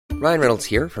Ryan Reynolds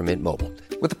here from Mint Mobile.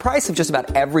 With the price of just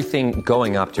about everything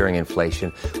going up during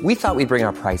inflation, we thought we'd bring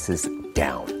our prices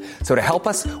down. So to help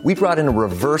us, we brought in a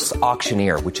reverse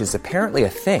auctioneer, which is apparently a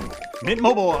thing. Mint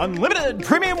Mobile Unlimited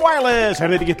Premium Wireless. How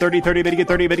to get 30, 30, bit to get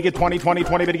 30, bit to get 20, 20,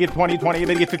 20, bit to get 20, 20,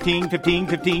 bit to get 15, 15,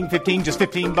 15, 15, just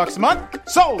 $15 a month?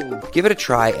 Sold! Give it a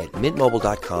try at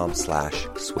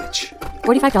mintmobile.com/switch.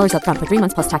 $45 up front for 3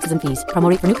 months plus taxes and fees. Promo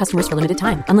rate for new customers for limited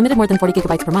time. Unlimited more than 40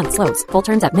 gigabytes per month. Slows full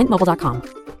terms at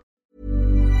mintmobile.com.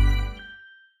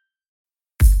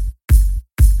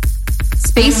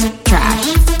 Space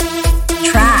trash.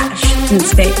 Trash in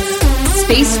space.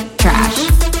 Space trash.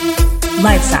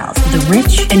 Lifestyles of the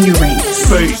rich and Uranus.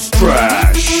 Space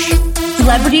trash.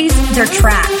 Celebrities, they're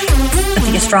trash. But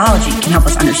the astrology can help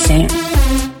us understand.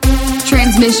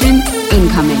 Transmission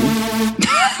incoming.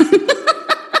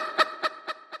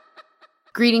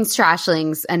 Greetings,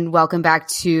 Trashlings, and welcome back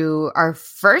to our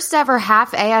first ever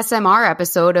half ASMR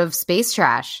episode of Space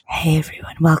Trash. Hey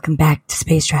everyone, welcome back to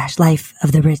Space Trash, Life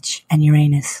of the Rich and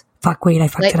Uranus. Fuck, wait, I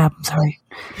fucked it up. I'm sorry.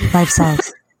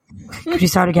 Lifestyles. Could you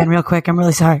start again real quick? I'm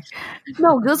really sorry.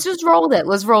 No, let's just roll it.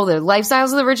 Let's roll it.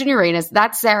 Lifestyles of the Rich and Uranus.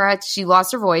 That's Sarah. She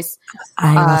lost her voice.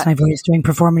 I lost my voice doing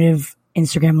performative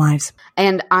Instagram lives.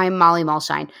 And I'm Molly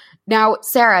Mulshine. Now,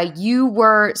 Sarah, you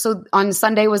were, so on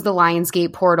Sunday was the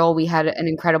Lionsgate portal. We had an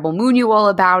incredible moonual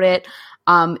about it.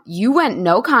 You went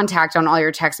no contact on all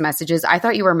your text messages. I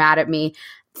thought you were mad at me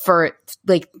for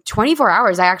like 24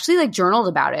 hours. I actually like journaled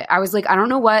about it. I was like, I don't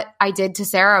know what I did to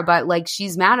Sarah, but like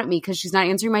she's mad at me because she's not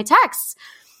answering my texts.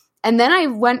 And then I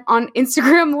went on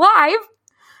Instagram Live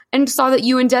and saw that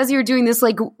you and Desi are doing this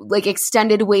like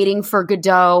extended waiting for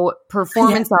Godot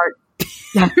performance art.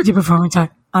 Yeah, do performance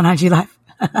art on IG Live.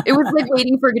 It was like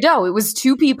waiting for Godot. It was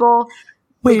two people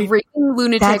like rating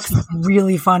lunatics. That's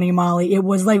really funny, Molly. It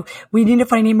was like, we need to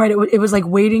find a name right. It was like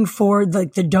waiting for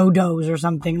like the dodos or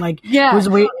something. Like, yeah. It was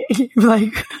like,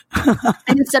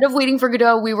 and instead of waiting for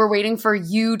Godot, we were waiting for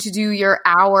you to do your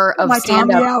hour of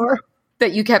stand-up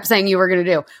that you kept saying you were going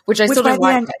to do, which still didn't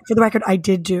watch. For the record, I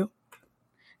did do.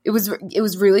 It was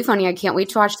really funny. I can't wait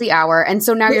to watch the hour. And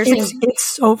so now you're saying it's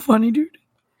so funny, dude.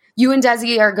 You and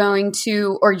Desi are going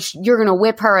to, or you're going to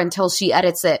whip her until she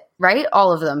edits it, right?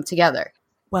 All of them together.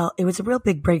 Well, it was a real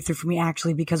big breakthrough for me,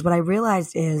 actually, because what I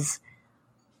realized is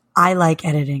I like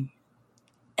editing.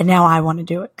 And now I want to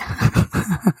do it.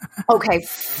 Okay,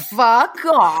 fuck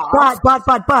off.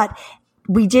 But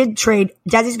we did trade.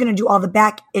 Desi's going to do all the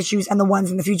back issues and the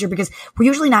ones in the future because we're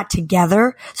usually not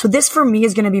together. So this for me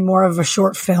is going to be more of a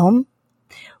short film.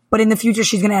 But in the future,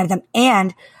 she's going to edit them.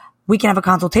 And we can have a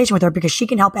consultation with her because she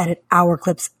can help edit our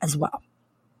clips as well.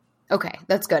 Okay,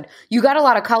 that's good. You got a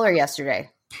lot of color yesterday.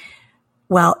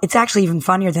 Well, it's actually even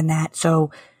funnier than that.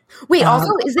 So wait,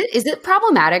 also, is it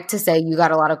problematic to say you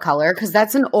got a lot of color? Because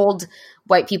that's an old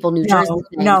white people New Jersey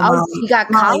thing. No, oh, Molly, you got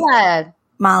color.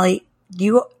 Molly,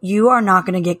 you are not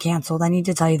going to get canceled. I need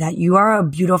to tell you that. You are a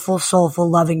beautiful, soulful,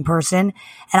 loving person.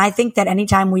 And I think that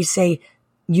anytime we say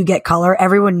you get color,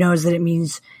 everyone knows that it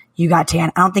means you got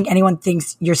tan. I don't think anyone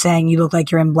thinks you're saying you look like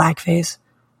you're in blackface.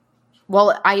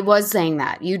 Well, I was saying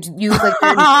that. You look like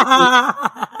you're in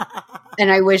and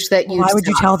I wish that you. Why would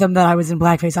you tell them that I was in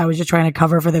blackface? I was just trying to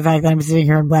cover for the fact that I'm sitting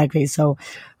here in blackface. So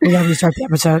we got to restart the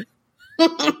episode.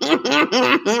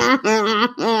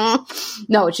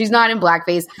 No, she's not in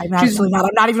blackface. I'm absolutely not.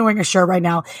 I'm not even wearing a shirt right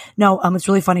now. No, it's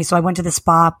really funny. So I went to the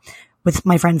spa with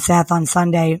my friend Seth on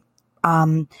Sunday.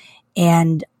 And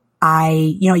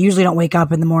I, usually don't wake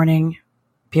up in the morning,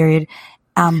 period.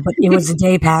 But it was a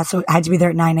day pass, so I had to be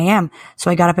there at 9 a.m. So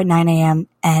I got up at 9 a.m.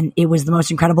 and it was the most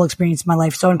incredible experience of my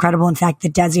life. So incredible, in fact,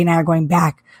 that Desi and I are going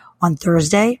back on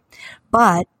Thursday.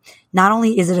 But not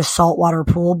only is it a saltwater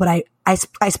pool, but I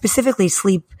specifically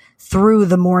sleep through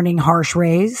the morning harsh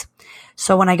rays.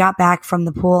 So when I got back from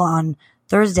the pool on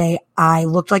Thursday, I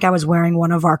looked like I was wearing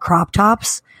one of our crop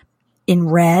tops in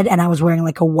red, and I was wearing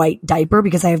like a white diaper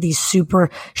because I have these super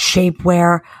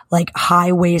shapewear, like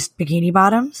high waist bikini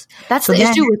bottoms. That's the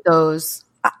issue with those.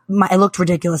 I looked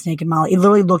ridiculous naked, Molly. It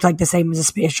literally looked like the same as a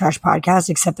Space Trash podcast,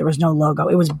 except there was no logo.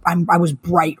 I was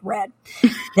bright red.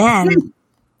 Then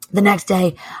the next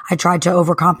day I tried to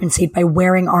overcompensate by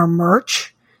wearing our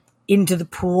merch into the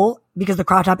pool because the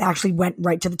crop top actually went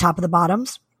right to the top of the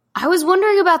bottoms. I was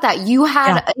wondering about that. You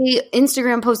had a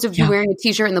Instagram post of you wearing a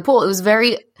t-shirt in the pool. It was a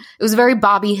very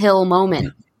Bobby Hill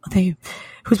moment. Thank you.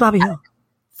 Who's Bobby Hill?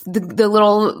 The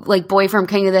little like boy from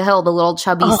King of the Hill, the little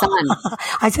chubby son.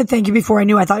 I said thank you before I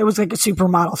knew. I thought it was like a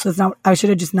supermodel, so it's not. I should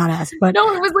have just not asked. But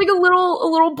no, it was like a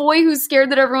little boy who's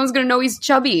scared that everyone's going to know he's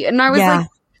chubby. And I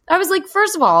was like,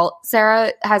 first of all,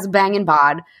 Sarah has a banging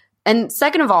bod. And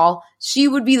second of all, she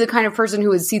would be the kind of person who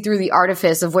would see through the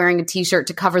artifice of wearing a t-shirt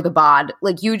to cover the bod.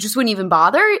 Like, you just wouldn't even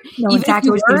bother. No, in fact,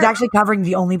 it was actually covering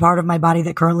the only part of my body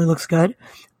that currently looks good.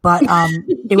 But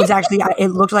it was actually, it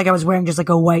looked like I was wearing just like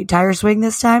a white tire swing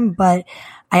this time. But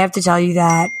I have to tell you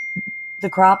that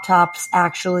the crop tops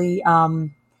actually,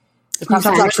 your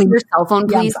cell phone,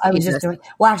 please. Yeah, I was just doing.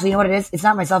 Well, actually, you know what it is? It's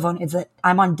not my cell phone. It's that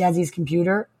I'm on Desi's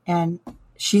computer and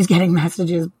she's getting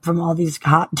messages from all these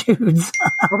hot dudes.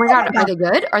 Oh my God. Are they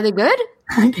good? Are they good?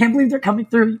 I can't believe they're coming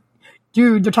through.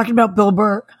 Dude, they're talking about Bill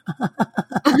Burr.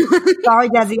 Sorry,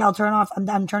 Desi. I'll turn off.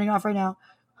 I'm turning off right now.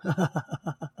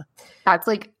 That's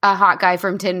like a hot guy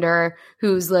from Tinder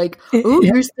who's like, oh,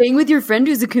 you're staying with your friend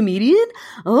who's a comedian?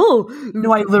 Oh.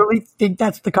 No, I literally think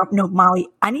that's the no, Molly,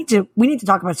 we need to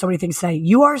talk about so many things today.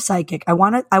 You are psychic. I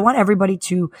want everybody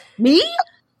to. Me?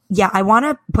 Yeah, I want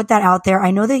to put that out there.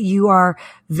 I know that you are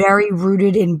very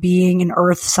rooted in being an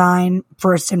earth sign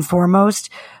first and foremost,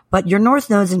 but your North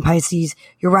Node's in Pisces,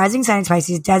 your rising sign is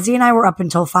Pisces. Desi and I were up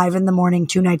until 5 a.m.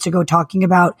 2 nights ago talking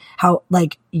about how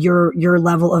like your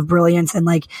level of brilliance. And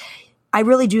like, I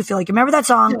really do feel like, remember that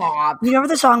song? You remember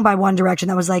the song by One Direction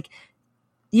that was like,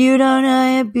 you don't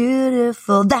know you're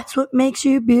beautiful. That's what makes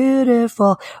you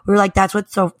beautiful. We were like, that's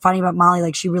what's so funny about Molly.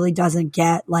 Like, she really doesn't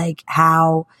get like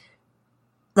how,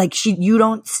 like you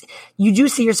do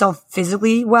see yourself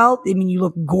physically well. I mean, you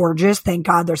look gorgeous. Thank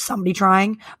God there's somebody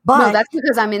trying. But no, that's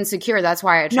because I'm insecure. That's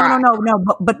why I try. No.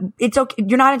 But it's okay.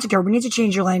 You're not insecure. We need to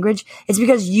change your language. It's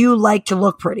because you like to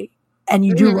look pretty and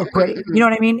you do look pretty. You know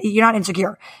what I mean? You're not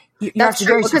insecure. That's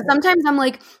true. Because sometimes I'm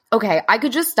like, okay, I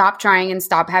could just stop trying and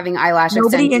stop having eyelash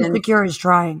extensions. Nobody insecure is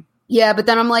trying. Yeah, but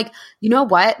then I'm like, you know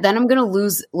what? Then I'm going to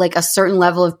lose like a certain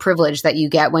level of privilege that you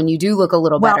get when you do look a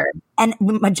little better. And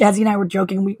Jazzy and I were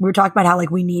joking. We were talking about how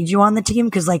like we need you on the team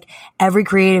because like every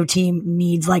creative team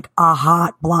needs like a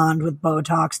hot blonde with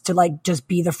Botox to like just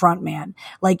be the front man.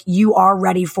 Like you are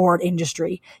ready for it,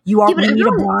 industry. We need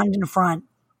a blonde in front.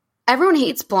 Everyone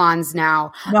hates blondes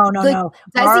now. No.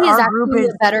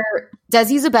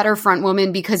 Desi's a better front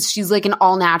woman because she's like an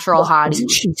all natural hottie.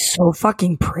 Isn't she so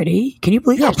fucking pretty? Can you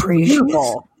believe how pretty she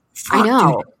is? I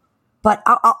know. Dude. But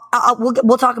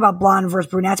we'll talk about blonde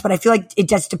versus brunettes. But I feel like it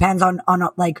just depends on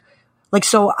like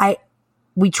so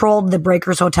we trolled the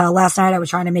Breakers Hotel last night. I was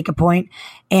trying to make a point,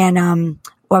 and I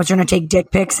was trying to take dick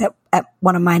pics at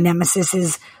one of my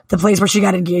nemesises, the place where she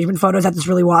got engagement photos at this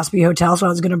really waspy hotel.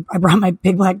 So I brought my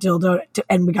big black dildo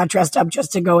and we got dressed up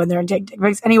just to go in there and take dick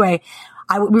pics. Anyway,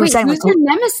 we were saying, who's your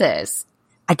nemesis?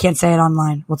 I can't say it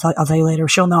online. I'll tell you later.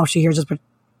 She'll know if she hears this, but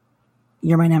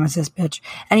you're my nemesis, bitch.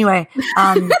 Anyway,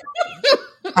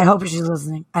 I hope she's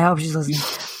listening.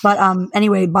 But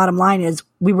anyway, bottom line is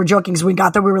we were joking. So we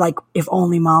got there. We were like, if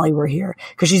only Molly were here,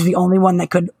 because she's the only one that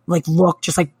could like look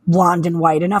just like blonde and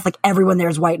white enough. Like everyone there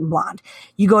is white and blonde.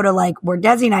 You go to like where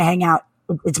Desi and I hang out,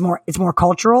 it's more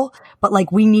cultural. But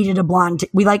like we needed a blonde.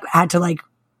 We had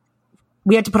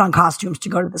to put on costumes to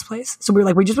go to this place. So we were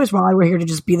like, we just wish Molly were here to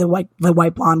just be the white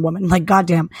blonde woman. Like,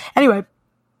 goddamn. Anyway.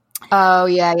 Oh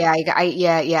yeah.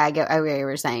 I get what you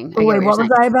were saying. Wait, what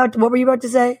were you about to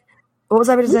say? What was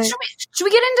I about to say? Should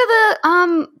we get into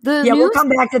the Yeah, news? we'll come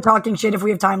back to talking shit if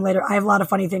we have time later. I have a lot of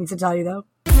funny things to tell you though.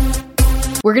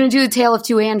 We're going to do the tale of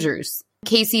two Andrews.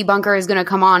 Casey Bunker is going to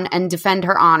come on and defend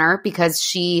her honor because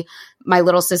my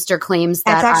little sister claims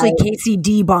that that's actually Casey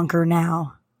D Bunker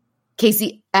now.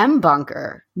 Casey M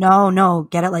Bunker. No,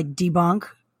 get it like debunk.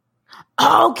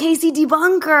 Oh, Casey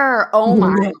Debunker. Oh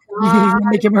my God.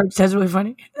 Make him hurt. That's really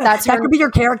funny. That could be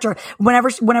your character.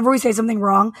 Whenever we say something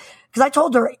wrong, because I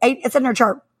told her, it's in her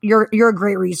chart. You're a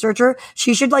great researcher.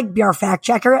 She should like be our fact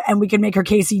checker, and we can make her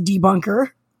Casey Debunker.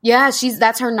 Yeah,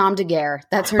 that's her nom de guerre.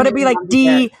 That's her. But it'd be like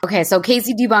D. Okay, so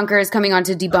Casey Debunker is coming on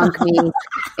to debunk me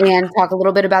and talk a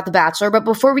little bit about The Bachelor. But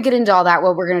before we get into all that,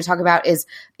 what we're going to talk about is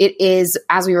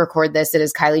as we record this, it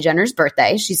is Kylie Jenner's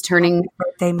birthday. She's turning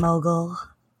birthday mogul.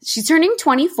 She's turning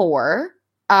 24,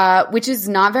 which is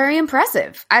not very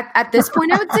impressive. At this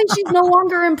point, I would say she's no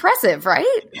longer impressive,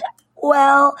 right?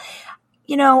 Well,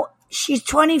 she's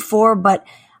 24, but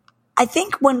I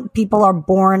think when people are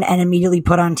born and immediately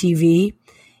put on TV,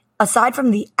 aside from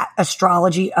the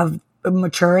astrology of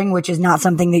maturing, which is not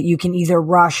something that you can either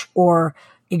rush or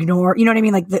ignore, you know what I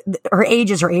mean? Like her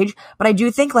age is her age, but I do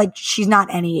think like she's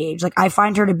not any age. Like I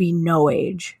find her to be no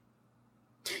age.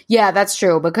 Yeah, that's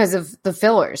true because of the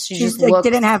fillers. She just like,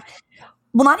 didn't have,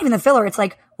 well, not even the filler. It's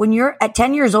like when you're at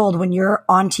 10 years old, when you're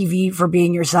on TV for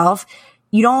being yourself,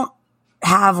 you don't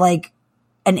have like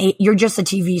you're just a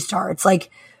TV star. It's like,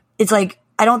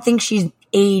 I don't think she's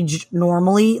aged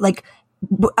normally. Like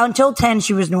until 10,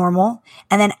 she was normal.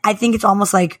 And then I think it's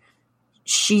almost like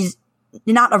she's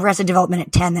not Arrested Development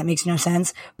at 10. That makes no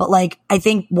sense. But like, I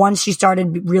think once she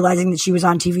started realizing that she was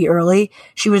on TV early,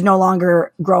 she was no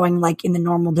longer growing like in the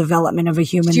normal development of a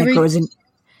human that grows in.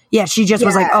 Yeah, she just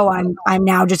was like, oh, I'm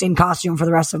now just in costume for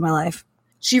the rest of my life.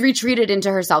 She retreated into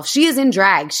herself. She is in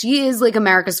drag. She is like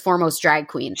America's foremost drag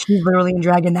queen. She's literally in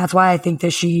drag, and that's why I think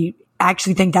that she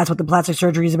actually think that's what the plastic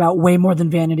surgery is about, way more than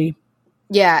vanity.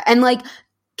 Yeah, and like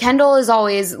Kendall is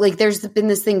always like, there's been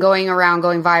this thing going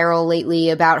viral lately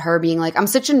about her being like, I'm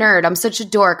such a nerd, I'm such a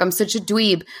dork, I'm such a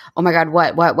dweeb. Oh my God,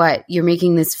 what? You're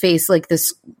making this face like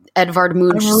this Edvard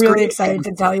Munch. I'm really excited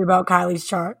to tell you about Kylie's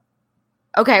chart.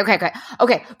 Okay.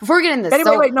 Before we get into this,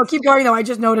 anyway, wait, no, keep going though. I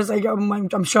just noticed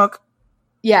I'm shook.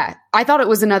 Yeah, I thought it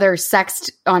was another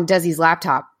sext on Desi's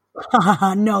laptop.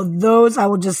 No, those I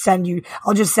will just send you.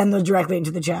 I'll just send those directly into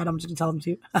the chat. I'm just going to tell them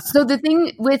to you. So the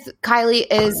thing with Kylie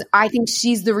is I think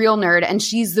she's the real nerd and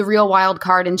she's the real wild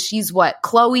card, and she's what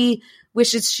Chloe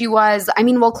wishes she was. I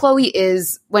mean, well, Chloe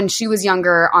is, when she was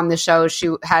younger on the show, she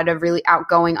had a really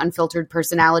outgoing, unfiltered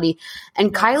personality.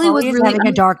 And Kylie was really having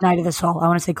a dark night of the soul. I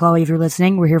want to say, Chloe, if you're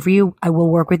listening, we're here for you. I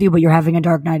will work with you, but you're having a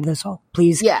dark night of the soul.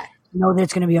 Please know that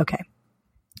it's going to be okay.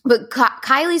 But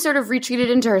Kylie sort of retreated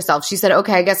into herself. She said,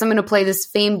 okay, I guess I'm going to play this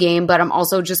fame game, but I'm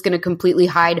also just going to completely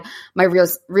hide my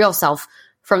real self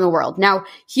from the world. Now,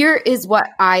 here is what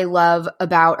I love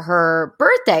about her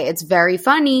birthday. It's very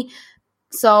funny.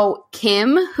 So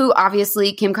Kim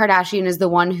Kardashian is the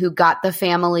one who got the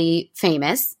family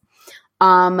famous.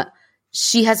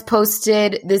 She has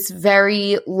posted this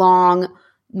very long,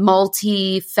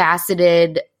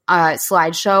 multifaceted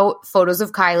slideshow, photos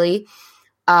of Kylie.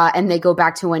 And they go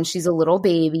back to when she's a little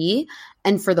baby.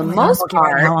 And for the most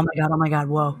part, oh my God,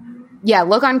 whoa. Yeah,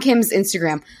 look on Kim's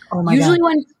Instagram. Oh my God.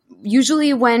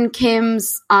 Usually when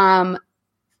Kim's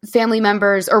family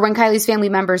members, or when Kylie's family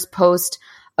members post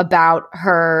about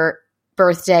her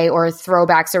birthday or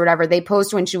throwbacks or whatever, they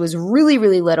post when she was really,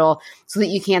 really little so that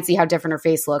you can't see how different her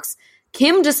face looks.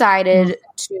 Kim decided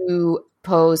to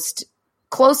post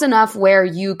close enough where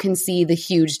you can see the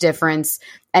huge difference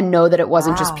and know that it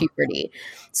wasn't just puberty.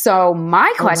 So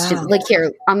my question, like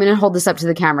here, I'm going to hold this up to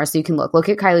the camera so you can look. Look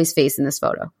at Kylie's face in this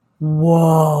photo.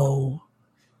 Whoa.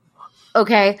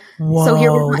 Okay. Whoa. So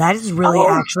here that is really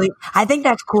actually, I think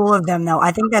that's cool of them though.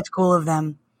 I think that's cool of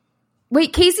them.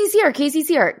 Wait, Casey's here.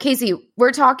 Casey,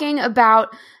 we're talking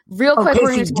about real quick. Casey,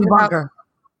 we're going to talk Debunker. about,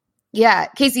 yeah,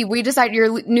 Casey, we decided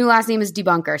your new last name is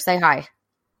Debunker. Say hi.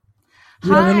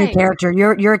 You're the new character.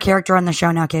 You're a character on the show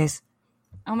now, Case.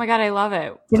 Oh my God, I love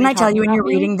it. Didn't I tell you in your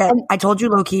reading that I told you,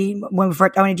 low-key, when we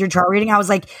first, I did your chart reading, I was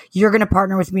like, you're going to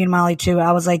partner with me and Molly too.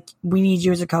 I was like, we need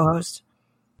you as a co-host.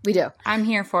 We do. I'm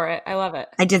here for it. I love it.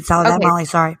 I did tell that, Molly.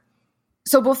 Sorry.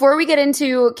 So before we get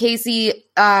into Casey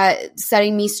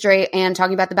setting me straight and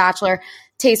talking about The Bachelor,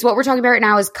 Taste, what we're talking about right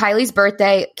now is Kylie's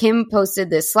birthday. Kim posted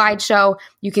this slideshow.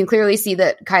 You can clearly see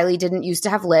that Kylie didn't used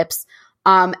to have lips.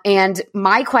 And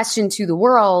my question to the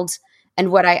world,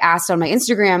 and what I asked on my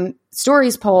Instagram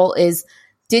stories poll, is,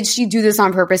 did she do this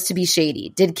on purpose to be shady?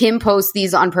 Did Kim post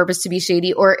these on purpose to be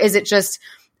shady? Or is it just,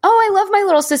 oh, I love my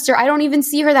little sister, I don't even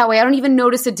see her that way, I don't even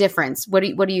notice a difference? What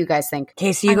do you guys think?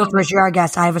 Casey, you go first. You're our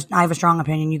guest. I have a strong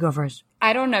opinion. You go first.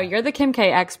 I don't know. You're the Kim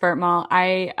K expert, Mal.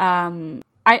 I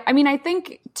mean, I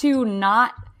think to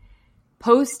not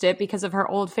post it because of her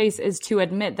old face is to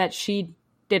admit that she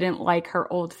didn't like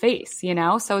her old face, you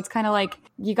know? So it's kind of like,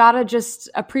 you got to just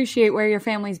appreciate where your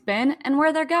family's been and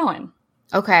where they're going.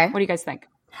 Okay. What do you guys think?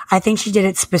 I think she did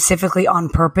it specifically on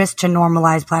purpose to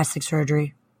normalize plastic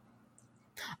surgery.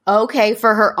 Okay,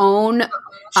 for her own.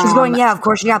 She's going, yeah, of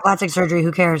course she got plastic surgery.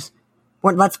 Who cares?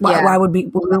 Why would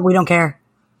we don't care.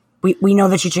 We know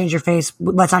that she changed her face.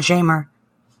 Let's not shame her.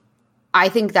 I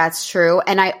think that's true.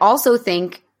 And I also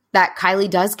think that Kylie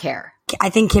does care. I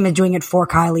think Kim is doing it for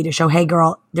Kylie to show, hey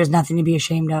girl, there's nothing to be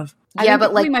ashamed of. I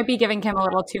think we might be giving Kim a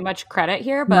little too much credit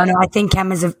here, but no, I think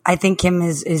Kim is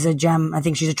a gem. I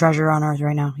think she's a treasure on earth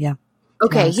right now. Yeah.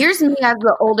 Okay, here's me as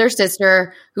the older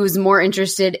sister who's more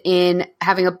interested in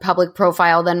having a public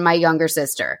profile than my younger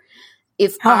sister.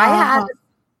 If I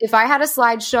had a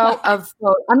slideshow of,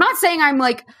 I'm not saying I'm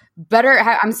like better.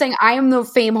 I'm saying I am the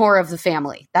fame whore of the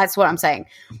family. That's what I'm saying.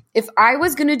 If I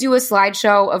was going to do a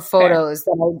slideshow of photos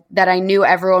that I knew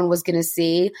everyone was going to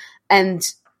see, and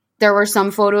there were some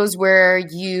photos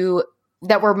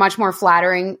that were much more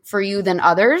flattering for you than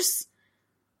others,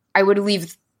 I would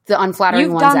leave the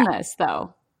unflattering ones out. You've done this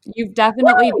though. You've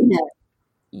definitely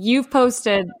you've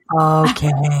posted.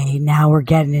 Okay, now we're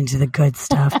getting into the good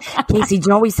stuff. Casey, do you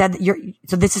know what we said?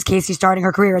 So this is Casey starting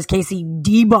her career as Casey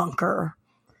Debunker.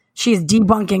 She is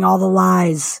debunking all the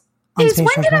lies. I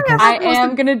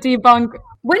am going to debunk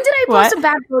When did I post a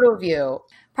bad photo of you?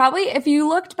 Probably if you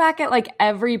looked back at like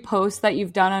every post that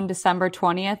you've done on December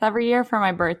 20th every year for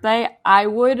my birthday, I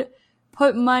would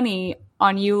put money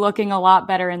on you looking a lot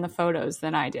better in the photos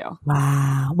than I do.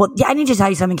 Wow. Well, yeah, I need to tell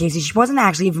you something, Casey. She wasn't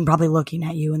actually even probably looking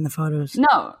at you in the photos.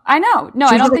 No, I know. No,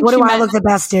 I don't think what she do meant. I look the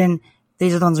best in?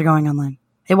 These are the ones that are going online.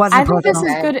 It wasn't I think personal.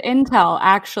 this is good intel,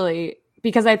 actually,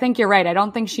 because I think you're right. I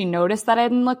don't think she noticed that I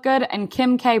didn't look good. And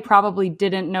Kim K probably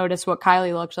didn't notice what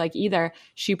Kylie looked like either.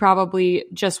 She probably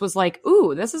just was like,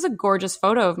 ooh, this is a gorgeous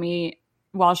photo of me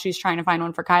while she's trying to find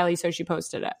one for Kylie. So she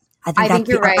posted it. I think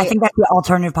you're right. I think that's the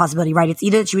alternative possibility, right? It's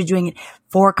either that she was doing it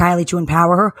for Kylie to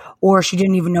empower her, or she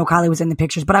didn't even know Kylie was in the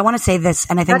pictures. But I want to say this,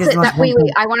 and I think wait.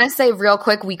 I want to say real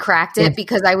quick, we cracked it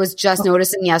because I was just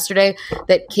noticing yesterday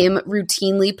that Kim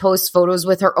routinely posts photos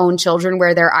with her own children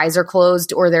where their eyes are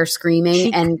closed or they're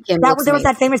screaming. There was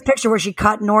that famous picture where she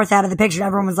cut North out of the picture.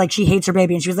 Everyone was like, she hates her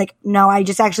baby. And she was like, no, I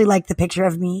just actually like the picture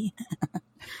of me.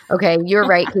 Okay, you're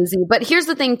right, Casey. But here's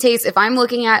the thing, Tace. If I'm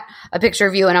looking at a picture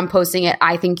of you and I'm posting it,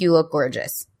 I think you look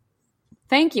gorgeous.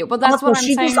 Thank you. But that's what I'm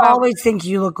saying. She just always thinks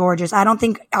you look gorgeous. I don't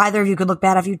think either of you could look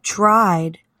bad if you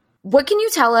tried. What can you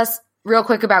tell us real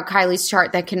quick about Kylie's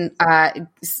chart that can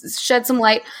shed some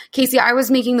light? Casey, I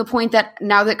was making the point that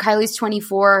now that Kylie's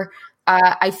 24,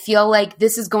 I feel like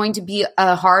this is going to be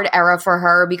a hard era for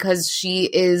her because she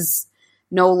is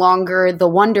no longer the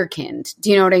wonderkind.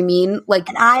 Do you know what I mean?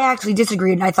 And I actually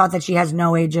disagreed, and I thought that she has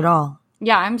no age at all.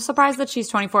 Yeah, I'm surprised that she's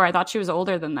 24. I thought she was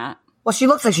older than that. Well, she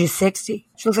looks like she's 60.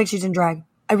 She looks like she's in drag.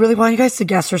 I really want you guys to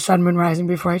guess her sun, moon, rising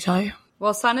before I tell you.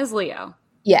 Well, sun is Leo.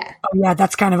 Yeah. Oh, yeah,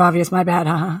 that's kind of obvious. My bad,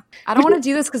 huh? I don't want to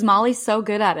do this because Molly's so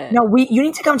good at it. No, you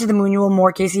need to come to the Moonual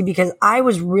more, Casey, because I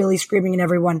was really screaming at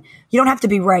everyone. You don't have to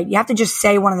be right. You have to just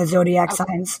say one of the zodiac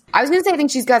signs. I was going to say I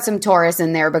think she's got some Taurus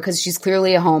in there because she's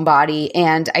clearly a homebody,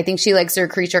 and I think she likes her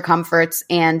creature comforts,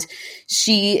 and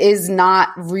she is not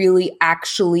really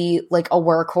actually like a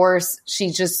workhorse.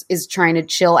 She just is trying to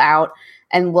chill out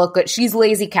and look good. She's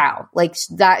lazy cow.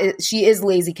 She is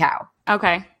lazy cow.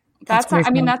 Okay.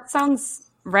 That sounds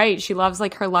right. She loves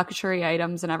like her luxury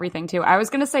items and everything too. I was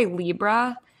going to say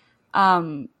Libra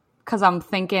because I'm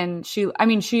thinking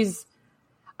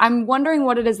I'm wondering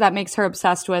what it is that makes her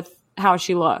obsessed with how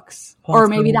she looks. Or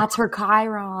maybe that's her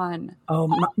Chiron.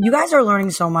 Oh, you guys are learning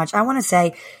so much. I want to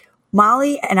say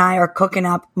Molly and I are cooking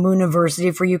up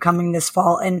Mooniversity for you coming this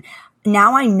fall. And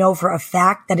now I know for a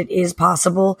fact that it is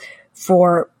possible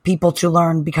for people to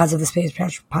learn because of the Space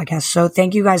Trash podcast. So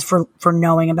thank you guys for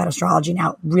knowing about astrology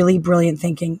now. Really brilliant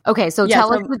thinking. Okay, so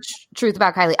tell us the truth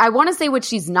about Kylie. I want to say what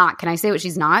she's not. Can I say what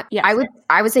she's not? Yeah.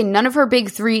 I would say none of her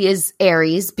big three is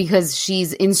Aries because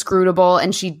she's inscrutable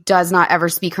and she does not ever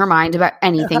speak her mind about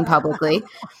anything publicly.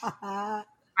 I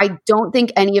don't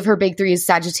think any of her big three is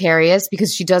Sagittarius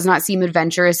because she does not seem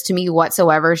adventurous to me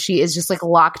whatsoever. She is just like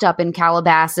locked up in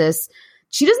Calabasas.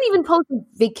 She doesn't even post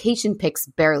vacation pics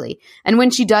barely. And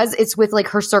when she does, it's with like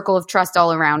her circle of trust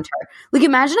all around her. Like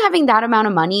imagine having that amount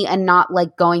of money and not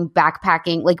like going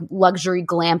backpacking, like luxury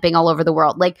glamping all over the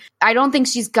world. Like I don't think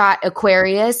she's got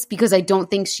Aquarius because I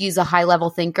don't think she's a high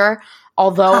level thinker.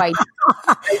 Although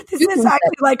this is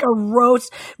actually like a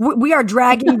roast. We are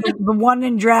dragging the one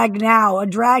in drag now, a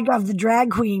drag of the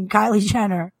drag queen, Kylie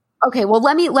Jenner. Okay, well,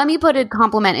 let me put a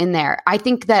compliment in there. I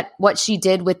think that what she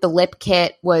did with the lip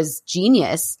kit was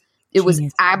genius. It was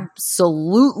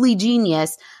absolutely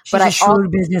genius. She's a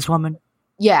shrewd businesswoman.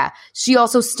 Yeah, she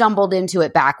also stumbled into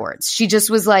it backwards. She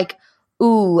just was like,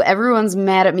 ooh, everyone's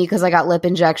mad at me because I got lip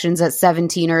injections at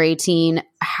 17 or 18.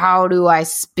 How do I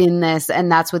spin this?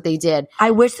 And that's what they did.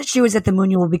 I wish that she was at the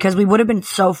Moonual because we would have been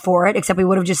so for it, except we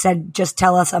would have just said, just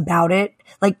tell us about it.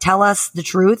 Like, tell us the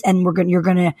truth, and you're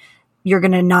going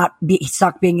to not be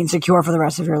stuck being insecure for the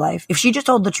rest of your life. If she just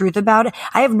told the truth about it,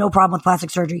 I have no problem with plastic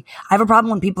surgery. I have a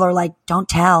problem when people are like, don't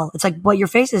tell. It's like, well, your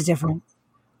face is different.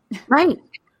 Right.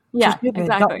 Yeah,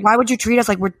 exactly. Why would you treat us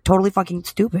like we're totally fucking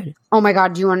stupid? Oh my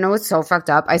God. Do you want to know what's so fucked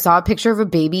up? I saw a picture of a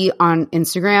baby on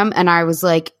Instagram and I was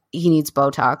like, he needs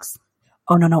Botox.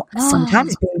 Oh, no.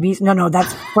 Sometimes babies. No,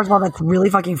 that's, first of all, that's really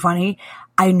fucking funny.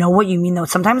 I know what you mean though.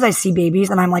 Sometimes I see babies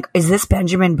and I'm like, is this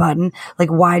Benjamin Button? Like,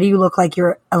 why do you look like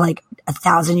you're like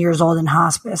 1,000 years old in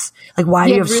hospice? Like, why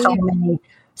do you have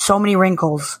so many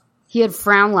wrinkles? He had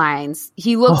frown lines.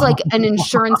 He looked like an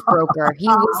insurance broker. He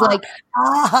was like,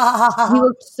 he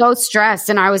looked so stressed.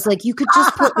 And I was like, you could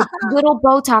just put a little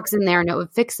Botox in there and it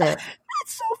would fix it. That's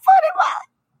so funny.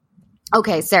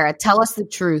 Okay, Sarah, tell us the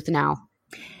truth now.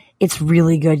 It's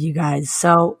really good, you guys.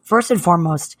 So first and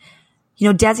foremost,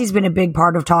 Desi's been a big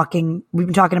part of talking. We've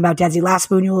been talking about Desi. Last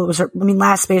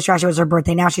Space Trash, it was her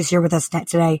birthday. Now she's here with us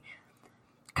today.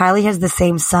 Kylie has the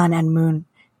same sun and moon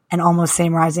and almost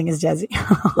same rising as Desi.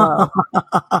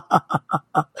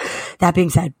 That being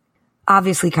said,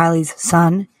 obviously Kylie's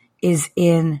sun is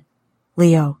in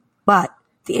Leo, but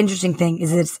the interesting thing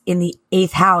is it's in the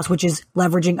 8th house, which is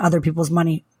leveraging other people's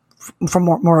money for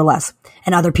more or less,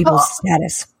 and other people's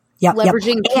status. Yep,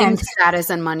 leveraging Kim's status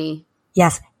and money.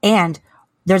 Yes, and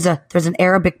there's an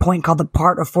Arabic point called the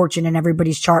part of fortune in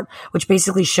everybody's chart, which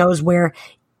basically shows where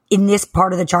in this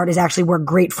part of the chart is actually where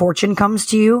great fortune comes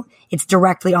to you. It's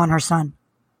directly on her sun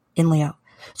in Leo.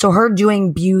 So her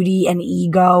doing beauty and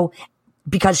ego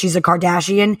because she's a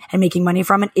Kardashian and making money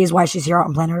from it is why she's here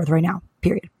on planet Earth right now,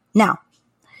 period. Now,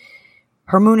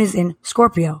 her moon is in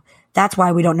Scorpio. That's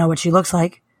why we don't know what she looks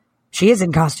like. She is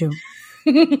in costume.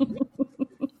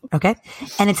 Okay?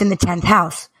 And it's in the 10th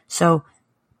house. So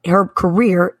her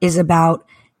career is about,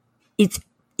 it's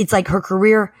like her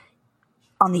career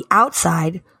on the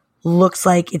outside looks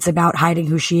like it's about hiding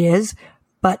who she is,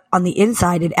 but on the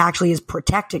inside, it actually is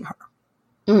protecting her.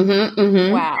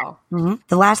 Wow.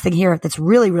 The last thing here that's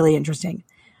really, really interesting,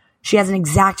 she has an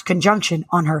exact conjunction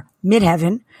on her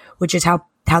midheaven, which is how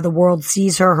the world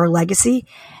sees her legacy,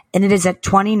 and it is at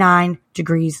 29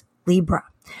 degrees Libra.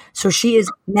 So she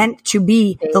is meant to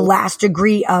be the last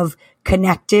degree of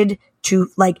connected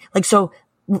to so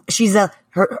she's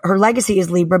her legacy is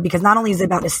Libra because not only is it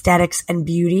about aesthetics and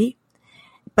beauty,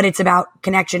 but it's about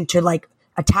connection to like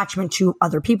attachment to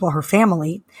other people, her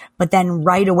family. But then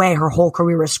right away, her whole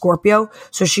career is Scorpio.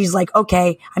 So she's like,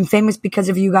 okay, I'm famous because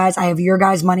of you guys. I have your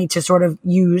guys' money to sort of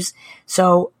use.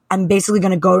 So I'm basically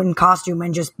going to go in costume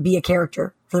and just be a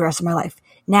character for the rest of my life.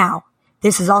 Now,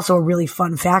 this is also a really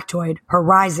fun factoid. Her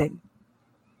rising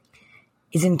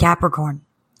is in Capricorn,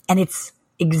 and it's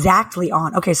exactly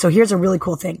on. Okay, so here's a really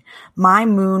cool thing. My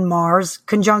Moon Mars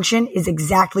conjunction is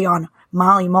exactly on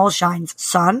Molly Mulshine's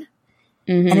sun,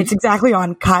 and it's exactly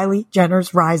on Kylie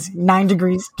Jenner's rising, 9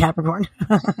 degrees Capricorn.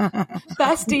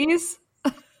 Besties.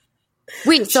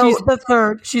 Wait, so she's the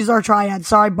third. She's our triad.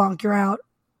 Sorry, Bunk, you're out.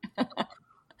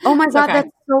 Oh my God, that's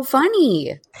so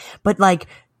funny. But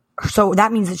so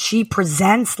that means that she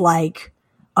presents like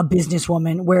a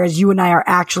businesswoman, whereas you and I are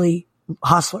actually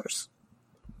hustlers.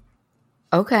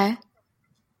 Okay.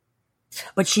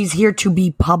 But she's here to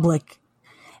be public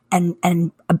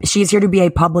and she's here to be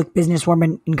a public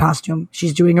businesswoman in costume.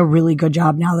 She's doing a really good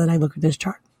job now that I look at this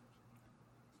chart.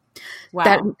 Wow.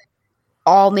 That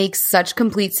all makes such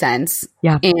complete sense.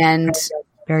 Yeah. And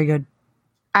very good.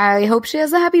 I hope she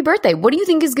has a happy birthday. What do you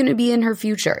think is going to be in her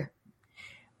future?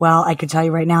 Well, I can tell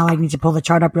you right now, I need to pull the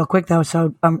chart up real quick though.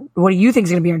 So what do you think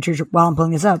is going to be in her future while I'm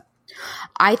pulling this up?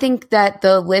 I think that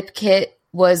the lip kit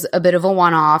was a bit of a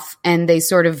one-off and they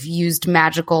sort of used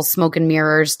magical smoke and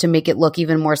mirrors to make it look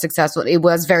even more successful. It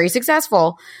was very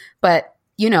successful, but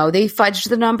they fudged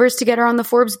the numbers to get her on the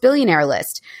Forbes billionaire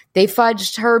list. They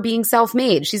fudged her being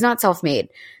self-made. She's not self-made.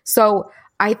 So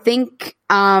I think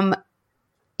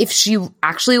if she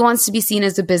actually wants to be seen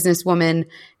as a businesswoman,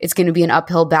 it's going to be an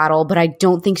uphill battle, but I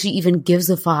don't think she even gives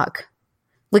a fuck.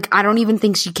 I don't even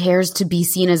think she cares to be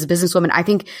seen as a businesswoman. I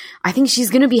think she's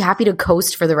going to be happy to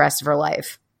coast for the rest of her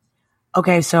life.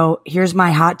 Okay, so here's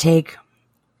my hot take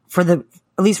at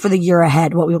least for the year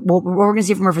ahead. What we're going to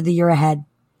see from her for the year ahead,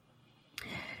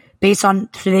 based on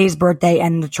today's birthday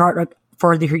and the chart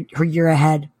for her year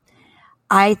ahead.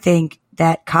 I think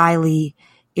that Kylie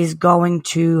is going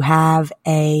to have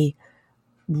I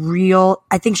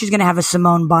think she's going to have a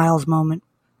Simone Biles moment.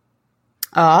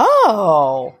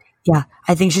 Oh. Yeah,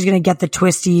 I think she's going to get the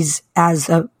twisties as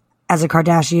a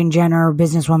Kardashian Jenner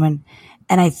businesswoman,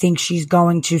 and I think she's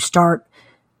going to start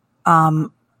her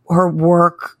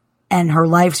work and her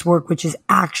life's work, which is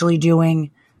actually doing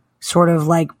sort of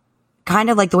kind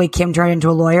of like the way Kim turned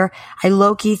into a lawyer. I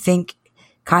low-key think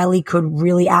Kylie could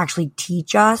really actually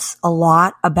teach us a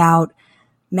lot about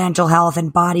mental health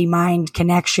and body-mind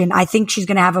connection. I think she's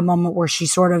going to have a moment where she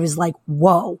sort of is like,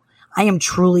 whoa. I am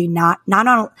truly now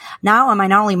am I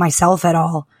not only myself at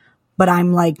all, but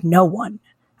I'm like no one.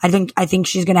 I think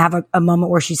she's going to have a moment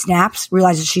where she snaps,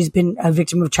 realizes she's been a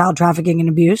victim of child trafficking and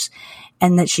abuse,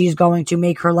 and that she's going to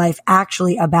make her life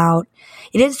actually about,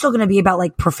 it is still going to be about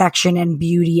perfection and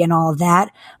beauty and all of that.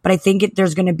 But I think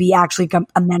there's going to be actually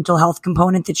a mental health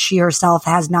component that she herself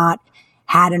has not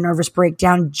had a nervous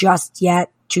breakdown just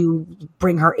yet to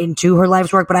bring her into her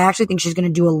life's work. But I actually think she's going to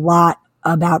do a lot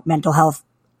about mental health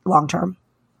long term.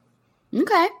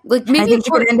 Okay. Maybe I think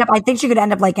she could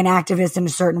end up like an activist in a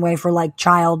certain way for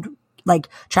child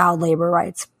labor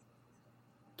rights.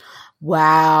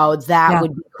 Wow, that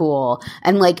would be cool.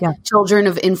 And children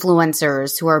of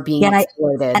influencers who are being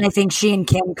exploited. And I think she and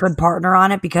Kim could partner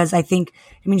on it because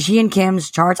she and Kim's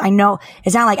charts, I know,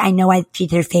 it's not like I know she's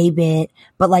their favorite,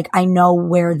 but I know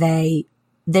where they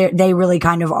really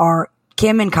kind of are.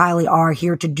 Kim and Kylie are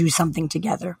here to do something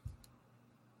together.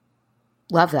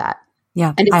 Love that.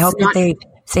 Yeah. And I hope that they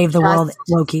save the world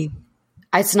low-key.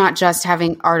 It's not just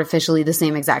having artificially the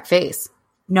same exact face.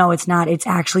 No, it's not. It's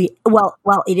actually, well,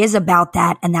 it is about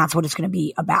that. And that's what it's going to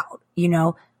be about.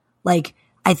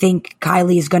 I think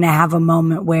Kylie is going to have a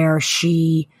moment where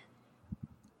she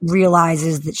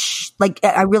realizes that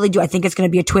I really do. I think it's going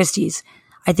to be a twisties.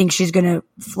 I think she's going to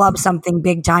flub something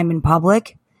big time in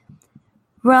public.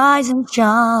 Rise and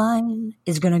shine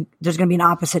there's going to be an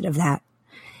opposite of that.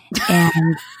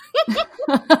 And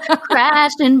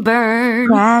crash and burn.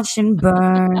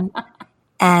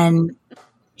 And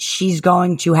she's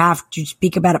going to have to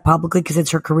speak about it publicly because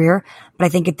it's her career. But I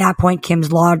think at that point,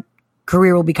 Kim's law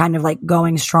career will be kind of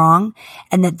going strong,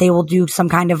 and that they will do some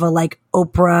kind of a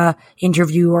Oprah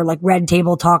interview or Red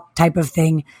Table Talk type of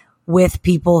thing with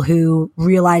people who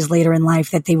realize later in life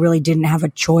that they really didn't have a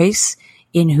choice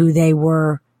in who they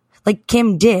were.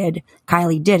 Kim did,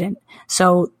 Kylie didn't.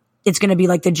 So it's going to be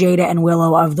the Jada and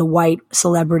Willow of the white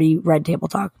celebrity Red Table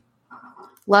Talk.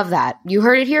 Love that. You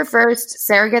heard it here first.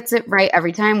 Sarah gets it right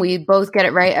every time. We both get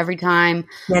it right every time.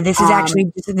 Yeah, this is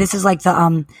actually this is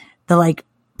the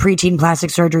preteen plastic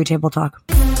surgery table talk.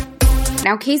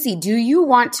 Now, Casey, do you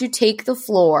want to take the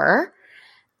floor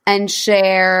and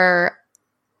share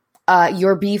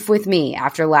your beef with me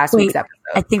after last week's episode?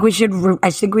 I think we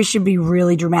should be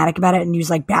really dramatic about it and use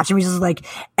Bachelor music.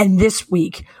 And this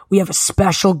week we have a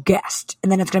special guest, and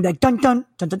then it's gonna be dun dun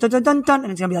dun dun dun dun dun dun,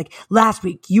 and it's gonna be last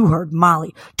week you heard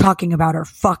Molly talking about her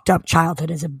fucked up childhood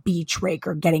as a beach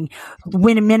raker, getting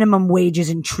minimum wages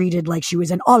and treated like she was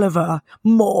an Oliver.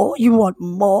 More, you want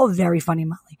more? Very funny,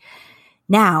 Molly.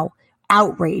 Now,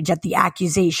 outrage at the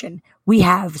accusation. We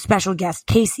have special guest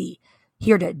Casey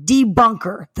here to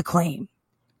debunker the claim.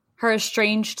 Her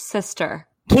estranged sister.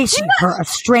 Casey, her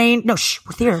estranged... No,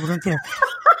 we're in theater.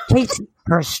 Casey,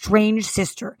 her estranged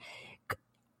sister,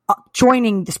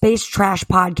 joining the Space Trash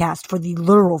podcast for the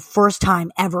literal first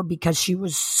time ever because she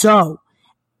was so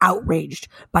outraged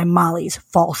by Molly's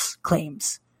false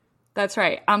claims. That's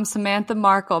right. I'm Samantha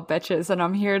Markle, bitches, and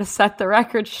I'm here to set the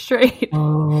record straight.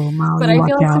 Oh, Molly, but I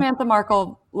feel like Samantha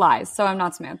Markle lies, so I'm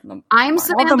not Samantha. I'm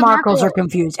Samantha All the Markles are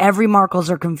confused. Every Markles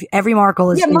are confused. Every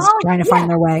Markle is trying to find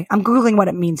their way. I'm Googling what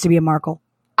it means to be a Markle.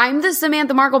 I'm the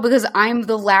Samantha Markle because I'm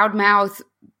the loudmouth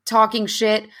talking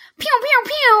shit, pew, pew,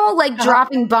 pew,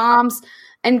 dropping bombs.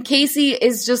 And Casey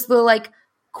is just the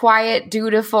quiet,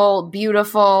 dutiful,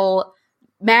 beautiful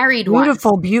married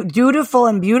beautiful, dutiful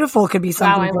and beautiful could be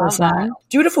something. Wow, I love that.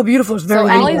 Dutiful, beautiful is very.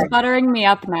 So Ellie's buttering me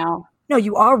up now. No,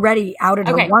 you already outed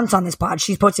her once on this pod.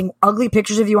 She's posting ugly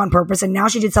pictures of you on purpose, and now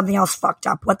she did something else fucked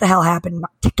up. What the hell happened?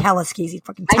 Tell us, Casey.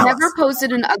 Fucking tell us.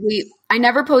 I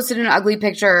never posted an ugly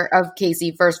picture of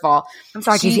Casey. First of all, I'm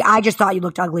sorry, Casey. I just thought you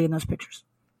looked ugly in those pictures.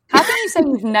 How can you say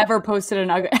you've never posted an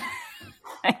ugly?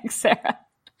 Thanks, Sarah.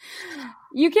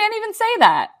 You can't even say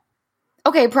that.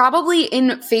 Okay, probably in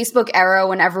Facebook era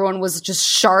when everyone was just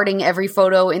sharding every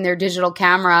photo in their digital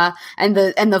camera, and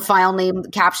the file name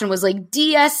caption was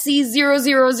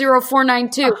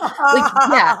DSC000492.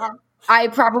 Yeah, I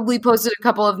probably posted a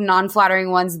couple of non-flattering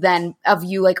ones then of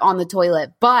you on the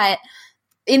toilet. But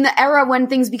in the era when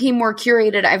things became more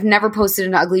curated, I've never posted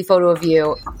an ugly photo of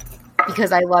you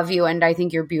because I love you and I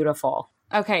think you're beautiful.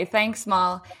 Okay, thanks,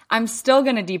 Mal. I'm still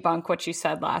going to debunk what you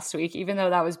said last week, even though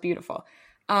that was beautiful.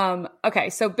 Okay,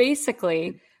 so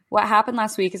basically what happened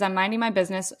last week is I'm minding my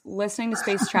business, listening to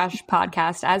Space Trash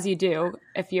podcast, as you do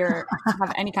if you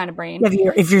have any kind of brain.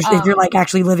 If you're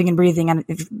actually living and breathing, and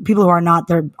if people who are not,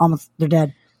 they're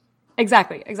dead.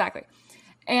 Exactly.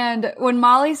 And when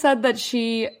Molly said that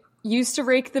she used to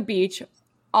rake the beach,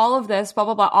 all of this, blah,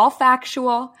 blah, blah, all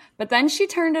factual, but then she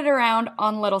turned it around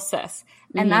on little sis.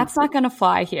 And that's not going to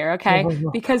fly here, okay?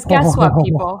 Because guess what,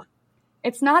 people?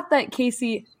 It's not that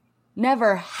Casey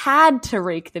never had to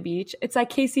rake the beach. It's like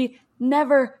Casey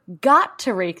never got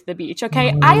to rake the beach,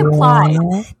 okay? I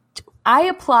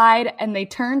applied and they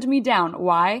turned me down.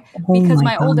 Why? Because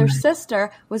my older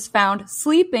sister was found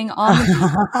sleeping on the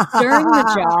beach during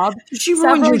the job. She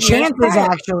ruined your chances,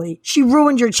 actually. She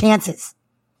ruined your chances.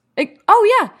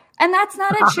 Oh, yeah. And that's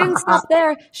not it. She didn't stop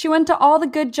there. She went to all the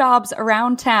good jobs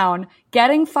around town,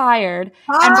 getting fired.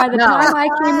 And by the time I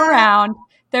came around,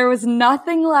 there was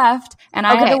nothing left. And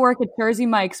I had to work at Jersey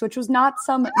Mike's, which was not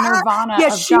some nirvana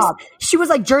of job. She was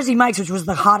like Jersey Mike's, which was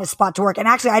the hottest spot to work. And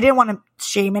actually, I didn't want to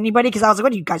shame anybody because I was like,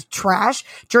 what are you guys, trash?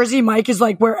 Jersey Mike is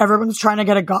like where everyone's trying to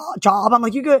get a job. I'm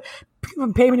like, you could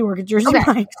pay me to work at Jersey Mike's.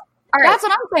 All right. That's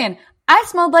what I'm saying. I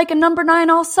smelled like a number 9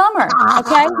 all summer.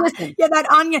 Okay? Listen.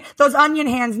 Yeah, those onion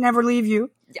hands never leave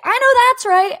you. I know that's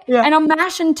right. Yeah. And I'm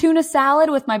mashing tuna salad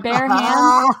with my bare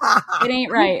hands. It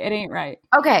ain't right.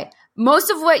 Okay. Most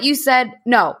of what you said,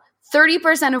 no,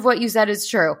 30% of what you said is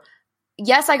true.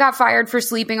 Yes, I got fired for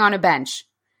sleeping on a bench.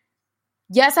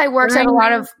 Yes, I worked at a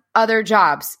lot of other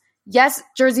jobs. Yes,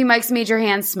 Jersey Mike's made your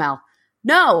hands smell.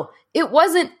 No, it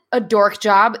wasn't a dork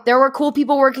job. There were cool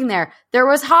people working there. There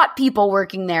was hot people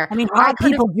working there. I mean, hot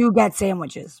people do get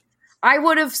sandwiches. I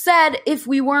would have said, if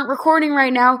we weren't recording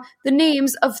right now, the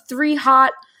names of 3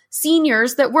 hot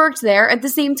seniors that worked there at the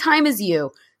same time as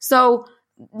you. So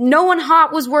no one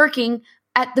hot was working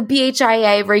at the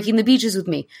BHIA raking the beaches with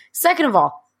me. Second of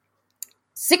all,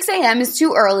 6 a.m. is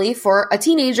too early for a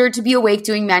teenager to be awake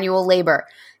doing manual labor.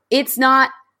 It's not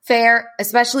fair,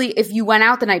 especially if you went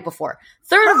out the night before.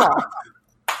 Third of all,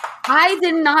 I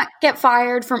did not get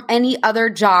fired from any other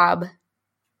job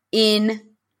in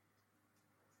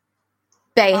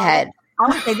Bayhead. I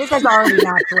want to say, this is already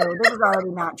not true. This is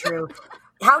already not true.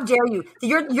 How dare you?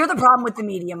 You're the problem with the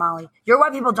media, Molly. You're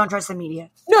why people don't trust the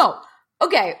media. No.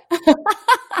 Okay.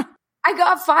 I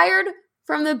got fired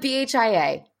from the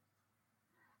BHIA.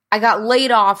 I got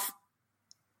laid off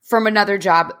from another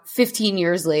job 15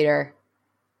 years later.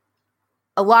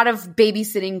 A lot of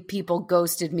babysitting people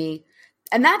ghosted me.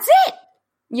 And that's it.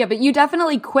 Yeah, but you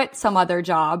definitely quit some other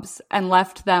jobs and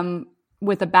left them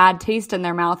with a bad taste in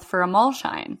their mouth for a mall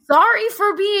shine. Sorry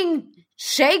for being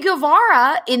Che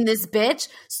Guevara in this bitch.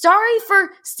 Sorry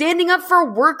for standing up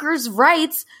for workers'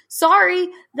 rights. Sorry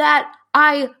that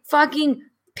I fucking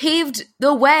paved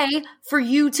the way for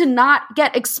you to not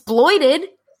get exploited.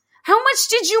 How much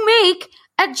did you make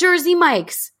at Jersey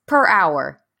Mike's per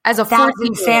hour as a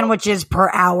 1,000 sandwiches per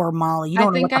hour, Molly? You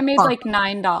don't I think I made like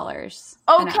 $9.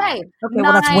 Okay.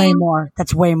 Well, that's way more.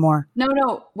 That's way more.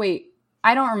 No, wait.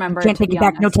 I don't remember. Can't take it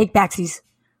back. No take backsies.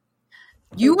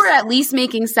 You were at least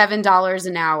making $7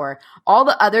 an hour. All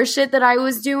the other shit that I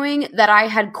was doing that I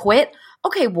had quit.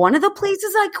 Okay, one of the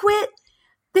places I quit,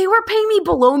 they were paying me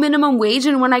below minimum wage.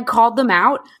 And when I called them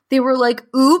out, they were like,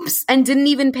 oops, and didn't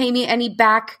even pay me any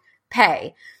back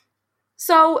pay.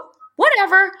 So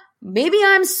whatever. Maybe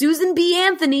I'm Susan B.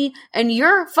 Anthony and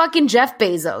you're fucking Jeff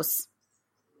Bezos.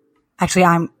 Actually,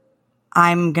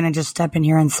 I'm going to just step in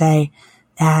here and say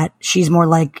that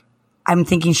I'm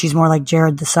thinking she's more like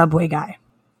Jared, the Subway guy.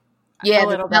 Yeah,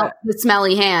 the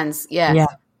smelly hands. Yeah.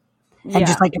 And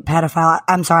just like a pedophile.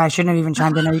 I'm sorry, I shouldn't have even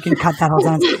chimed in there. You can cut that whole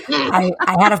sentence.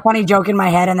 I had a funny joke in my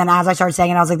head, and then as I started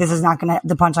saying it, I was like,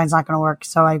 the punchline's not going to work.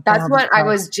 So that's what I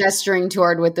was gesturing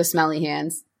toward with the smelly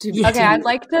hands. I'd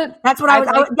like to. That's what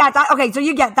okay, so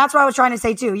that's what I was trying to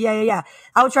say too. Yeah.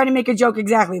 I was trying to make a joke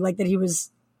exactly like that he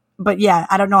was, but yeah,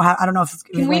 I don't know if it's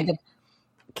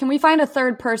Can we find a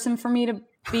third person for me to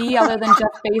be other than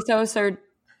Jeff Bezos or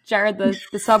Jared,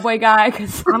 the Subway guy?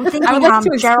 Because I'm thinking I would like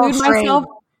to exclude myself.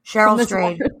 Cheryl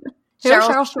Strayed.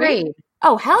 Cheryl Strayed.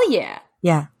 Oh, hell yeah.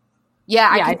 Yeah. Yeah,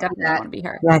 I definitely want to be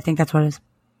her. Yeah, I think that's what it is.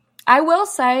 I will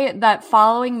say that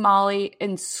following Molly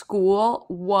in school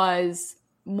was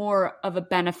more of a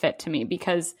benefit to me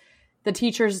because the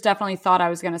teachers definitely thought I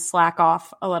was going to slack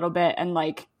off a little bit and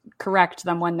like correct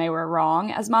them when they were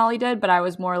wrong, as Molly did. But I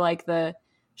was more like the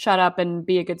shut up and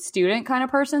be a good student kind of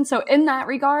person. So in that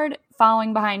regard,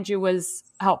 following behind you was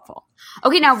helpful.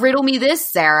 Okay, now riddle me this,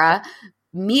 Sarah.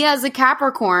 Me as a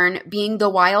Capricorn being the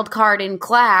wild card in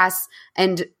class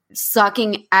and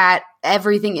sucking at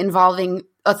everything involving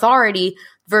authority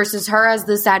versus her as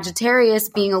the Sagittarius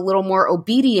being a little more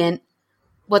obedient.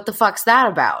 What the fuck's that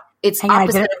about? It's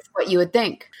opposite of what you would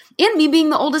think. And me being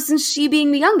the oldest and she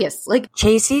being the youngest. Like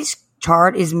Casey's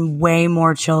chart is way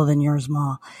more chill than yours,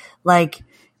 Ma. Like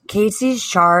Casey's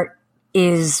chart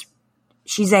is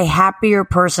she's a happier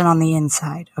person on the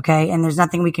inside, okay? And there's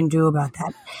nothing we can do about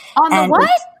that. On the what?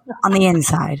 On the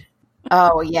inside.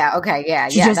 Oh, yeah. Okay. Yeah.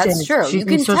 That's true. You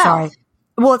can tell. Sorry.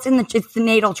 Well, it's the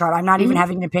natal chart. I'm not even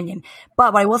having an opinion.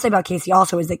 But what I will say about Casey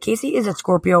also is that Casey is a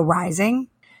Scorpio rising.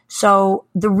 So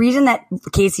the reason that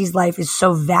Casey's life is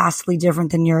so vastly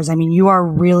different than yours, I mean, you are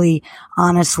really,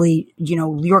 honestly,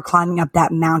 you're climbing up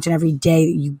that mountain every day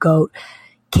that you go.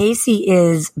 Casey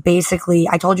is basically,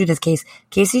 I told you this case,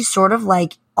 Casey's sort of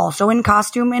like also in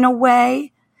costume in a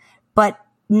way, but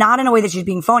not in a way that she's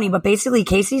being phony, but basically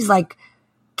Casey's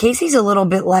a little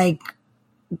bit like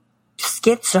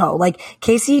schizo. Like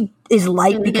Casey is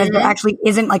light because there actually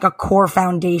isn't like a core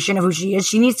foundation of who she is.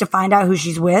 She needs to find out who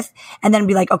she's with and then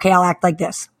be like, okay, I'll act like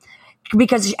this.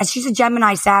 Because she's a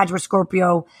Gemini Sag with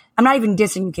Scorpio. I'm not even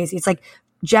dissing you, Casey. It's like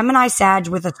Gemini Sag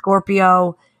with a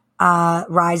Scorpio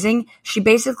rising. She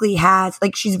basically has,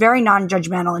 like, she's very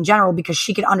non-judgmental in general because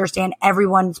she can understand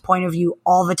everyone's point of view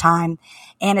all the time.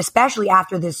 And especially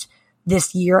after this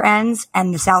year ends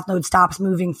and the South Node stops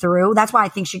moving through. That's why I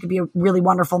think she could be a really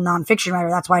wonderful nonfiction writer.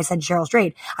 That's why I said Cheryl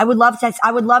Strayed. I would love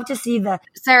to see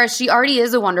Sarah, she already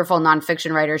is a wonderful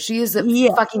nonfiction writer. She is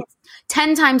fucking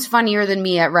 10 times funnier than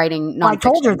me at writing nonfiction. Well, I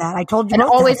told her that. I told you. And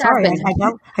always has been.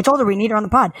 I told her we need her on the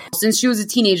pod. Since she was a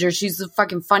teenager, she's the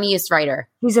fucking funniest writer.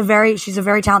 She's a very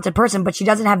talented person, but she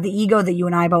doesn't have the ego that you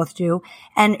and I both do.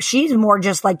 And she's more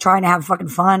just like trying to have fucking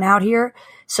fun out here.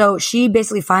 So she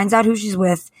basically finds out who she's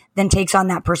with, then takes on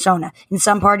that persona. In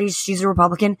some parties, she's a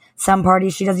Republican. Some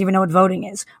parties, she doesn't even know what voting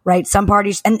is, right? Some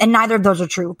parties, and neither of those are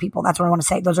true, people. That's what I want to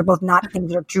say. Those are both not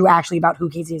things that are true actually about who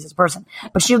Casey is as a person.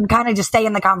 But she would kind of just stay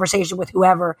in the conversation with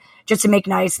whoever just to make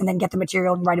nice and then get the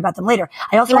material and write about them later.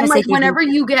 I also want to say, whenever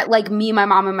you get like me, my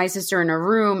mom, and my sister in a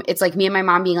room, it's like me and my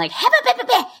mom being like, look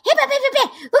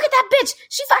at that bitch.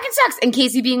 She fucking sucks. And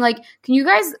Casey being like, can you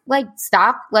guys like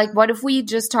stop? Like, what if we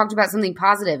just talked about something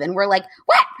positive? And we're like,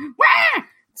 what?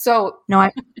 So no,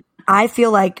 I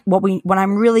feel like what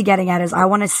I'm really getting at is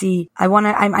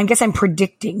I guess I'm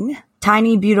predicting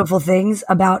tiny, beautiful things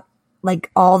about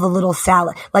like all the little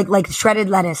salad, like shredded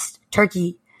lettuce,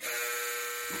 turkey.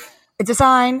 It's a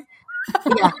sign.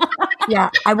 Yeah.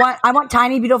 I want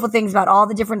tiny, beautiful things about all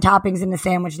the different toppings in the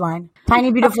sandwich line.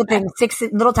 Tiny, beautiful things, 6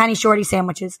 little tiny shorty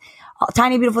sandwiches,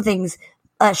 tiny, beautiful things.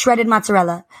 Shredded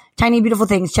mozzarella, tiny, beautiful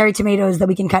things, cherry tomatoes that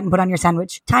we can cut and put on your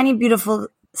sandwich. Tiny, beautiful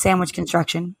sandwich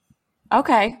construction.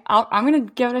 Okay. I'm going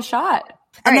to give it a shot.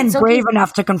 And then brave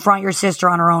enough to confront your sister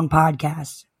on her own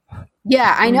podcast.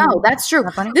 Yeah, I know. That's true.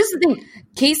 This is the thing.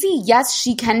 Casey, yes,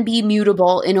 she can be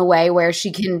mutable in a way where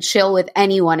she can chill with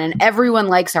anyone and everyone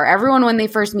likes her. Everyone, when they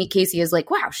first meet Casey, is like,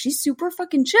 wow, she's super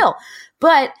fucking chill.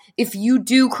 But if you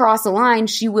do cross a line,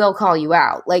 she will call you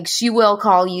out. Like, she will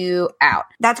call you out.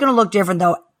 That's going to look different,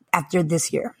 though, after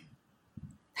this year.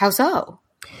 How so?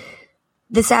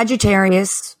 The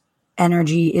Sagittarius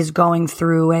energy is going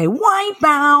through a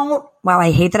wipeout. Wow,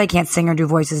 I hate that I can't sing or do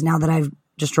voices now that I've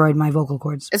destroyed my vocal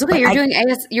cords. It's okay.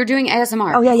 You're doing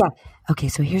ASMR. Oh, yeah. Okay,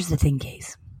 so here's the thing,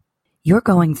 Case. You're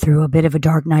going through a bit of a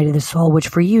dark night of the soul, which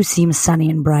for you seems sunny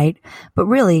and bright. But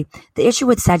really, the issue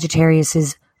with Sagittarius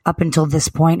is, up until this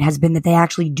point, has been that they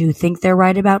actually do think they're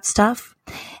right about stuff.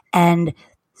 And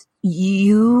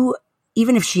you,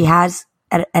 even if she has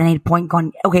at any point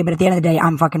gone, okay, but at the end of the day,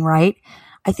 I'm fucking right.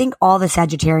 I think all the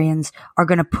Sagittarians are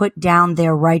going to put down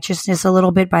their righteousness a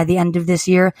little bit by the end of this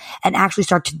year and actually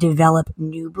start to develop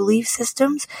new belief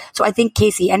systems. So I think,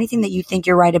 Casey, anything that you think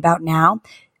you're right about now,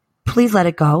 please let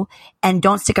it go and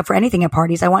don't stick up for anything at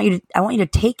parties. I want you to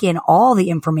take in all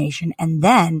the information and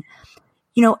then,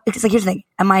 it's like, here's the thing.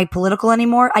 Am I political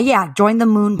anymore? Yeah. Join the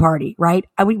moon party, right?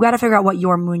 We got to figure out what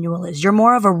your moonual is. You're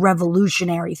more of a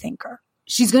revolutionary thinker.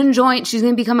 She's going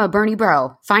to become a Bernie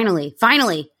bro. Finally.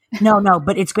 No,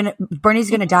 but Bernie's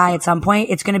going to die at some point.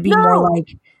 It's going to be more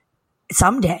like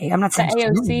someday. I'm not saying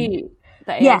the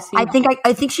AOC. Yeah,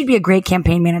 I think she'd be a great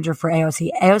campaign manager for AOC.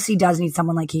 AOC does need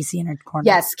someone like Casey in her corner.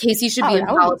 Yes, Casey should be in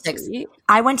politics.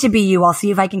 I went to BU. I'll see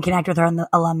if I can connect with her on the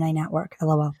alumni network.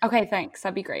 LOL. Okay, thanks.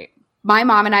 That'd be great. My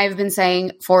mom and I have been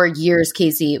saying for years,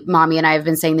 Casey, mommy and I have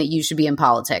been saying that you should be in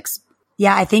politics.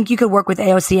 Yeah, I think you could work with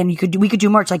AOC and we could do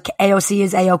merch like AOC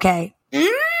is A-OK.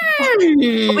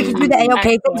 But we can do the AOK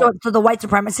thing, so the white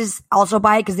supremacists also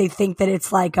buy it because they think that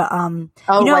it's like a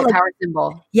white power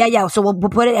symbol. Yeah. So we'll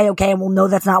put it AOK and we'll know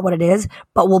that's not what it is,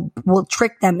 but we'll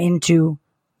trick them into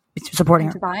supporting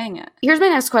her, buying it. Here's my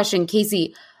next question,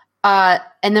 Casey, and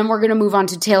then we're gonna move on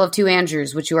to Tale of Two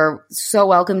Andrews, which you are so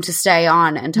welcome to stay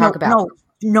on and talk about.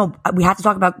 No, we have to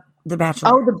talk about The Bachelor.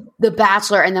 Oh, the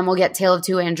Bachelor, and then we'll get Tale of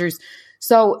Two Andrews.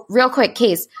 So real quick,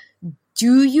 Case,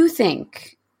 do you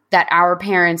think that our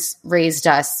parents raised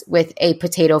us with a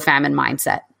potato famine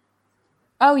mindset?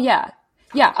 Oh, yeah.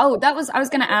 Yeah. Oh, I was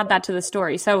going to add that to the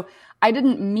story. So I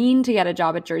didn't mean to get a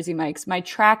job at Jersey Mike's. My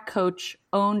track coach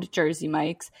owned Jersey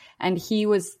Mike's, and he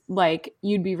was like,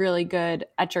 you'd be really good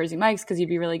at Jersey Mike's because you'd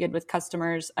be really good with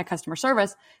customers at customer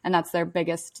service, and that's their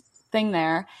biggest thing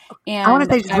there. And I want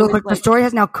to say just real quick, the story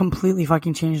has now completely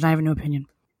fucking changed, and I have a new opinion.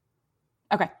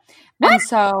 Okay. What? And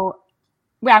so,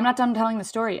 wait, I'm not done telling the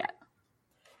story yet.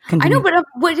 Continue. I know,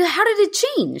 but how did it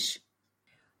change?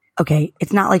 okay,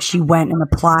 it's not like she went and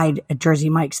applied at Jersey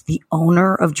Mike's. The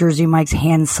owner of Jersey Mike's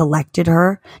hand selected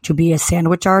her to be a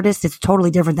sandwich artist. It's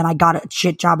totally different than I got a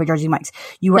shit job at Jersey Mike's.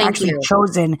 You were actually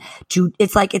chosen to,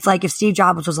 it's like if Steve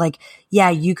Jobs was like, yeah,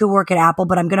 you could work at Apple,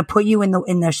 but I'm going to put you in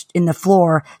the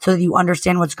floor so that you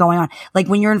understand what's going on. Like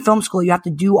when you're in film school, you have to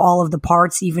do all of the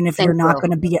parts, even if you're not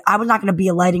going to be, I was not going to be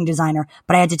a lighting designer,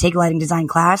 but I had to take a lighting design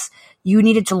class. You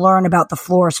needed to learn about the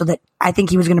floor so that I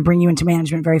think he was going to bring you into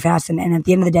management very fast. And at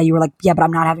the end of the day, you were like, yeah, but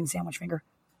I'm not having sandwich finger.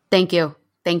 Thank you.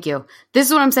 Thank you. This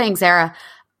is what I'm saying, Sarah.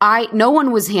 No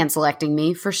one was hand selecting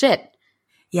me for shit.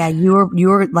 Yeah, you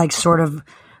were like sort of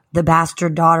the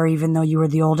bastard daughter, even though you were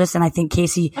the oldest. And I think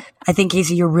Casey,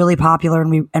 you're really popular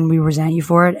and we resent you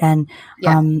for it. And,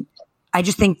 I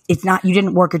just think it's not, you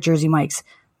didn't work at Jersey Mike's.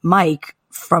 Mike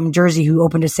from Jersey, who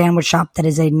opened a sandwich shop that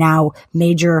is a now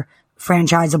major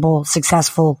franchisable,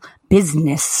 successful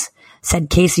business, said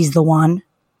Casey's the one.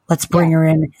 Let's bring her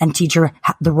in and teach her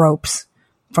the ropes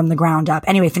from the ground up.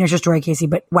 Anyway, finish your story, Casey.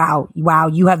 But wow,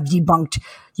 you have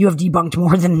debunked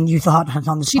more than you thought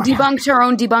on the She debunked her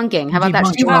own debunking. How about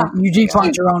that? You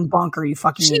debunked your own bunker, you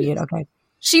fucking idiot. Okay.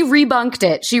 She rebunked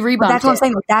it. But that's what I'm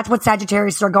saying. Like, that's what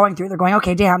Sagittarius are going through. They're going,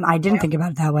 okay, damn, I didn't think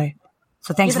about it that way.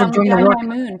 So thanks for doing the work.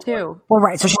 My moon too. Well,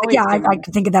 right. So I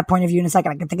could think of that point of view in a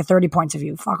second. I could think of 30 points of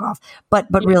view. Fuck off. But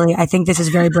really, I think this is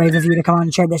very brave of you to come on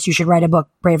and share this. You should write a book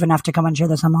brave enough to come on and share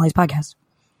this on Molly's podcast.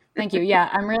 Thank you. Yeah,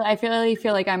 I really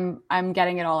feel like I'm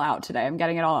getting it all out today. I'm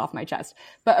getting it all off my chest.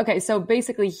 But okay, so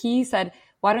basically he said,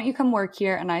 why don't you come work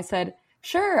here? And I said,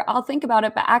 sure, I'll think about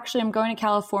it. But actually, I'm going to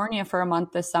California for a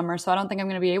month this summer, so I don't think I'm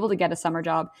going to be able to get a summer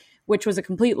job, which was a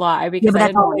complete lie. Because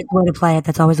that's always the way to play it.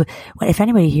 That's always if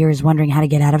anybody here is wondering how to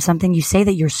get out of something, you say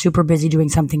that you're super busy doing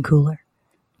something cooler.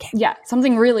 Okay. Yeah,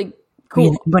 something really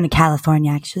cool. I'm going to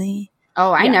California, actually.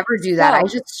 Oh, I never do that. I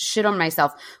just shit on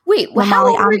myself. Wait,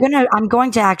 Molly, I'm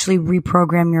going to actually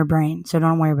reprogram your brain, so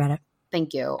don't worry about it.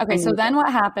 Thank you. Okay, so then what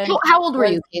happened? How old were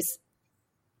you, Case?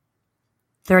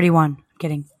 31.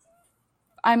 Kidding.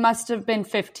 I must have been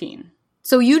 15.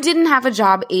 So you didn't have a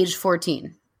job age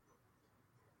 14?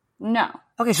 No.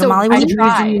 Okay, so Molly was abused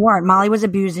and you weren't. Molly was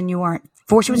abused and you weren't.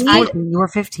 Before she was 14, you were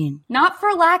 15. Not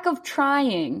for lack of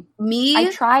trying. Me?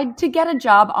 I tried to get a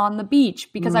job on the beach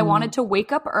because I wanted to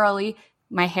wake up early.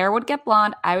 My hair would get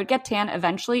blonde. I would get tan.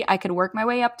 Eventually, I could work my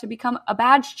way up to become a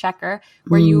badge checker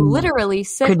where you literally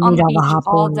sit on the beach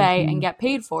all day and get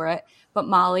paid for it. But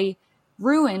Molly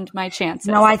ruined my chances.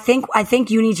 No, I think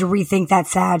you need to rethink that,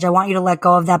 Sag. I want you to let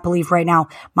go of that belief right now.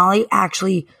 Molly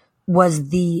actually was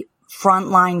the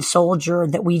frontline soldier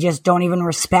that we just don't even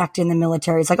respect in the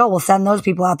military. It's like, oh, we'll send those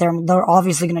people out there and they're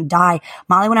obviously going to die.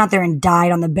 Molly went out there and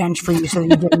died on the bench for you so that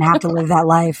you didn't have to live that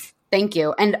life. Thank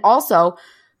you. And also,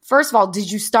 first of all,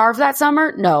 did you starve that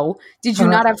summer? No. Did you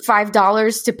not have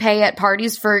 $5 to pay at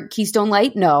parties for Keystone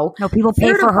Light? No. No, people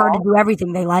pay for her to do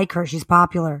everything. They like her. She's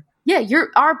popular. Yeah,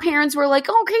 our parents were like,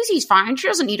 oh, Casey's fine. She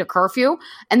doesn't need a curfew.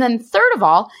 And then third of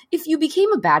all, if you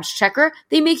became a badge checker,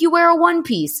 they make you wear a one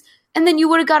piece. And then you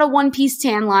would have got a one piece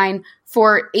tan line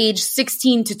for age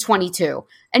 16 to 22.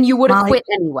 And you would have quit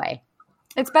anyway.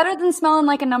 It's better than smelling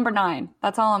like a number 9.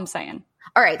 That's all I'm saying.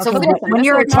 All right. So when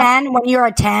you're a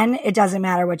 10, it doesn't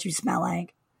matter what you smell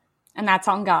like. And that's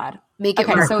on God. Make it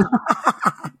work. So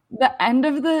the end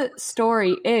of the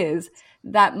story is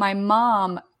that my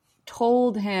mom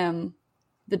told him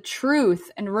the truth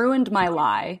and ruined my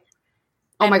lie.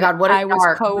 Oh my God, what a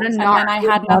narc. And then I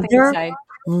had nothing to say.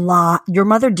 Your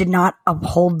mother did not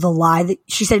uphold the lie. That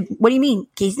she said, what do you mean?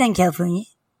 Casey's not in California.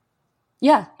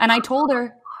 Yeah, and I told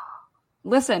her,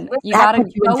 listen, you got to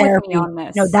go with me on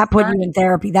this. No, that put you in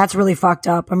therapy. That's really fucked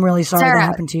up. I'm really sorry that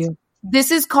happened to you.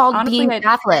 This is called being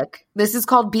Catholic. This is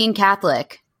called being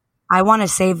Catholic. I want to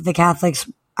save the Catholics.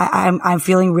 I'm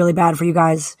feeling really bad for you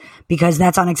guys because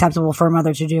that's unacceptable for a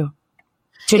mother to do.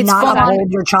 To not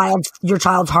uphold your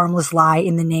child's harmless lie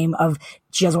in the name of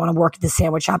she doesn't want to work at the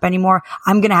sandwich shop anymore.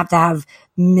 I'm going to have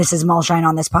Mrs. Mulshine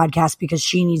on this podcast because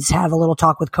she needs to have a little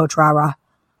talk with Coach Rara.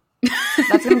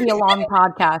 That's going to be a long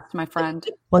podcast, my friend.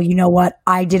 Well, you know what?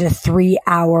 I did a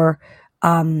 3-hour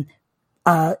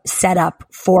setup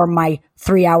for my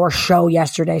 3-hour show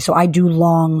yesterday. So I do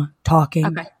long talking.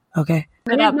 Okay.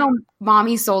 I didn't know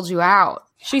mommy sold you out.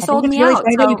 She sold me out.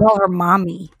 So you call her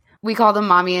mommy. We call them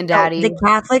mommy and daddy. The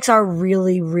Catholics are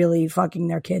really, really fucking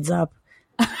their kids up.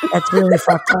 That's really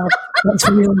fucked up. That's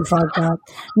really fucked up.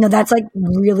 No, that's like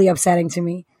really upsetting to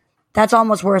me. That's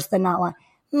almost worse than not like,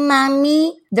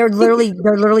 mommy. They're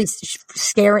literally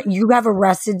scaring. You have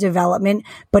Arrested Development,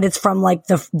 but it's from like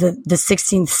the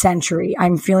 16th century.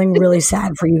 I'm feeling really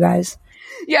sad for you guys.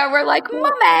 Yeah, we're like,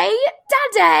 Mommy,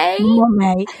 Daddy.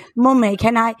 Mommy,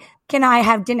 can I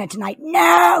have dinner tonight?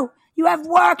 No, you have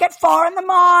work at 4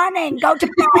 a.m. Go to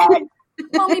bed.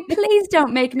 Mommy, please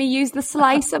don't make me use the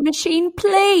slicer machine,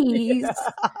 please.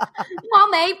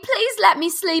 Mommy, please let me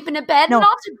sleep in a bed, not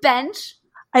a bench.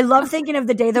 I love thinking of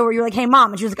the day though where you're like, hey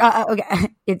mom, and she was like, okay,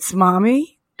 it's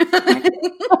mommy.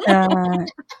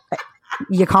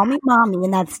 You call me mommy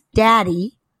and that's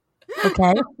daddy.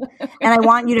 Okay. And I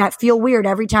want you to feel weird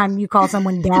every time you call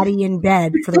someone daddy in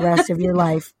bed for the rest of your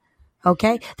life.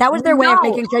 Okay. That was their way of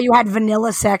making sure you had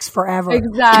vanilla sex forever.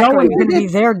 Exactly. No one's going to be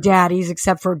their daddies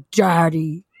except for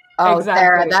daddy. Oh, exactly.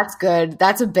 Sarah, that's good.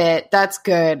 That's a bit. That's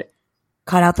good.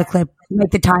 Cut out the clip. Make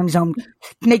the time zone.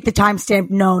 Make the timestamp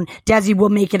known. Desi will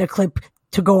make it a clip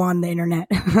to go on the internet.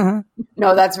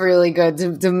 No, that's really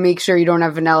good to make sure you don't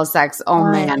have vanilla sex. Oh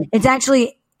man. It's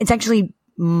actually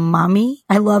mommy.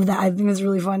 I love that. I think it's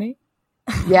really funny.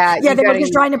 Yeah. Yeah, they were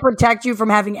just trying to protect you from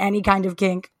having any kind of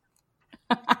kink.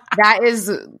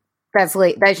 That's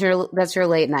late. That's your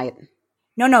late night.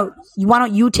 No. Why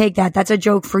don't you take that? That's a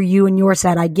joke for you and your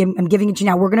set. I'm giving it to you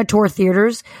now. We're going to tour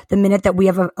theaters the minute that we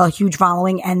have a huge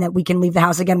following and that we can leave the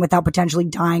house again without potentially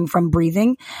dying from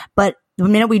breathing. But the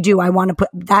minute we do, I want to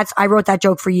I wrote that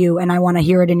joke for you and I want to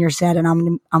hear it in your set and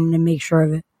I'm going to make sure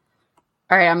of it.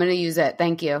 All right. I'm going to use it.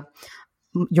 Thank you.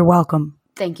 You're welcome.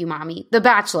 Thank you, Mommy. The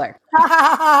Bachelor.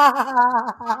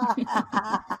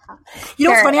 You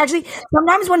know what's funny, actually?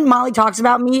 Sometimes when Molly talks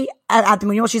about me at the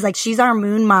Moon, she's like, she's our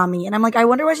moon mommy. And I'm like, I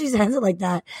wonder why she says it like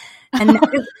that. And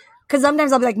because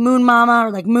sometimes I'll be like moon mama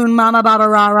or like moon mama baba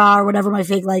rah rah or whatever my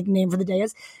fake like name for the day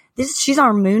is. She's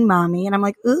our moon mommy. And I'm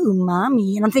like, ooh,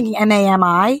 mommy. And I'm thinking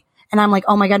MAMI. And I'm like,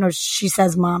 oh my God, no, she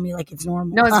says mommy like it's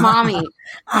normal. No, it's mommy.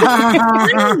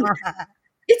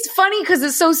 It's funny because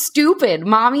it's so stupid.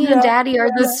 Mommy and daddy are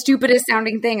the stupidest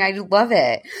sounding thing. I love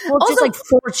it. Well, it's just like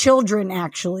 4 children,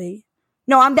 actually.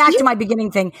 No, I'm back to my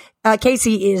beginning thing.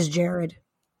 Casey is Jared.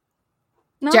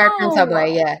 No. Jared from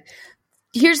Subway, yeah.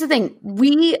 Here's the thing.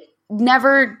 We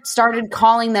never started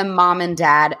calling them mom and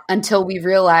dad until we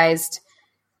realized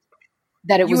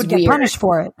that it was would get weird. Punished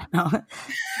for it. No.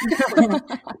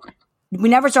 We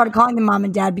never started calling them mom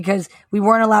and dad because we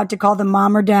weren't allowed to call them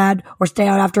mom or dad or stay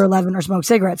out after 11 or smoke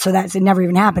cigarettes. So it never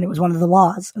even happened. It was one of the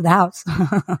laws of the house.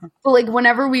 But like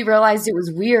whenever we realized it was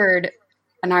weird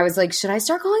and I was like, should I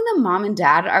start calling them mom and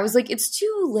dad? I was like, it's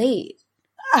too late.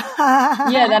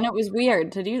 Yeah, then it was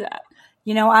weird to do that.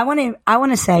 You know, I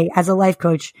want to say as a life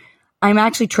coach, I'm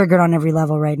actually triggered on every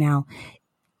level right now.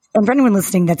 And for anyone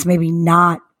listening that's maybe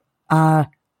not,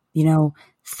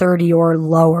 30 or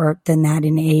lower than that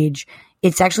in age,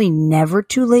 it's actually never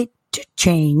too late to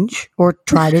change or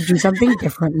try to do something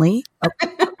differently.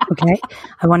 Okay.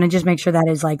 I want to just make sure that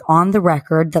is like on the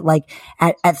record that like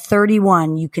at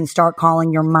 31, you can start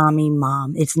calling your mommy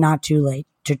mom. It's not too late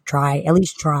to try, at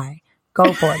least try.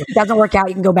 Go for it. If it doesn't work out,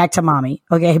 you can go back to mommy.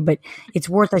 Okay. But it's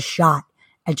worth a shot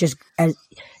at just as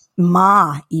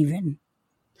ma even.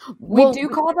 We do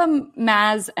call them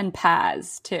Maz and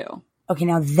Paz too. Okay,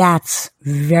 now that's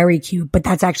very cute, but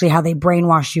that's actually how they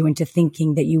brainwashed you into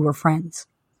thinking that you were friends.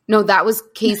 No, that was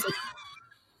Casey.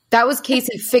 That was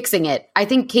Casey fixing it. I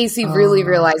think Casey really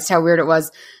realized how weird it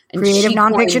was. And creative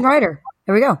nonfiction writer.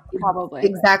 There we go. Probably.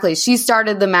 Exactly. She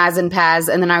started the Maz and Paz,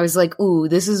 and then I was like, ooh,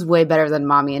 this is way better than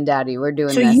mommy and daddy. We're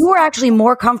doing this. So you were actually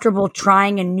more comfortable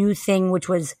trying a new thing, which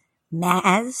was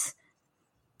Maz?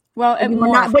 Well,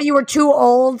 but you were too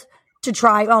old to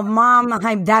try. Oh, mom,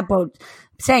 I'm that boat.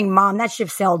 Saying, Mom, that ship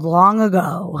sailed long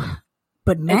ago.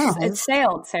 But Maz. It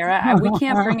sailed, Sarah. We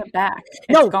can't bring it back.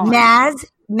 No, gone.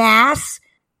 Mass.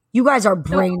 You guys are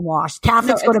brainwashed.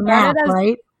 Catholics go to Mass,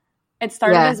 right? It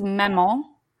started as Memo,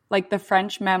 like the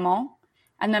French memo.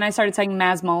 And then I started saying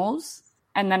Masmoles.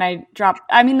 And then I dropped.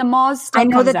 I mean, the Moz still I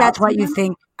know comes that's what you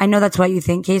think. I know that's what you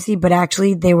think, Casey. But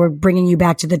actually, they were bringing you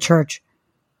back to the church.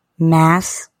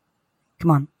 Mass. Come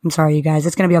on. I'm sorry, you guys.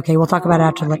 It's going to be okay. We'll talk about it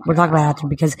after. We'll talk about it after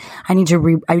because I need to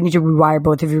rewire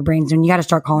both of your brains and you got to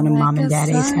start calling them mom and dad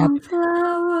ASAP.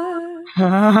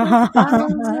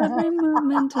 Every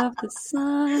movement of the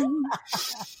sun.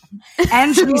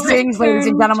 And she sings, ladies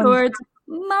and gentlemen. Towards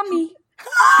mommy.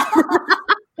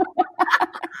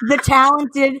 The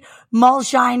talented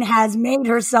Mulshine has made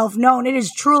herself known. It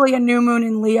is truly a new moon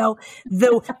in Leo.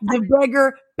 The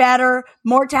bigger, better,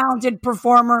 more talented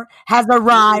performer has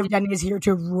arrived and is here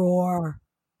to roar.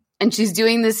 And she's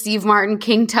doing the Steve Martin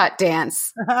King Tut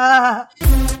dance.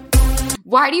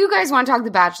 Why do you guys want to talk The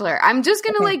Bachelor? I'm just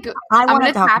going to I'm going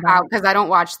to tap out because I don't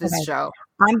watch this show.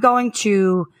 I'm going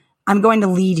to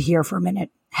lead here for a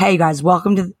minute. Hey guys,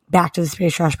 welcome back to the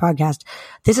Space Trash Podcast.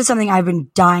 This is something I've been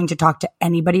dying to talk to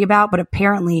anybody about, but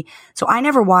apparently, so I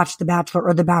never watched The Bachelor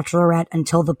or The Bachelorette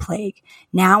until The Plague.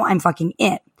 Now I'm fucking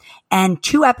in. And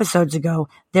 2 episodes ago,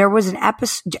 there was an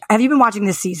episode. Have you been watching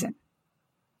this season?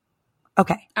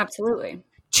 Okay. Absolutely.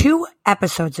 2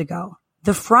 episodes ago,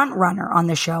 the front runner on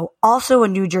the show, also a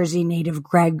New Jersey native,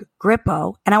 Greg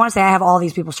Grippo, and I want to say I have all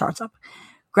these people's charts up.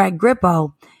 Greg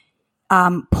Grippo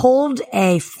pulled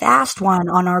a fast one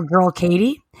on our girl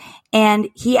Katie, and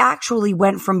he actually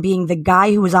went from being the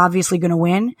guy who was obviously going to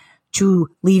win to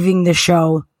leaving the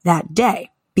show that day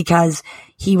because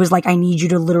he was like, I need you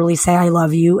to literally say I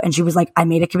love you. And she was like, I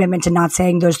made a commitment to not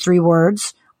saying those 3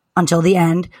 words until the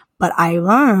end, but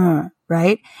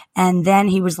right? And then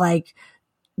he was like,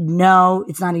 no,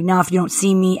 it's not enough. You don't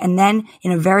see me. And then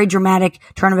in a very dramatic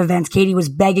turn of events, Katie was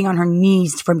begging on her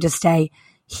knees for him to stay.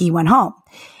 He went home.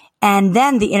 And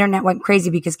then the internet went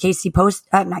crazy because Casey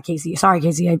not Casey. Sorry,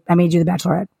 Casey. I made you the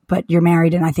Bachelorette, but you're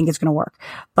married and I think it's going to work.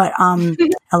 But,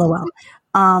 LOL.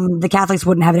 The Catholics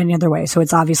wouldn't have it any other way. So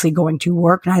it's obviously going to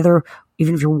work neither,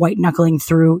 even if you're white knuckling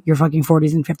through your fucking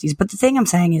 40s and 50s. But the thing I'm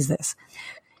saying is this.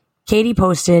 Katie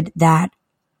posted that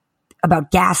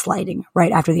about gaslighting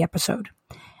right after the episode.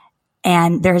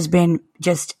 And there has been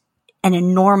just an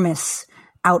enormous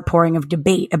outpouring of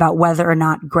debate about whether or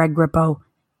not Greg Grippo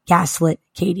gaslit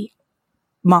Katie.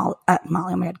 Molly, oh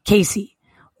my God, Casey.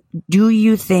 Do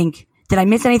you think, did I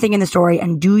miss anything in the story?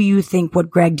 And do you think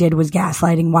what Greg did was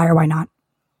gaslighting? Why or why not?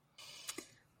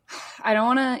 I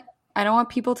don't want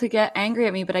people to get angry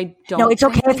at me, but I don't. No, it's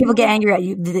okay if people get angry at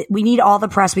you. We need all the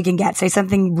press we can get. Say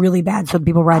something really bad so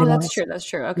people write about it. That's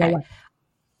true. Okay. Yeah.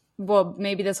 Well,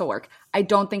 maybe this will work. I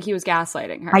don't think he was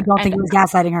gaslighting her. I don't think he was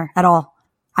gaslighting her at all.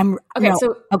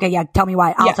 Yeah, tell me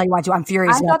why. I'll tell you why too. I'm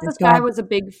furious. I thought this guy was a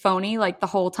big phony. Like the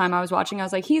whole time I was watching, I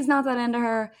was like, he's not that into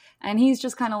her, and he's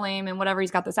just kind of lame and whatever.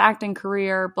 He's got this acting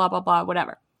career, blah blah blah,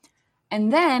 whatever.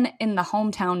 And then in the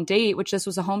hometown date, which this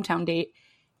was a hometown date,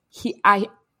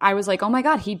 I was like, oh my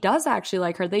God, he does actually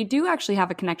like her. They do actually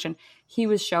have a connection. He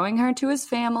was showing her to his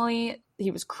family. He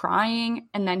was crying,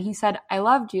 and then he said, I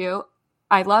love you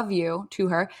to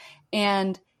her,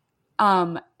 and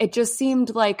it just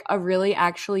seemed like a really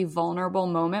actually vulnerable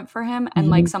moment for him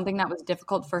and like something that was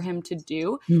difficult for him to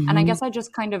do. And I guess I just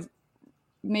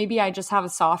maybe I just have a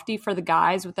softie for the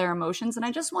guys with their emotions, and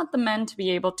I just want the men to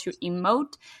be able to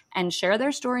emote and share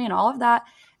their story and all of that.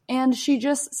 And she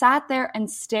just sat there and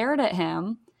stared at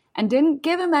him and didn't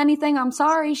give him anything. I'm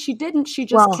sorry, she didn't. She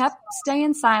just kept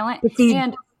staying silent. And keep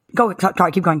going.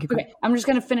 Okay, I'm just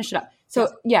going to finish it up. So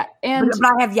yeah. And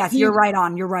but I have, you're right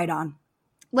on.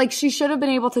 Like she should have been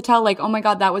able to tell like, oh my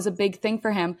God, that was a big thing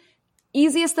for him.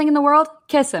 Easiest thing in the world,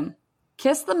 kiss him.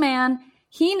 Kiss the man.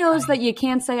 He knows that you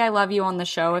can't say I love you on the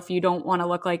show if you don't want to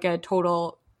look like a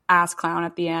total ass clown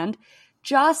at the end.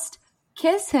 Just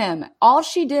kiss him. All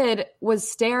she did was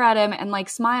stare at him and like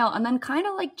smile and then kind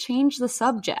of like change the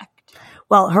subject.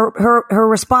 Well, her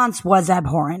response was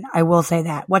abhorrent. I will say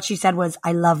that. What she said was,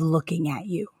 I love looking at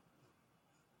you.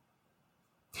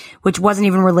 Which wasn't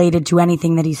even related to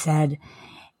anything that he said.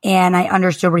 And I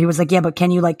understood where he was like, yeah, but can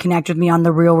you like connect with me on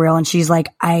the real? And she's like,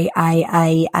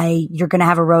 you're going to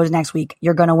have a rose next week.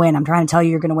 You're going to win. I'm trying to tell you,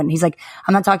 you're going to win. And he's like,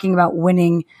 I'm not talking about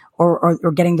winning or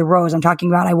getting the rose. I'm talking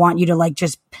about, I want you to like,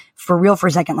 just for real for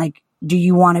a second, like, do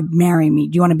you want to marry me?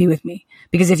 Do you want to be with me?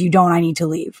 Because if you don't, I need to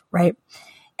leave. Right.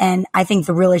 And I think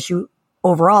the real issue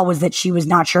overall was that she was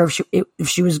not sure if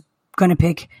she was going to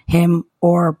pick him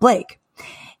or Blake.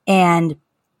 And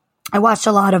I watched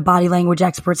a lot of body language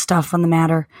expert stuff on the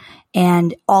matter,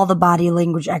 and all the body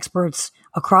language experts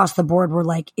across the board were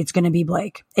like, it's going to be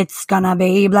Blake. It's going to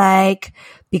be Blake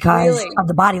because of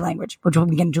the body language, which we'll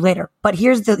get into later. But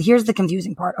here's the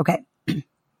confusing part. Okay.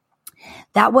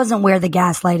 That wasn't where the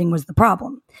gaslighting was the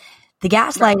problem. The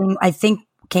gaslighting, I think,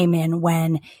 came in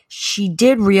when she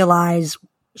did realize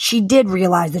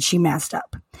that she messed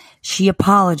up. She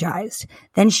apologized.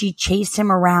 Then she chased him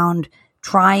around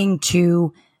trying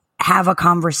to have a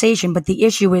conversation. But the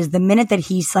issue is the minute that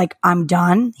he's like, I'm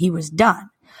done, he was done.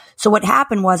 So what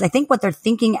happened was, I think what they're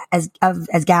thinking as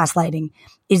gaslighting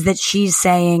is that she's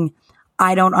saying,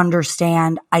 I don't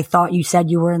understand. I thought you said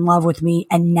you were in love with me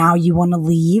and now you want to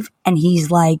leave. And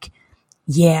he's like,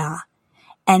 yeah.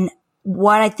 And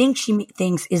what I think she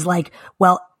thinks is like,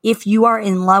 well, if you are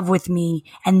in love with me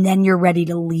and then you're ready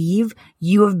to leave,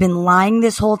 you have been lying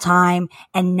this whole time.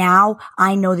 And now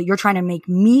I know that you're trying to make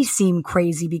me seem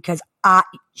crazy because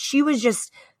she was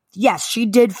just, yes, she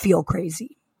did feel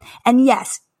crazy. And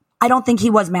yes, I don't think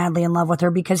he was madly in love with her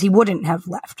because he wouldn't have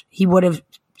left. He would have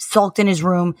sulked in his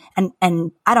room.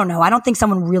 And I don't know. I don't think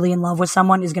someone really in love with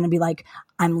someone is going to be like,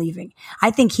 I'm leaving.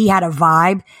 I think he had a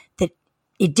vibe that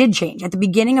it did change. At the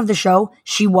beginning of the show,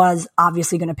 she was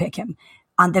obviously going to pick him.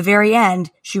 On the very end,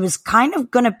 she was kind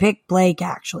of going to pick Blake,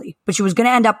 actually, but she was going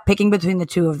to end up picking between the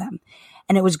two of them.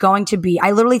 And it was going to be,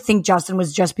 I literally think Justin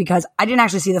was just because I didn't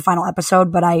actually see the final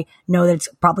episode, but I know that it's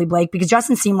probably Blake because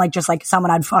Justin seemed like just like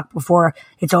someone I'd fuck before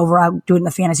it's over. I'll do it in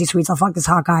the fantasy suites. I'll fuck this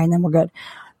hot guy and then we're good.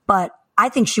 But I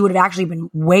think she would have actually been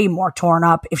way more torn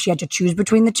up if she had to choose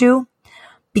between the two.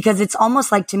 Because it's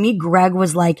almost like, to me, Greg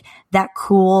was like that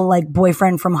cool, like,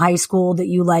 boyfriend from high school that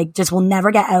you like just will never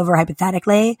get over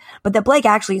hypothetically. But that Blake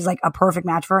actually is like a perfect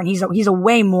match for her. And he's a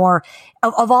way more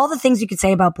of all the things you could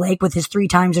say about Blake with his 3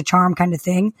 times a charm kind of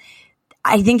thing.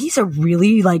 I think he's a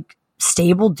really like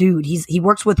stable dude. He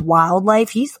works with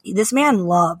wildlife. This man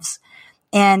loves.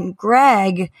 And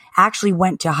Greg actually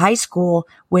went to high school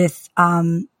with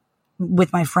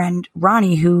my friend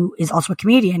Ronnie, who is also a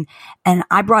comedian. And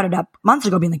I brought it up months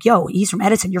ago being like, yo, he's from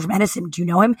Edison. You're from Edison. Do you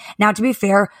know him? Now, to be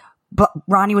fair, but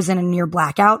Ronnie was in a near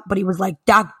blackout, but he was like,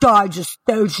 that guy's a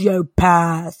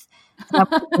sociopath.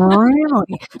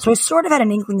 Really? So I sort of had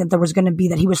an inkling that there was going to be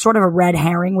that he was sort of a red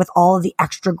herring with all of the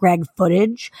extra Greg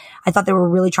footage. I thought they were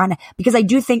really trying to, because I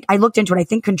do think, I looked into it, I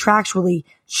think contractually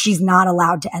she's not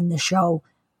allowed to end the show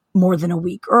more than a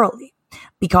week early.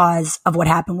 Because of what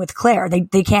happened with Claire.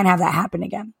 They can't have that happen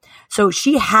again. So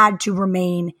she had to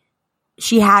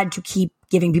keep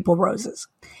giving people roses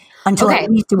until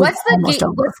at least it was almost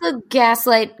over. What's the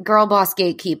gaslight girl boss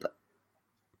gatekeep?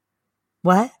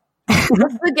 What?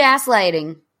 What's the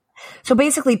gaslighting? So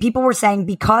basically people were saying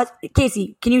because,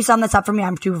 Casey, can you sum this up for me?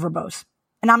 I'm too verbose.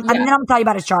 And then I'm going to tell you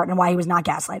about his chart and why he was not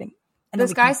gaslighting. And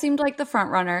this guy seemed like the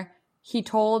front runner. He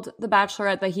told the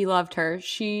Bachelorette that he loved her.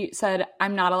 She said,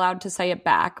 I'm not allowed to say it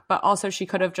back, but also she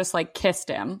could have just like kissed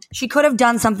him. She could have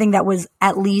done something that was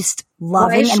at least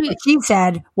loving. And what she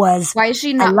said was, why is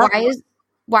she not,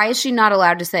 why is she not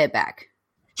allowed to say it back?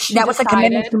 That was a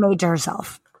commitment she made to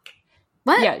herself.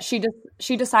 What? Yeah, she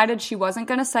decided she wasn't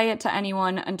going to say it to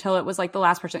anyone until it was like the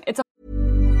last person.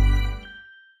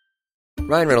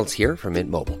 Ryan Reynolds here from Mint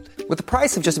Mobile. With the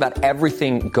price of just about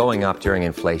everything going up during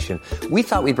inflation, we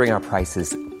thought we'd bring our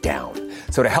prices down.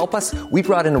 So to help us, we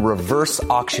brought in a reverse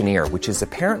auctioneer, which is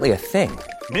apparently a thing.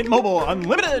 Mint Mobile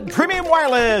Unlimited Premium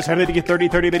Wireless. How to get 30,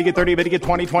 30, bit to get 30, bit to get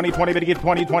 20, 20, 20, bit to get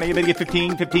 20, 20, bit to get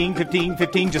 15, 15, 15,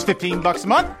 15, just $15 a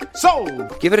month?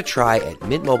 Sold! Give it a try at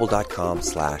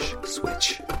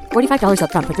mintmobile.com/switch. $45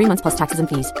 up front for 3 months plus taxes and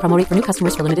fees. Promo rate for new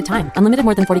customers for limited time. Unlimited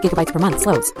more than 40 gigabytes per month.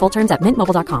 Slows full terms at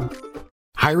mintmobile.com.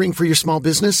 Hiring for your small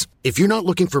business? If you're not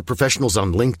looking for professionals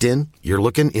on LinkedIn, you're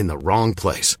looking in the wrong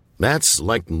place. That's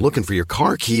like looking for your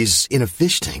car keys in a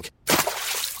fish tank.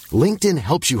 LinkedIn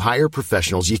helps you hire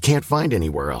professionals you can't find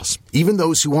anywhere else, even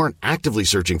those who aren't actively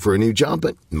searching for a new job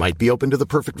but might be open to the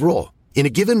perfect role. In a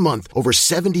given month, over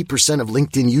 70% of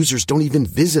LinkedIn users don't even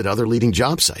visit other leading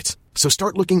job sites. So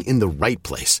start looking in the right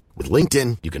place. With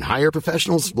LinkedIn, you can hire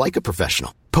professionals like a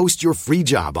professional. Post your free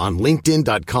job on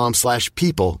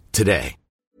linkedin.com/people today.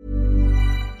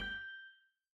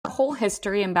 Whole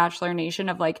history in Bachelor Nation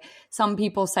of like some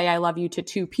people say I love you to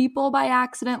 2 people by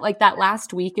accident. Like that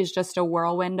last week is just a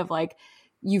whirlwind of like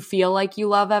you feel like you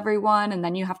love everyone and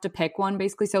then you have to pick one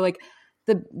basically. So like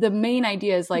the main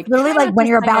idea is like literally like when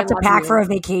you're about to pack for a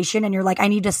vacation and you're like, I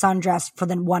need a sundress for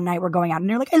the one night we're going out, and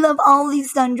you're like, I love all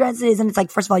these sundresses, and it's like,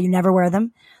 first of all, you never wear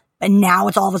them, and now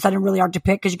it's all of a sudden really hard to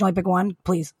pick because you can only pick one.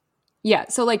 Please. Yeah.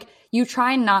 So like you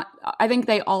try not, I think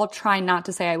they all try not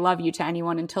to say I love you to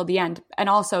anyone until the end. And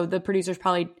also the producers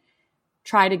probably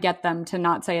try to get them to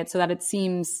not say it so that it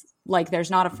seems like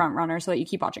there's not a front runner so that you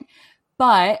keep watching.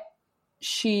 But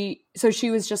she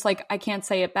was just like, I can't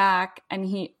say it back.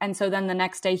 And so then the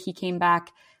next day he came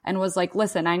back and was like,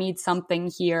 listen, I need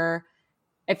something here.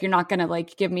 If you're not going to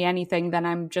like give me anything, then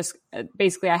I'm just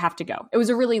basically I have to go. It was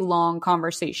a really long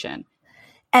conversation.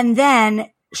 And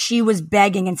then she was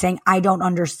begging and saying, I don't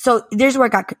understand. So there's where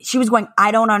she was going,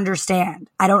 I don't understand.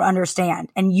 I don't understand.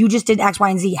 And you just did X, Y,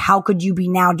 and Z. How could you be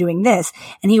now doing this?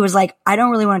 And he was like, I don't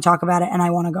really want to talk about it and I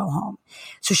want to go home.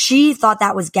 So she thought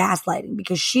that was gaslighting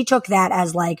because she took that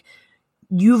as like,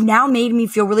 you've now made me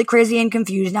feel really crazy and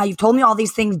confused. Now you've told me all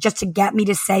these things just to get me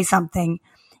to say something.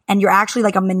 And you're actually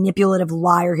like a manipulative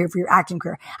liar here for your acting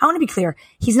career. I want to be clear.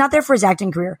 He's not there for his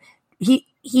acting career.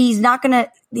 He's not going to,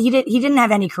 he didn't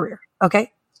have any career.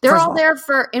 Okay. They're all there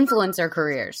for influencer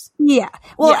careers. Yeah.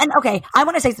 Well, and okay, I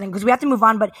want to say something because we have to move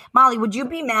on. But Molly, would you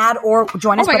be mad or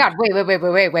join us? Oh my God.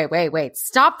 Wait.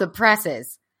 Stop the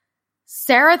presses.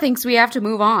 Sarah thinks we have to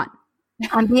move on.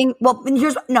 I'm being, well, and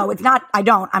it's not, I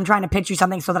don't. I'm trying to pitch you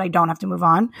something so that I don't have to move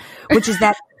on, which is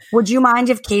that, would you mind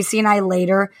if Casey and I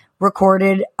later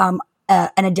recorded an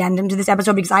addendum to this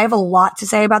episode? Because I have a lot to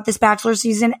say about this Bachelor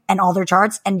season and all their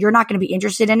charts, and you're not going to be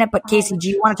interested in it. But Casey, do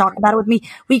you want to talk about it with me?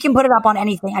 We can put it up on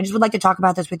anything. I just would like to talk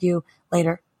about this with you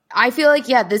later. I feel like,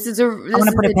 this is I'm going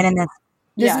to put a pin in this.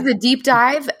 This is a deep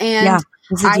dive, and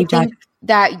I think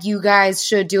that you guys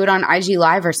should do it on IG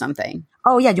Live or something.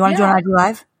 Oh, yeah. Do you want to do it on IG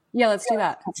Live? Yeah, let's do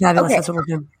that. That's fabulous. Okay. That's what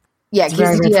we'll do. Yeah,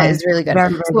 Casey's idea is really good.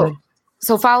 Very, very good.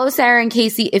 So follow Sarah and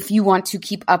Casey if you want to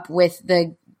keep up with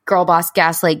the Girl Boss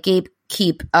Gaslight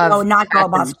gatekeep of... Oh, not Girl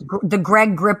Boss. The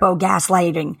Greg Grippo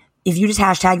gaslighting. If you just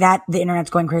hashtag that, the internet's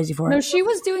going crazy for it. No, she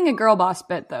was doing a Girl Boss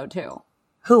bit, though, too.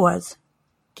 Who was?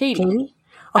 Katie?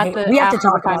 Okay, we have to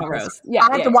talk about this. Yeah,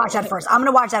 I have to watch that first. I'm going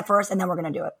to watch that first, and then we're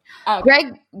going to do it.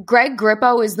 Okay. Greg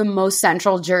Grippo is the most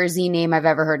Central Jersey name I've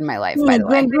ever heard in my life, by the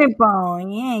way. Greg Grippo.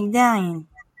 Yeah, dying.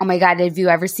 Oh my God, have you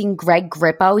ever seen Greg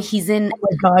Grippo? He's in... Oh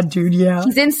my God, dude, yeah.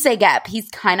 He's in Sigep. He's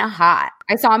kind of hot.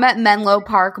 I saw him at Menlo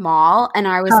Park Mall, and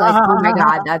I was like, oh my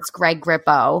God, that's Greg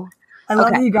Grippo. I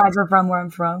love that you guys are from where I'm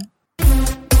from.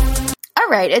 All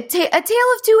right, a tale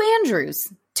of two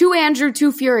Andrews. Two Andrew,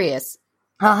 two furious.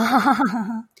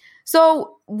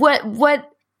 So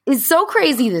what is so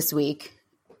crazy this week?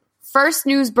 First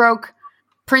news broke,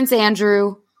 Prince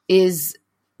Andrew is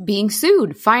being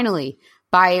sued, finally,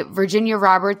 by Virginia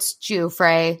Roberts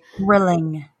Giuffre.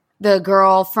 Thrilling. The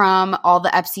girl from all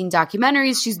the Epstein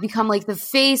documentaries. She's become like the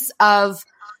face of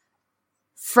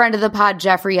friend of the pod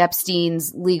Jeffrey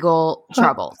Epstein's legal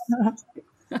troubles.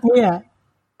 Yeah.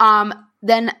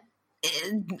 Then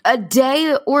a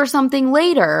day or something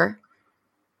later,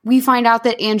 we find out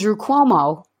that Andrew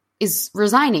Cuomo is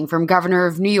resigning from governor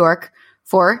of New York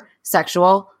for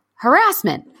sexual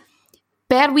harassment.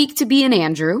 Bad week to be an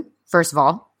Andrew, first of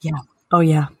all. Yeah. Oh,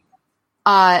 yeah.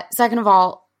 Second of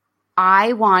all,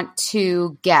 I want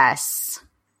to guess.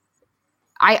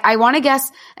 I want to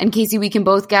guess, and Casey, we can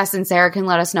both guess, and Sarah can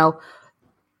let us know.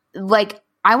 Like,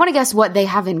 I want to guess what they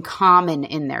have in common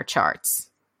in their charts.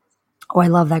 Oh, I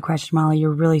love that question, Molly.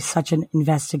 You're really such an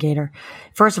investigator.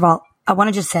 First of all, I want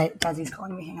to just say, Desi's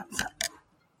calling me, hang on a second.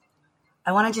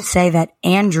 I want to just say that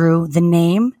Andrew, the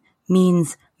name,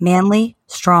 means manly,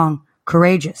 strong,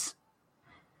 courageous.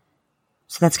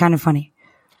 So that's kind of funny.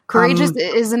 Courageous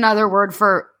is another word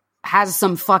for has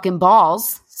some fucking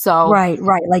balls. So right.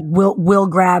 Like we'll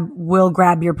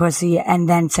grab your pussy and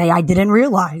then say I didn't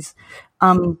realize.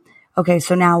 Okay,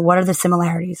 so now what are the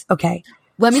similarities? Okay.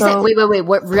 Let me say wait.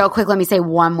 What real quick, let me say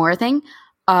one more thing.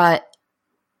 The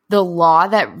law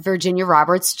that Virginia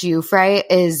Roberts Giuffre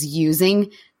is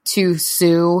using to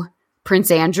sue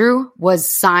Prince Andrew was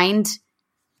signed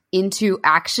into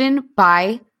action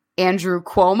by Andrew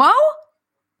Cuomo.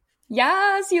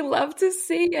 Yes, you love to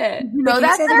see it. You know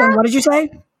that, Sarah? What did you say?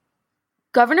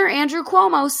 Governor Andrew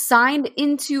Cuomo signed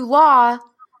into law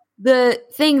the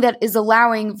thing that is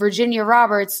allowing Virginia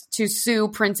Roberts to sue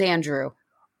Prince Andrew.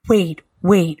 Wait.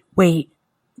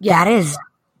 Yeah. That is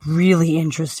really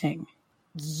interesting.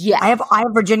 Yeah. I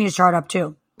have Virginia's chart up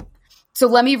too. So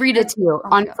let me read it to you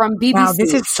from BBC. Wow,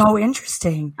 this is so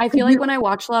interesting. I feel like when I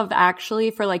watched Love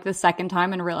Actually for like the second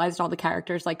time and realized all the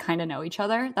characters like kind of know each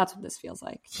other, that's what this feels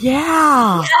like.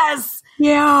 Yeah. Yes.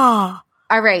 Yeah.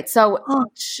 All right. So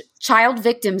Child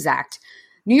Victims Act.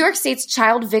 New York State's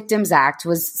Child Victims Act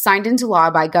was signed into law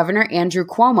by Governor Andrew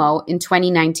Cuomo in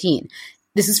 2019.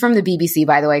 This is from the BBC,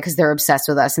 by the way, because they're obsessed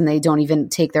with us and they don't even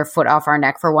take their foot off our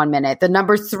neck for 1 minute. The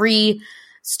number 3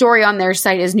 story on their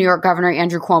site is New York Governor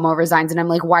Andrew Cuomo resigns. And I'm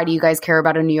like, why do you guys care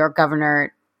about a New York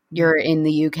governor? You're in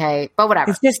the UK, but whatever.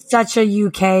 It's just such a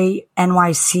UK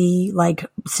NYC like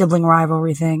sibling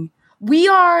rivalry thing. We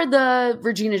are the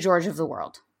Regina George of the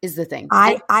world is the thing.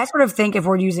 I sort of think if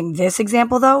we're using this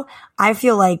example though, I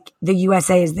feel like the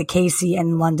USA is the Casey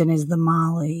and London is the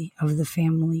Molly of the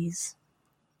families.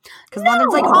 Because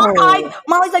London's like,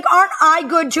 Molly's like, aren't I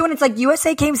good too? And it's like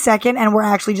USA came second and we're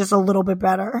actually just a little bit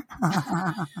better.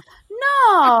 No.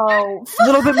 A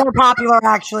little bit more popular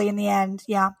actually in the end.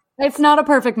 Yeah. It's not a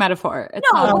perfect metaphor. We're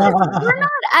not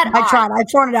at I tried. I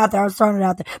was throwing it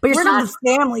out there. But you're We're still not- this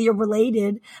family. You're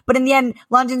related. But in the end,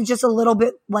 London's just a little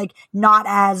bit like not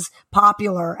as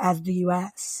popular as the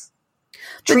US.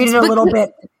 Treated a little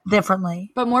bit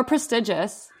differently. But more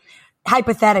prestigious.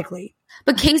 Hypothetically.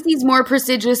 But Casey's more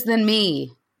prestigious than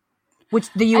me.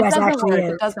 Which the US actually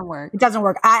is. It doesn't work. It doesn't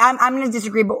work. I'm going to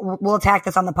disagree, but we'll attack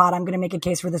this on the pod. I'm going to make a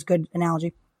case for this good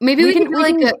analogy. Maybe we can do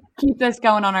like keep this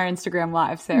going on our Instagram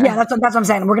live, Sarah. Yeah, that's what I'm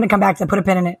saying. We're going to come back to put a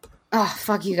pin in it. Oh,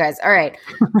 fuck you guys. All right.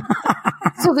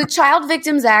 So the Child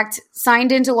Victims Act,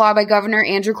 signed into law by Governor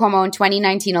Andrew Cuomo in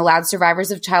 2019, allowed survivors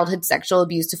of childhood sexual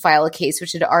abuse to file a case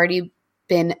which had already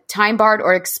been time barred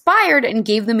or expired, and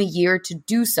gave them a year to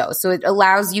do so. So it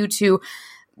allows you to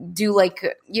do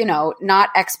not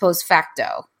ex post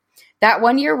facto. That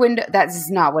 1 year window, that's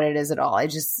not what it is at all. I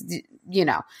just,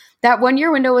 that 1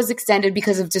 year window was extended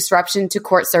because of disruption to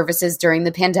court services during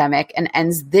the pandemic and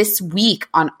ends this week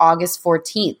on August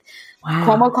 14th. Wow.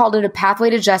 Cuomo called it a pathway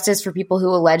to justice for people who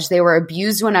allege they were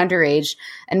abused when underage,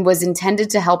 and was intended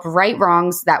to help right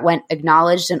wrongs that went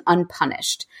acknowledged and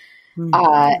unpunished.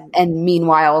 Mm-hmm. And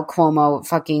meanwhile, Cuomo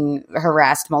fucking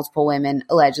harassed multiple women,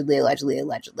 allegedly.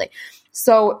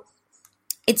 So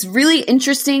it's really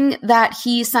interesting that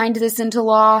he signed this into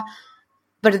law,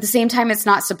 but at the same time, it's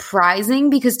not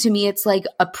surprising, because to me, it's like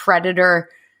a predator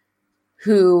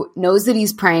who knows that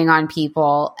he's preying on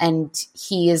people, and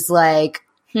he is like,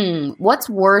 what's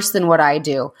worse than what I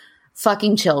do?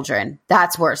 Fucking children.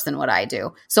 That's worse than what I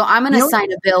do. So I'm going to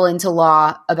sign a bill into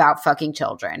law about fucking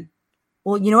children.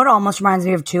 Well, you know what it almost reminds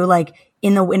me of too? Like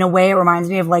in a way, it reminds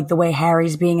me of like the way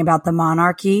Harry's being about the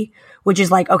monarchy, which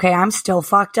is like, okay, I'm still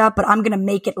fucked up, but I'm going to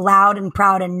make it loud and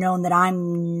proud and known that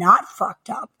I'm not fucked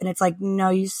up. And it's like, no,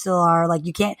 you still are. Like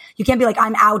you can't be like,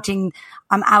 I'm outing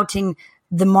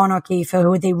the monarchy for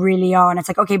who they really are. And it's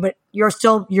like, okay, but you're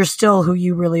still who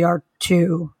you really are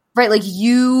too. Right. Like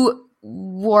you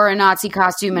wore a Nazi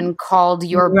costume and called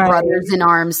your brothers in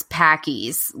arms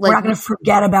packies. Like, we're not going to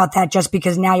forget about that just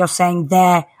because now you're saying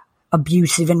they're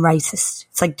abusive and racist.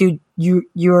 It's like, dude,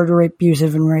 you're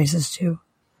abusive and racist too.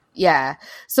 Yeah.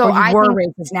 So I were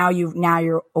racist. Now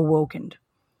you're awokened.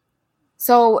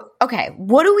 So, okay.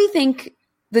 What do we think?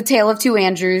 The tale of two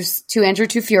Andrews, two Andrew,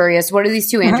 two Furious. What do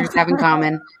these two Andrews have in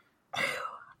common?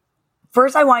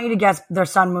 First, I want you to guess their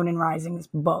sun, moon, and risings,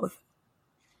 both.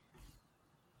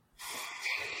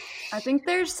 I think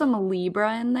there's some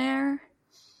Libra in there.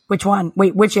 Which one?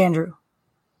 Wait, which Andrew?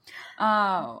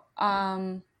 Oh,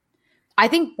 I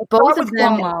think both of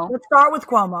them. Cuomo. Let's start with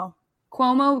Cuomo.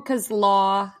 Cuomo, because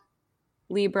law,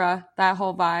 Libra, that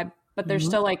whole vibe. But there's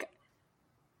still like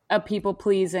a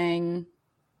people-pleasing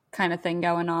kind of thing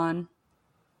going on.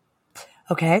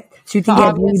 Okay. So you think he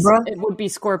has Libra? It would be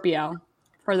Scorpio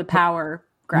for the power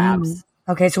grabs.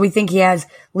 Okay, so we think he has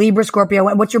Libra, Scorpio.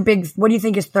 What do you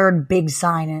think his third big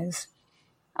sign is?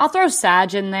 I'll throw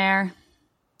Sag in there.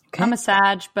 Okay. I'm a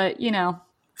Sag, but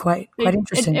quite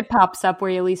interesting. It pops up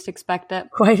where you least expect it.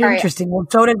 Quite interesting. Well,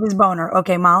 so does his boner.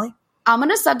 Okay, Molly? I'm going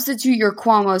to substitute your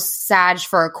Cuomo Sag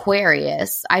for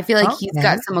Aquarius. I feel like he's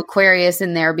got some Aquarius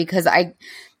in there, because I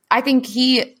think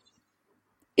he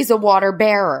is a water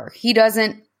bearer. He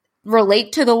doesn't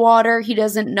relate to the water. He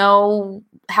doesn't know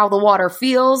how the water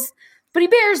feels, but he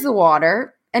bears the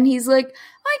water. And he's like,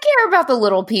 I care about the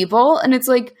little people. And it's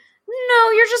like,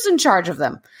 no, you're just in charge of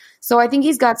them. So I think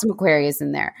he's got some Aquarius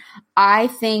in there. I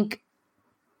think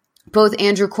both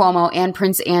Andrew Cuomo and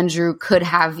Prince Andrew could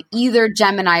have either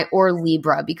Gemini or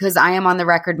Libra, because I am on the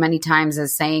record many times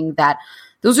as saying that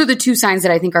those are the two signs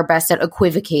that I think are best at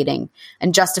equivocating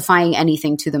and justifying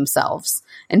anything to themselves,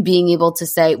 and being able to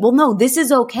say, well, no, this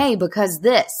is okay because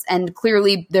this. And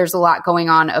clearly there's a lot going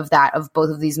on of that, of both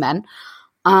of these men.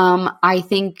 I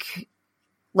think,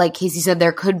 like Casey said,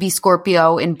 there could be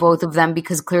Scorpio in both of them,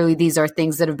 because clearly these are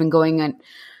things that have been going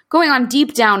on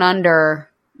deep down under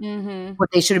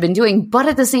what they should have been doing. But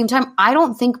at the same time, I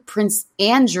don't think Prince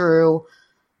Andrew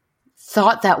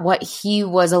thought that what he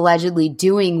was allegedly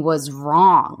doing was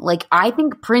wrong. Like, I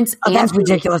think Prince Andrew... That's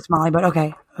ridiculous, Molly, but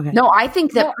okay. No, I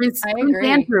think that Prince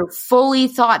Andrew fully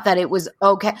thought that it was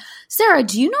okay. Sarah,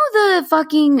 do you know the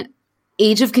fucking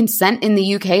age of consent in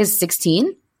the UK is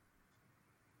 16?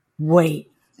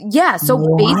 Wait. Yeah, so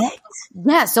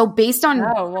based on...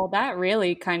 Oh, well, that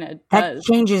really kind of that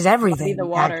changes everything. Muddy the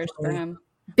waters for him.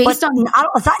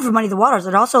 Aside from Muddy the Waters,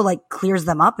 it also like clears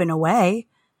them up in a way.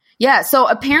 Yeah, so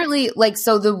apparently,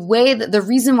 the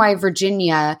reason why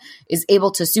Virginia is able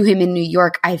to sue him in New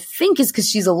York, I think, is because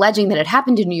she's alleging that it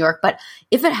happened in New York. But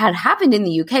if it had happened in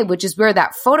the UK, which is where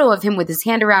that photo of him with his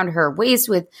hand around her waist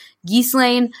with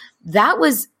Ghislaine, that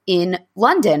was in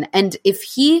London. And if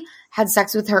he had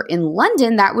sex with her in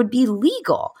London, that would be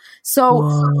legal. So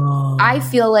whoa. I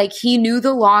feel like he knew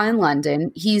the law in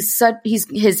London. His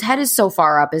head is so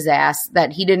far up his ass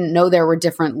that he didn't know there were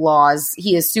different laws.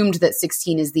 He assumed that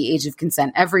 16 is the age of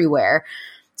consent everywhere.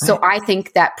 So I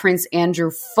think that Prince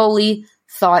Andrew fully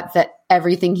thought that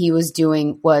everything he was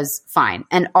doing was fine.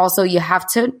 And also you have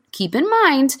to keep in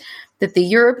mind that the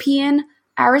European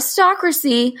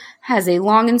aristocracy has a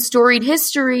long and storied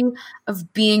history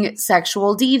of being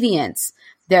sexual deviants.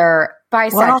 They're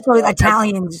bisexual. Well, also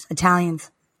Italians.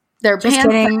 They're Just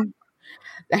kidding.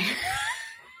 I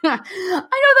know that's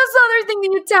the other thing,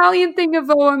 the Italian thing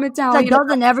of, oh, I'm Italian. Like,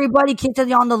 doesn't everybody kiss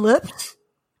you on the lips?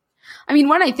 I mean,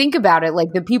 when I think about it,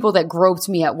 like the people that groped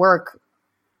me at work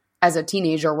as a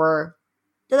teenager were.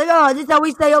 They're like, oh, this is how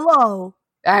we say hello.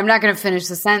 I'm not going to finish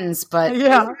the sentence, but.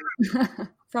 Yeah.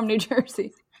 From New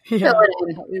Jersey. Yeah.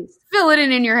 Fill it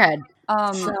in your head.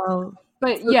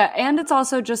 But yeah, and it's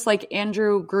also just like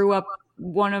Andrew grew up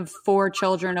one of 4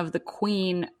 children of the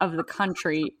queen of the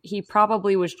country. He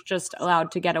probably was just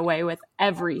allowed to get away with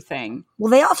everything. Well,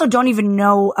 they also don't even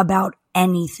know about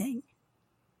anything.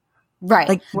 Right.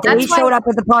 Like, they showed up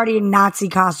at the party in Nazi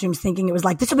costumes thinking it was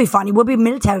like, this will be funny. We'll be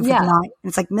military for the night. And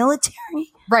it's like,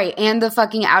 military? Right. And the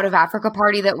fucking Out of Africa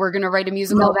party that we're going to write a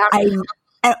musical about.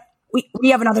 We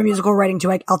have another musical writing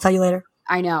too. I'll tell you later.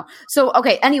 I know. So,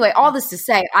 okay. Anyway, all this to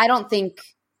say, I don't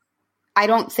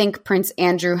think Prince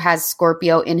Andrew has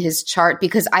Scorpio in his chart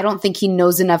because I don't think he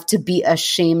knows enough to be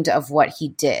ashamed of what he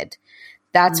did.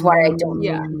 That's why I don't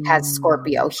think he has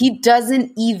Scorpio. He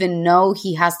doesn't even know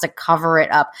he has to cover it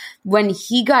up. When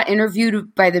he got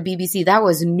interviewed by the BBC, that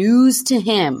was news to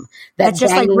him. That's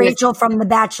just like Rachel from The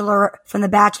Bachelor,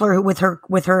 who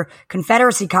with her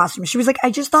Confederacy costume. She was like,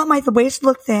 I just thought my waist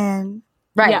looked thin.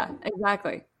 Right. Yeah,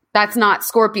 exactly. That's not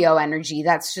Scorpio energy.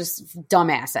 That's just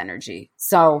dumbass energy.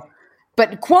 So,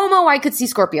 but Cuomo, I could see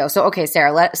Scorpio. So, okay,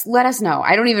 Sarah, let us know.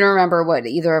 I don't even remember what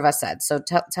either of us said. So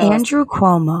tell us. Andrew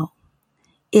Cuomo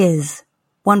is,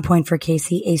 1 point for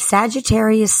Casey, a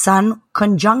Sagittarius sun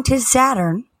conjunct his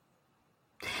Saturn,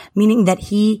 meaning that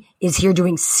he is here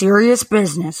doing serious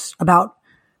business about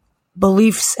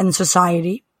beliefs and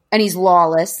society. And he's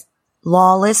lawless.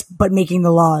 Lawless, but making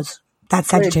the laws. That's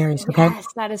Sagittarius, okay? Yes,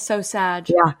 that is so sad.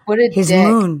 Yeah. What a his dick.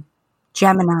 moon,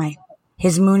 Gemini.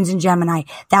 His moon's in Gemini.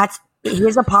 That's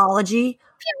his apology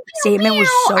statement was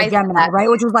so Gemini, right?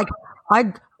 Which was like,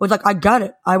 I got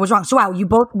it. I was wrong. So wow, you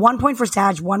both 1 point for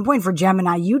Sag, 1 point for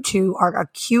Gemini. You two are a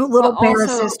cute little pair of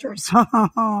sisters.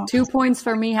 2 points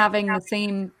for me having the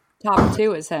same top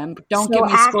 2 as him. But don't give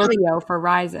me Scorpio for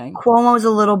rising. Cuomo's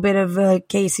a little bit of a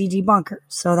Casey debunker.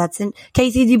 So that's in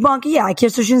Casey debunker. Yeah, I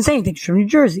kissed her. She didn't say anything. She's from New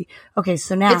Jersey. Okay,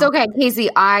 so now it's okay, Casey.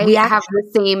 I have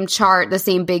the same chart, the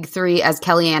same big 3 as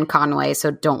Kellyanne Conway. So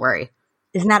don't worry.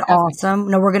 Isn't that awesome?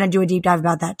 No, we're going to do a deep dive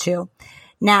about that too.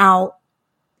 Now,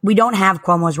 we don't have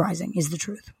Cuomo's rising, is the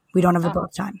truth. We don't have the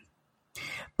birth time.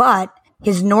 But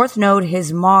his North Node,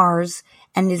 his Mars,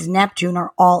 and his Neptune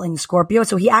are all in Scorpio.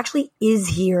 So he actually is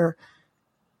here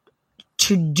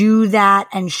to do that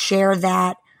and share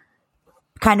that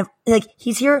kind of, like,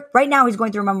 he's here right now. He's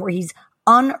going through a moment where he's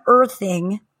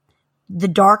unearthing the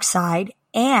dark side.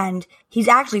 And he's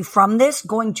actually from this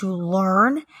going to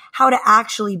learn how to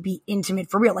actually be intimate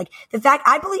for real. Like the fact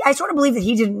I sort of believe that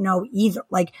he didn't know either.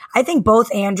 Like I think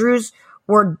both Andrews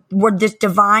were this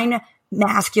divine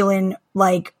masculine,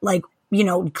 like, you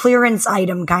know, clearance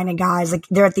item kind of guys. Like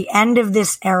they're at the end of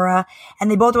this era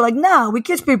and they both were like, no, we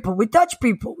kiss people. We touch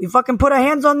people. We fucking put our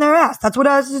hands on their ass. That's what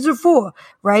asses are for.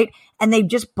 Right. And they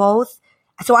just both.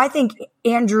 So I think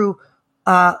Andrew,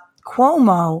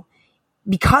 Cuomo,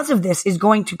 because of this, is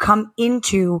going to come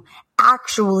into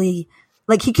actually,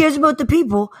 like, he cares about the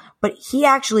people, but he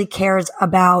actually cares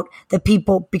about the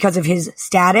people because of his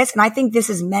status. And I think this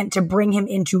is meant to bring him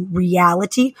into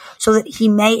reality so that he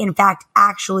may, in fact,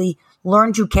 actually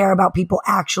learn to care about people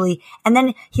actually. And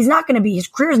then he's not going to be, his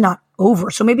career is not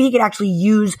over. So maybe he could actually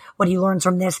use what he learns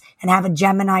from this and have a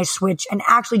Gemini switch and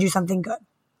actually do something good.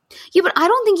 Yeah, but I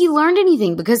don't think he learned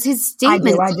anything because his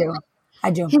statement. I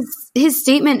do. His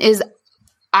statement is,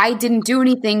 I didn't do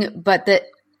anything, but the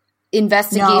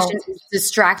investigation is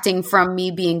distracting from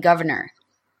me being governor.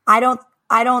 That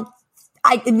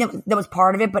was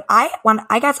part of it, but I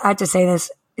guess I had to say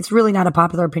this. It's really not a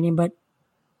popular opinion, but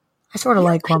I sort of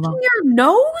like Cuomo. Your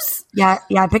nose? Yeah,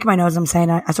 I pick my nose. I'm saying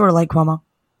I sort of like Cuomo.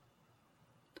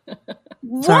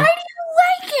 Why do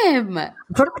you like him?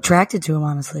 I'm sort of attracted to him,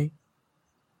 honestly.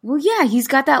 Well, yeah, he's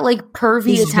got that like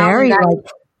pervy He's Italian guy.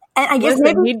 And I guess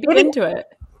he'd be into it.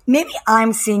 Maybe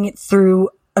I'm seeing it through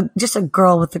just a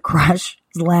girl with a crush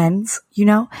lens, you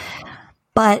know?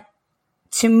 But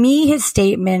to me, his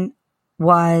statement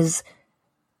was,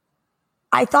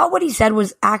 I thought what he said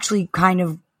was actually kind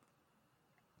of,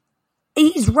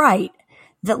 he's right.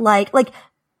 That like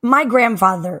my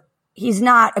grandfather, he's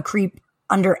not a creep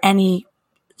under any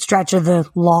stretch of the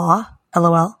law,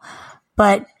 LOL.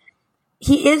 But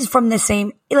he is from the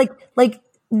same, like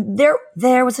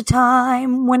There was a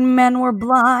time when men were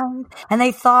blind and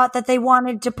they thought that they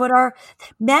wanted to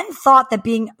men thought that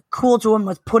being cool to women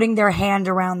was putting their hand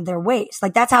around their waist.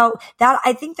 Like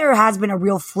I think there has been a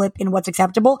real flip in what's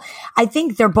acceptable. I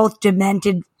think they're both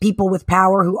demented people with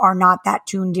power who are not that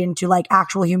tuned into like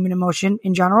actual human emotion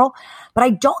in general. But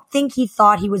I don't think he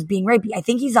thought he was being rapey. I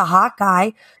think he's a hot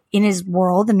guy in his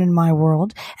world and in my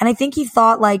world. And I think he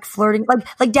thought like flirting,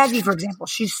 like Desi, for example,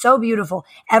 she's so beautiful.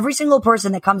 Every single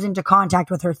person that comes into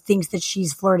contact with her thinks that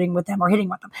she's flirting with them or hitting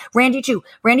with them. Randy too.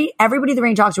 Everybody that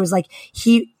Randy talks to is like,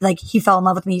 he fell in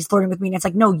love with me. He's flirting with me. And it's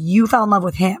like, no, you fell in love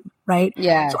with him. Right.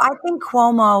 Yeah. So I think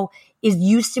Cuomo is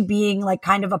used to being like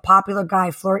kind of a popular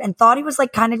guy flirt and thought he was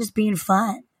like kind of just being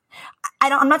fun.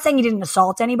 I'm not saying he didn't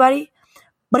assault anybody,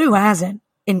 but who hasn't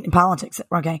in politics?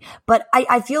 Okay. But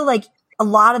I feel like a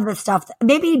lot of the stuff,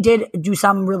 maybe he did do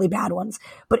some really bad ones,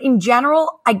 but in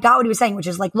general, I got what he was saying, which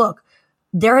is like, look,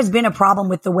 there has been a problem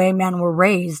with the way men were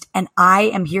raised. And I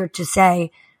am here to say,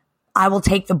 I will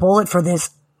take the bullet for this.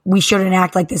 We shouldn't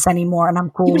act like this anymore. And I'm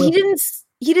cool with it.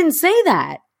 He didn't say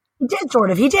that. He did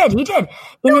sort of. He did. In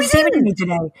his statement to me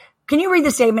today. Can you read the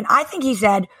statement? I think he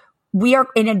said, we are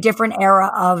in a different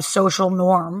era of social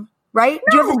norm. Right?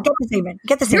 No. Do you have to get the statement?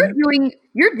 Get the statement.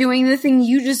 You're doing the thing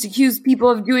you just accused people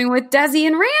of doing with Desi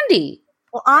and Randy.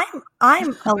 Well,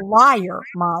 I'm a liar,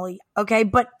 Molly. Okay,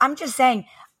 but I'm just saying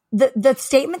the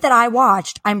statement that I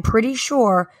watched. I'm pretty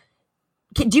sure.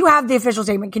 Do you have the official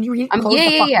statement? Can you read?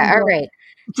 Yeah. All right.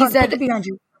 He said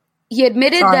he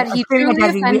admitted that he truly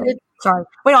offended. Sorry.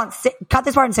 Wait on. Cut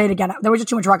this part and say it again. There was just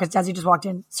too much ruckus. Desi just walked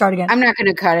in. Start again. I'm not going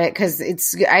to cut it because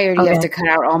I already have to cut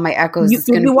out all my echoes. If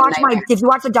you watch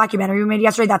the documentary we made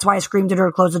yesterday, that's why I screamed at her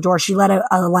to close the door. She let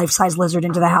a life-size lizard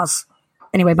into the house.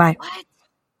 Anyway, bye. What?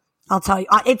 I'll tell you.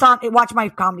 It's on. Watch my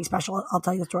comedy special. I'll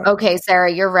tell you the story. Okay, Sarah,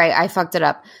 you're right. I fucked it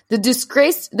up. The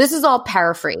disgrace. This is all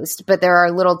paraphrased, but there are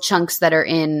little chunks that are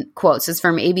in quotes. It's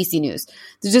from ABC News.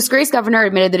 The disgraced governor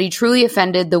admitted that he truly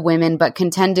offended the women, but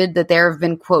contended that there have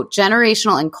been, quote,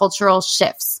 generational and cultural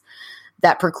shifts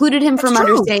that precluded him from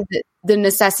understanding the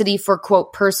necessity for,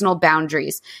 quote, personal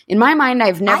boundaries. In my mind,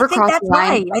 I've never crossed the line.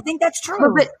 Right. I think that's true.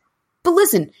 But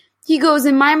listen, he goes,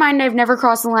 in my mind, I've never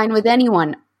crossed the line with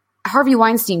anyone. Harvey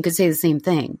Weinstein could say the same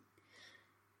thing.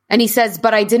 And he says,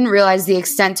 but I didn't realize the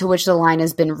extent to which the line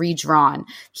has been redrawn.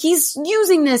 He's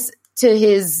using this to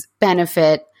his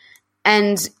benefit.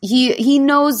 And he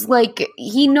knows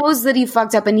that he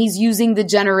fucked up and he's using the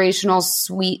generational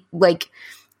sweet, like,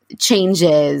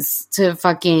 changes to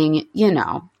fucking,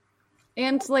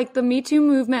 And like the Me Too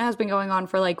movement has been going on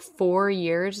for like 4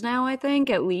 years now, I think,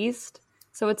 at least.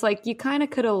 So it's like you kind of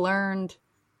could have learned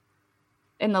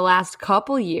in the last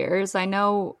couple years. I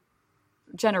know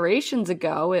it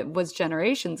was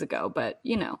generations ago, but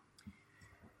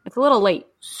it's a little late.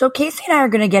 So Casey and I are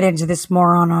going to get into this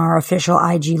more on our official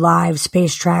IG Live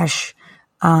Space Trash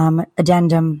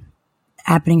addendum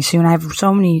happening soon. I have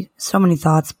so many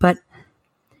thoughts, but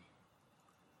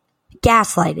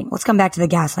gaslighting. Let's come back to the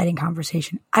gaslighting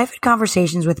conversation. I've had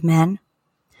conversations with men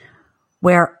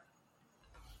where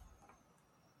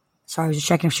sorry, I was just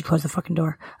checking if she closed the fucking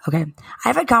door. Okay.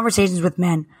 I've had conversations with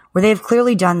men where they've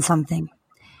clearly done something.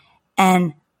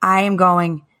 And I am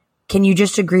going, can you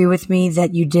just agree with me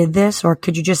that you did this? Or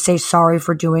could you just say sorry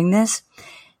for doing this?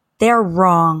 They're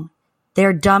wrong.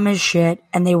 They're dumb as shit.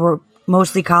 And they were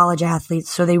mostly college athletes.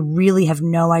 So they really have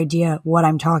no idea what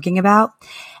I'm talking about.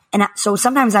 And so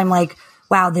sometimes I'm like,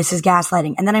 wow, this is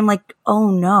gaslighting. And then I'm like, oh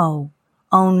no,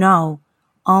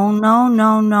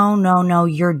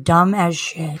 you're dumb as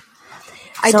shit.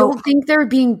 I don't think they're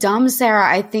being dumb, Sarah.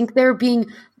 I think they're being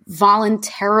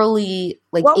voluntarily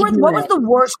what was the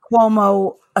worst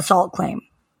Cuomo assault claim?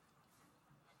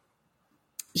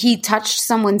 He touched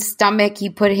someone's stomach.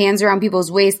 He put hands around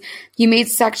people's waist. He made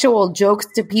sexual jokes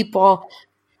to people.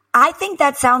 I think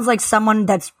that sounds like someone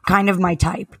that's kind of my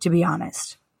type, to be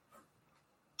honest.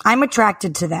 I'm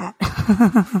attracted to that.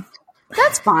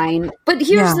 That's fine. But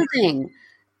here's the thing.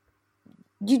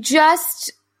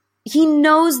 He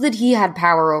knows that he had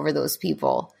power over those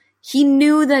people. He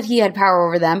knew that he had power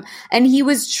over them, and he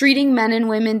was treating men and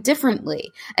women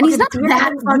differently. And he's not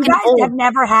that fucking you guys old. have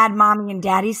never had mommy and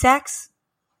daddy sex,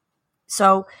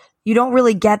 so you don't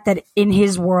really get that in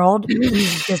his world,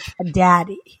 he's just a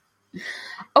daddy.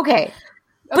 Okay,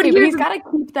 but he's got to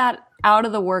keep that out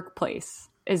of the workplace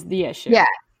is the issue. Yeah.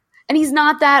 And he's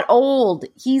not that old.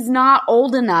 He's not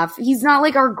old enough. He's not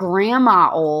like our grandma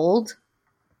old.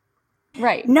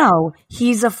 Right. No,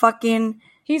 he's a fucking,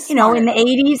 he's smart. in the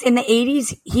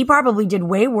 80s, he probably did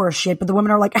way worse shit, but the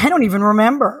women are like, I don't even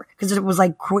remember because it was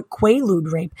like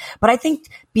Quaalude rape. But I think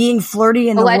being flirty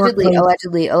in the workplace.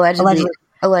 Allegedly.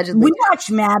 Allegedly. We watched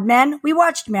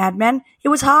Mad Men. It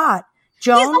was hot.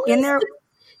 Joan in there.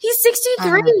 He's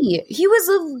 63. He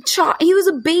was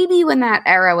a baby when that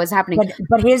era was happening.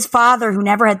 But his father, who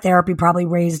never had therapy, probably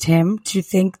raised him to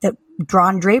think that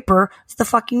Don Draper is the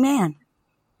fucking man.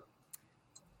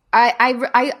 I'm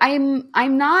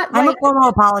not. I'm a Cuomo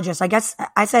apologist. I guess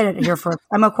I said it here first.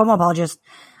 I'm a Cuomo apologist.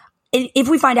 If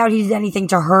we find out he did anything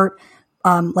to hurt,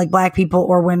 like black people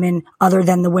or women, other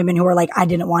than the women who are like, I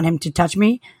didn't want him to touch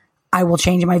me, I will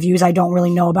change my views. I don't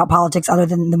really know about politics other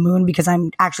than the moon because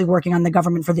I'm actually working on the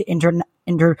government for the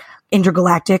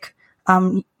intergalactic,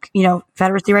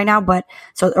 Confederacy right now. But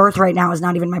so Earth right now is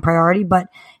not even my priority, but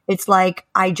it's like,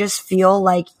 I just feel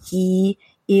like he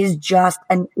is just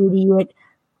an idiot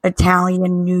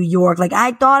Italian New York. Like,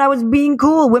 I thought I was being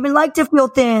cool. Women like to feel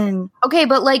thin. Okay,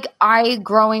 but like I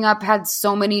growing up had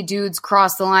so many dudes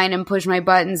cross the line and push my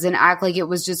buttons and act like it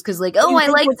was just because like, oh, I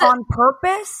like it on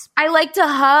purpose. I like to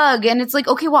hug, and it's like,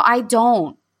 okay, well, I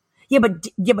don't. Yeah, but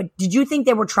did you think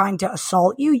they were trying to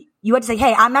assault you? You had to say,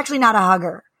 hey, I'm actually not a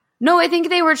hugger. No, I think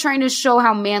they were trying to show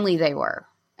how manly they were,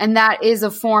 and that is a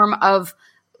form of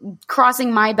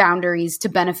crossing my boundaries to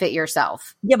benefit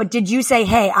yourself. Yeah, but did you say,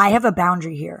 hey, I have a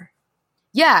boundary here?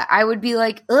 Yeah, I would be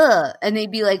like, ugh, and they'd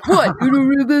be like, what?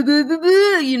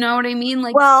 You know what I mean?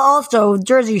 Like, well, also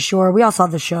Jersey Shore, we all saw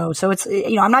the show, so it's,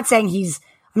 I'm not saying he's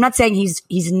not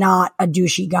a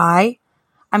douchey guy.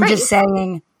 I'm just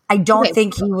saying I don't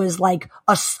think he was like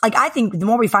I think the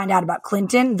more we find out about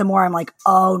Clinton, the more I'm like,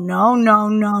 oh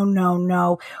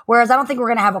no. Whereas I don't think we're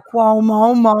gonna have a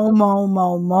Cuomo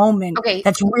moment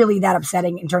that's really that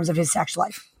upsetting in terms of his sex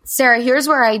life. Sarah, here's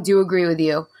where I do agree with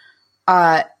you.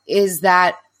 Is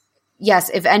that yes,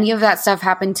 if any of that stuff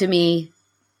happened to me,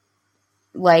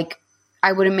 like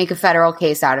I wouldn't make a federal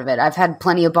case out of it. I've had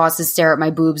plenty of bosses stare at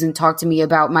my boobs and talk to me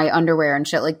about my underwear and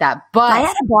shit like that. But I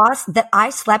had a boss that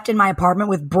I slept in my apartment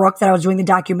with Brooke that I was doing the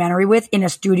documentary with in a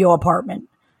studio apartment.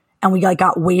 And we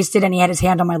got wasted and he had his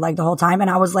hand on my leg the whole time. And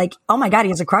I was like, oh my God, he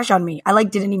has a crush on me. I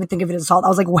didn't even think of it as assault. I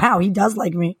was like, wow, he does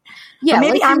like me. Yeah. But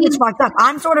maybe I'm just fucked up.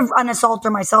 I'm sort of an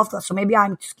assaulter myself though. So maybe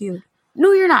I'm skewed.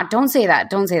 No, you're not. Don't say that.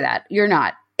 Don't say that. You're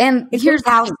not. And here's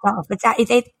house stuff.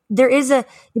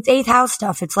 It's eighth house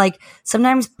stuff. It's like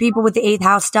sometimes people with the eighth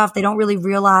house stuff, they don't really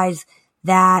realize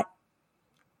that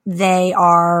they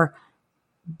are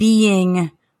being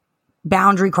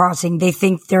boundary crossing. They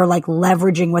think they're like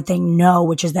leveraging what they know,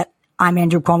 which is that I'm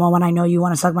Andrew Cuomo and I know you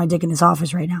want to suck my dick in this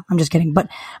office right now. I'm just kidding. But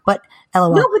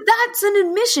LOL. No, but that's an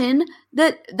admission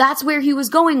that's where he was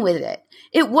going with it.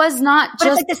 It was not just. But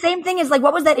it's like the same thing as like,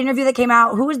 what was that interview that came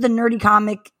out? Who was the nerdy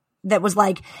comic that was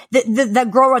like, that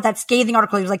girl wrote that scathing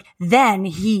article. He was like, then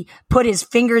he put his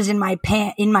fingers in my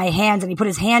hands and he put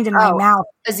his hand in my mouth.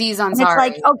 Aziz Ansari. And it's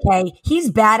like, okay,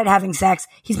 he's bad at having sex.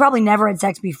 He's probably never had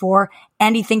sex before.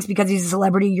 And he thinks because he's a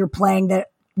celebrity, you're playing the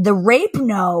rape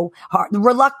the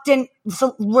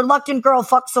reluctant girl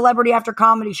fuck celebrity after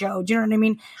comedy show. Do you know what I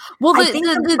mean? Well, I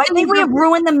think we have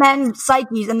ruined the men's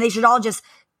psyches and they should all just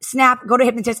snap, go to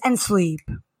hypnotist and sleep.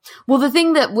 Well, the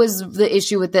thing that was the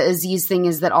issue with the Aziz thing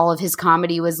is that all of his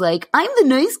comedy was like, I'm the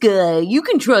nice guy. You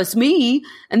can trust me.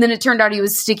 And then it turned out he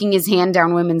was sticking his hand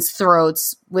down women's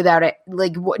throats without it.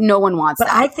 Like, no one wants that.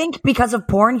 But I think because of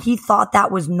porn, he thought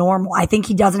that was normal. I think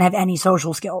he doesn't have any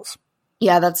social skills.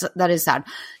 Yeah, that is sad.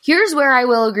 Here's where I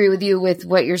will agree with you with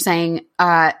what you're saying.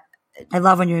 I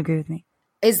love when you agree with me.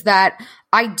 Is that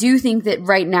I do think that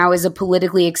right now is a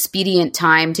politically expedient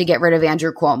time to get rid of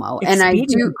Andrew Cuomo. And I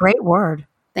do. Great word.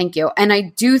 Thank you. And I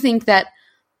do think that,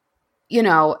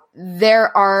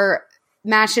 there are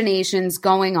machinations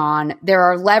going on. There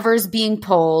are levers being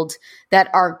pulled that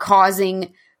are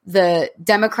causing the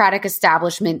Democratic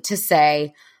establishment to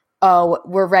say, oh,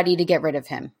 we're ready to get rid of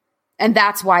him. And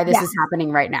that's why this is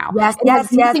happening right now. Yes. It has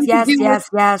nothing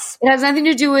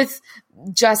to do with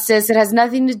justice. It has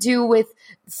nothing to do with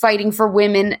fighting for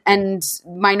women and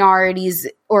minorities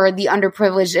or the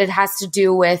underprivileged. It has to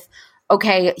do with,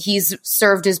 okay, he's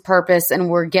served his purpose and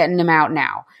we're getting him out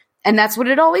now. And that's what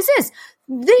it always is.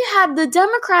 The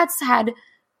Democrats had,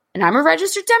 and I'm a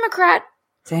registered Democrat.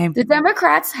 Same. The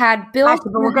Democrats had Bill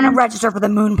Clinton. But we're going to register for the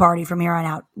moon party from here on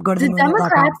out. Go to the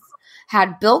Democrats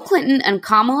had Bill Clinton and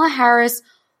Kamala Harris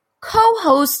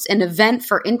co-host an event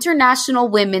for International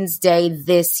Women's Day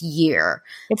this year.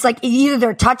 It's like either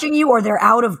they're touching you or they're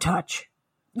out of touch.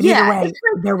 But either way,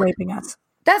 they're raping us.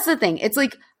 That's the thing. It's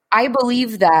like, I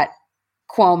believe that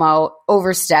Cuomo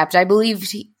overstepped. I believe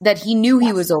that he knew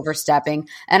he was overstepping.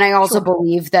 And I also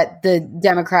believe that the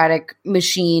Democratic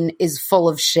machine is full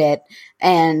of shit.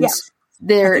 And I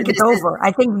think it's over.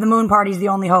 I think the moon party is the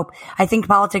only hope. I think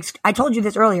politics, I told you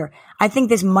this earlier, I think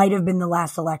this might have been the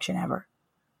last election ever.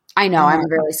 I know. I'm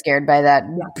really scared by that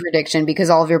prediction because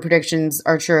all of your predictions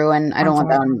are true, and I don't want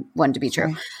that one to be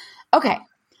true. Okay.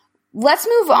 Let's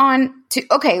move on to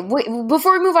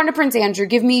before we move on to Prince Andrew,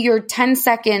 give me your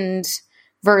 10-second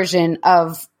version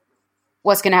of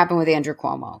what's going to happen with Andrew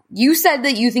Cuomo. You said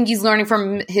that you think he's learning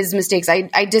from his mistakes.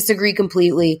 I disagree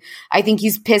completely. I think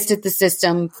he's pissed at the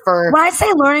system for... When I say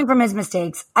learning from his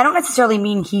mistakes, I don't necessarily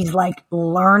mean he's like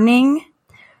learning,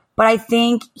 but I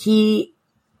think he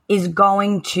is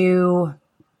going to...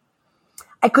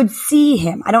 I could see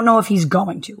him. I don't know if he's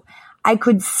going to. I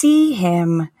could see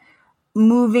him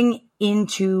moving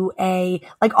into a,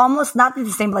 like, almost not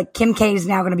the same, like Kim K is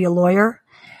now going to be a lawyer.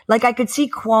 Like, I could see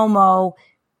Cuomo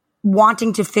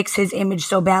wanting to fix his image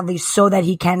so badly so that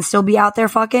he can still be out there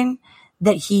fucking,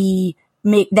 that he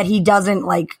doesn't,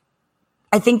 like,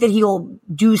 I think that he'll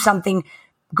do something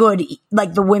good,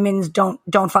 like the women's don't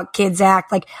fuck kids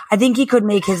act. Like, I think he could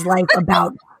make his life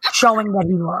about showing that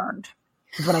he learned,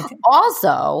 is what I think.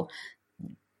 Also,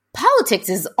 politics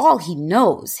is all he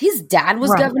knows. His dad was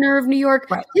governor of New York.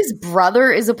 Right. His brother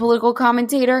is a political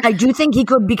commentator. I think he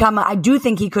could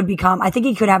I think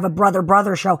he could have a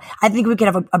brother show. I think we could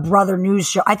have a brother news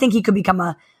show. I think he could become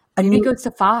a Maybe he goes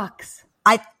to Fox.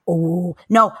 I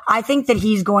think that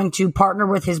he's going to partner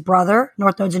with his brother,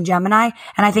 North Nodes and Gemini,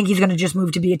 and I think he's going to just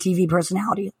move to be a TV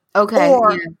personality. Okay.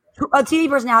 Or a TV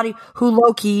personality who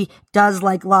low-key does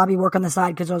like lobby work on the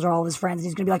side because those are all his friends.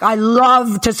 He's going to be like, I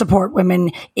love to support women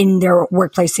in their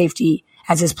workplace safety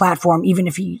as his platform, even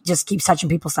if he just keeps touching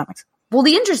people's stomachs. Well,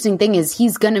 the interesting thing is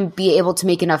he's going to be able to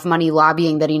make enough money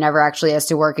lobbying that he never actually has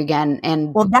to work again.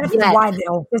 And that's why the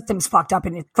whole system's fucked up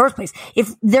in the first place.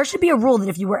 If there should be a rule that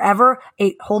if you were ever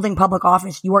holding public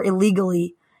office, you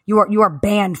are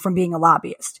banned from being a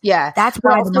lobbyist. Yeah. That's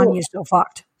why the money is so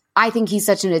fucked. I think he's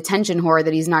such an attention whore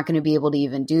that he's not going to be able to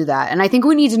even do that. And I think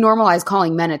we need to normalize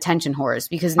calling men attention whores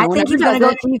because I think he's going to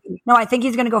go TV. No, I think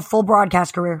he's going to go full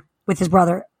broadcast career with his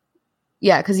brother.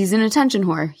 Yeah, because he's an attention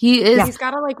whore. He is. Yeah. He's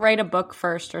got to like write a book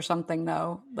first or something,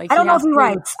 though. Like I don't know if he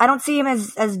writes. I don't see him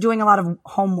as doing a lot of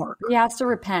homework. He has to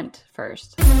repent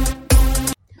first.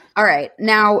 All right,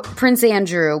 now Prince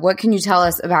Andrew. What can you tell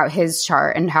us about his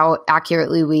chart and how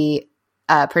accurately we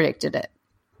predicted it?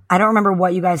 I don't remember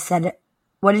what you guys said.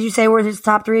 What did you say were his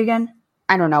top 3 again?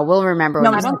 I don't know. We'll remember.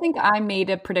 No, I don't think I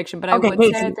made a prediction, but I would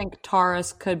say I think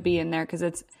Taurus could be in there because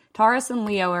it's Taurus and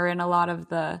Leo are in a lot of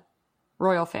the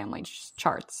royal family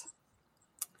charts.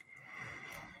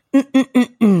 Okay,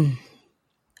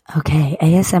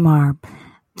 ASMR.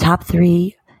 Top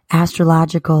 3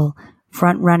 astrological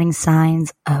front-running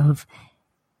signs of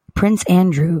Prince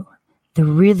Andrew, the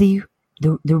really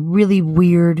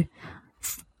weirdest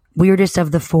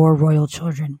of the 4 royal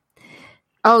children.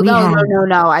 Oh,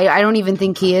 no. I don't even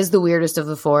think he is the weirdest of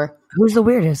the 4. Who's the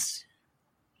weirdest?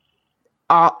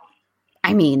 I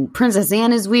mean, Princess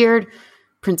Anne is weird.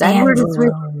 Prince Edward is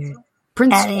weird.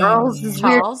 Prince Charles is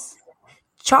weird.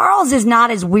 Charles is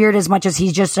not as weird as much as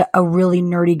he's just a really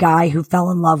nerdy guy who fell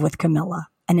in love with Camilla,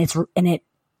 and it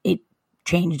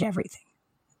changed everything.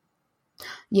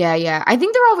 Yeah. I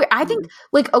think they're all weird. I think,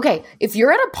 like, okay, if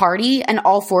you're at a party and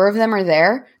all 4 of them are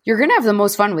there, you're going to have the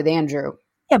most fun with Andrew.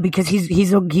 Yeah, because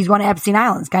he's one of Epstein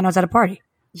Island's. Guy knows how to party.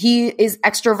 He is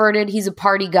extroverted. He's a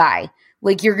party guy.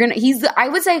 Like I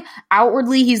would say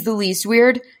outwardly he's the least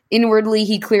weird. Inwardly,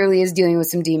 he clearly is dealing with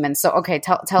some demons. So, okay,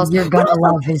 tell us. You're going to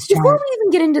love his chart. Before we even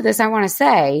get into this, I want to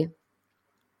say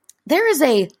there is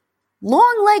a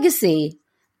long legacy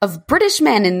of British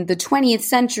men in the 20th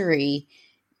century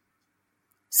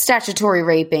statutory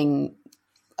raping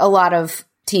a lot of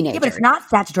teenagers. Yeah, but it's not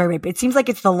statutory rape. It seems like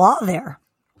it's the law there.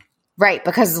 Right,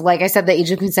 because like I said, the age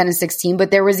of consent is 16,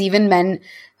 but there was even men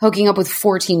hooking up with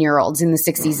 14-year-olds in the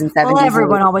 60s and 70s. Well,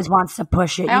 everyone always wants to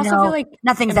push it. I also feel like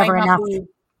nothing's ever enough.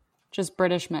 Just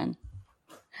British men.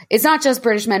 It's not just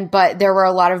British men, but there were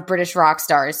a lot of British rock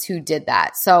stars who did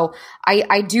that. So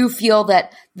I do feel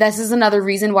that this is another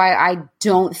reason why I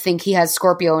don't think he has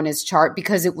Scorpio in his chart,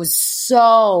 because it was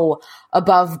so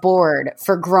above board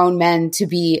for grown men to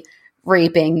be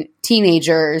raping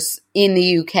teenagers in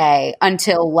the UK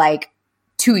until like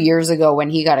 2 years ago when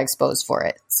he got exposed for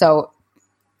it. So,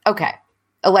 okay.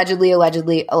 Allegedly.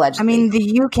 I mean,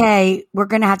 the UK, we're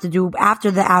going to have to do,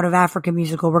 after the Out of Africa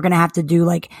musical, we're going to have to do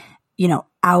like,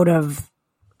 out of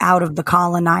the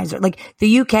colonizer. Like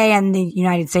the UK and the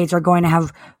United States are going to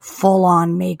have full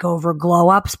on makeover glow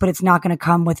ups, but it's not going to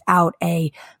come without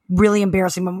a really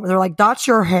embarrassing moment where they're like, that's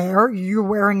your hair. You're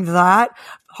wearing that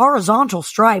horizontal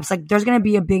stripes. Like there's going to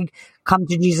be a big come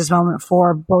to Jesus moment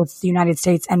for both the United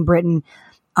States and Britain.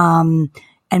 And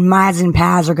Maz and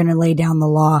Paz are going to lay down the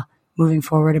law moving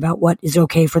forward about what is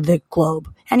okay for the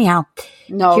globe. Anyhow.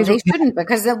 No, they shouldn't,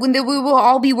 because when we will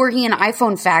all be working in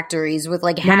iPhone factories with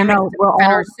like no.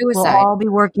 We'll all be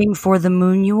working for the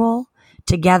Moonual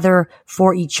together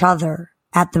for each other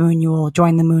at the Moonual.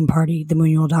 Join the Moon Party,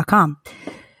 themoonual.com.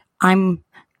 I'm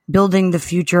building the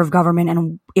future of government,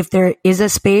 and if there is a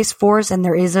space force and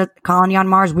there is a colony on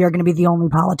Mars, we are going to be the only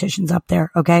politicians up there.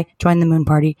 Okay, join the Moon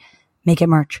Party, make it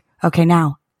merch. Okay,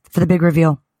 now for the big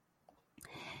reveal.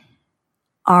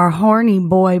 Our horny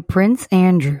boy Prince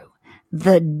Andrew,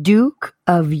 the Duke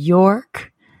of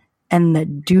York and the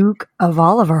Duke of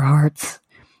all of our hearts,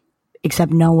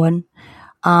 except no one.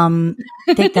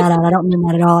 Take that out. I don't mean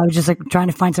that at all. I was just like trying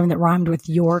to find something that rhymed with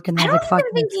York, and I don't was like, fuck.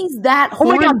 even think he's that Oh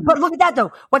horny. my God, but look at that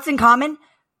though. What's in common?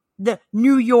 The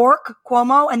New York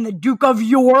Cuomo and the Duke of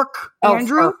York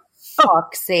Andrew. For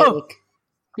fuck's sake.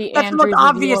 The That's the most Andrews of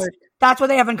obvious. York. That's what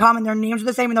they have in common. Their names are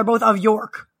the same and they're both of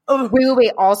York.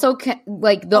 Wait. Also,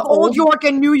 like the Old York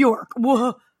and New York.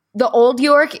 Whoa. The old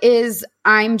York is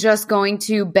I'm just going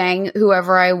to bang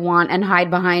whoever I want and hide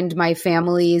behind my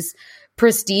family's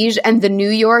prestige, and the New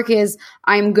York is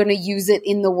I'm going to use it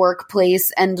in the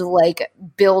workplace and like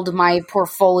build my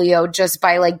portfolio just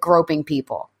by like groping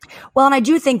people. Well, and I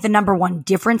do think the number one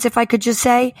difference, if I could just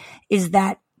say, is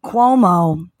that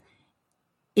Cuomo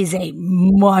is a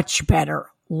much better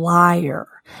liar.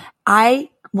 I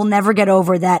will never get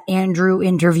over that Andrew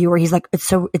interview where he's like, it's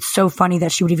so funny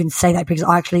that she would even say that, because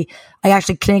I actually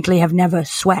clinically have never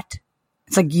sweat.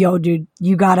 It's like, yo, dude,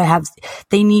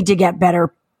 they need to get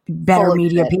better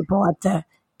media people at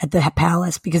the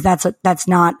palace, because that's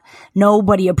not,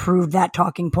 nobody approved that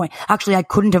talking point. Actually, I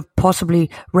couldn't have possibly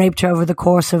raped her over the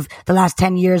course of the last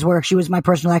 10 years where she was my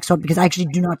personal ex-husband, because I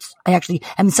actually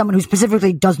am someone who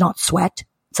specifically does not sweat.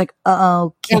 It's like,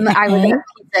 okay. And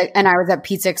I was at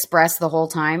Pizza Express the whole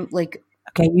time. Like,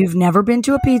 okay, you've never been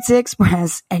to a Pizza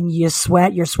Express and you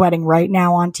sweat. You're sweating right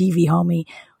now on TV, homie.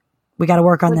 We got to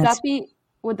work on this.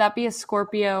 Would that be a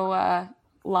Scorpio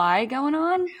lie going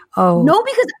on? Oh no,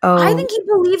 because I think he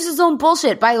believes his own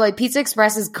bullshit. By the way, Pizza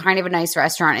Express is kind of a nice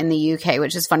restaurant in the UK,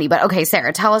 which is funny. But okay,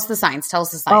 Sarah, tell us the science.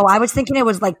 Oh, I was thinking it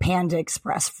was like Panda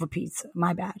Express for pizza.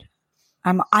 My bad.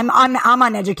 I'm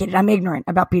uneducated. I'm ignorant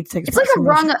about Pizza Express. It's like a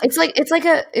rung.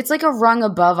 It's like a rung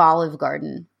above Olive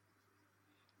Garden.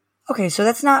 Okay, so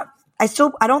that's not. I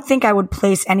don't think I would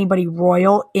place anybody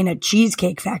royal in a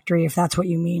cheesecake factory, if that's what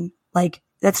you mean. Like,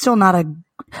 that's still not a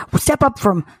step up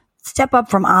from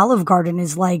Olive Garden.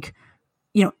 Is like,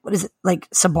 what is it, like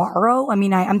Sbarro? I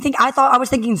mean, I was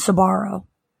thinking Sbarro.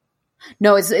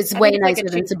 No, it's way nicer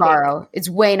than Sbarro. It's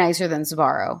way nicer than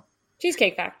Sbarro.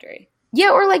 Cheesecake Factory.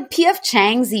 Yeah, or like P.F.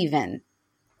 Chang's even.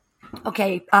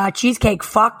 Okay, Cheesecake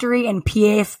Factory and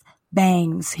P.F.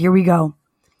 Bangs. Here we go.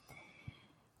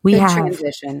 We have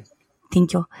transition.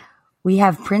 Thank you. We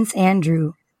have Prince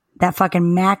Andrew, that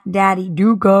fucking Mac Daddy,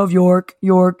 Duke of York.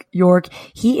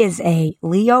 He is a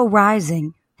Leo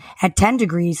rising at 10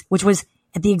 degrees, which was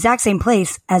at the exact same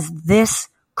place as this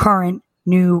current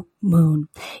new moon.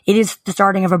 It is the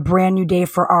starting of a brand new day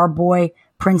for our boy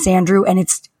Prince Andrew, and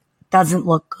it doesn't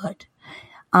look good.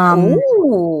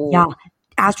 Yeah,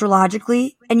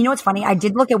 astrologically. And you know what's funny? I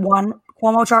did look at one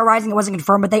Cuomo chart rising. It wasn't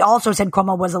confirmed, but they also said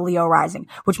Cuomo was a Leo rising,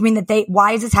 which means that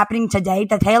why is this happening today?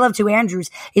 The tale of two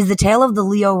Andrews is the tale of the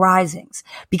Leo risings.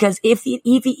 Because it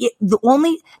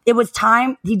was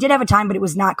time, he did have a time, but it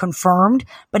was not confirmed,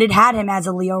 but it had him as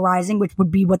a Leo rising, which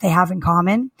would be what they have in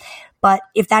common. But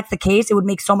if that's the case, it would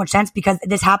make so much sense, because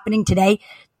this happening today,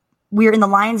 we're in the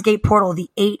Lionsgate portal, the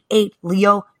 8/8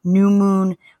 Leo new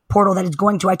moon portal that is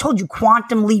going to, I told you,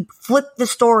 quantum leap, flip the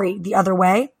story the other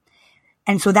way.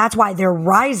 And so that's why they're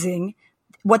rising.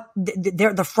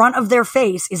 The front of their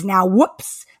face is now,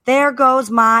 whoops, there goes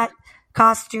my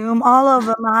costume all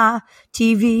over my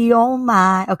TV. Oh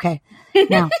my. Okay.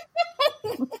 Now.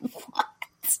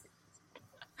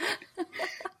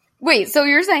 Wait, so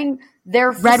you're saying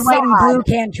their red, facade, white, and blue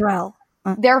Cantrell.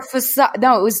 Their facade.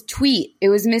 No, it was Tweet. It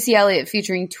was Missy Elliott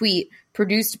featuring Tweet,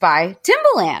 produced by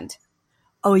Timbaland.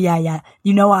 Oh, yeah.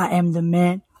 You know I am the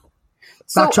man.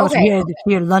 So, okay.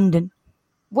 Here, London.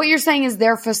 What you're saying is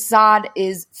their facade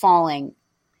is falling.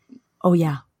 Oh,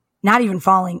 yeah. Not even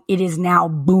falling. It is now,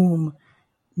 boom,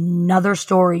 another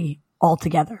story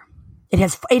altogether. It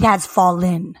has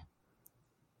fallen.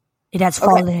 It has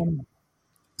fallen. Okay.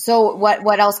 So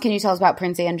what else can you tell us about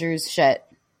Prince Andrew's shit?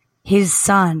 His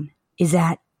son is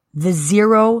at the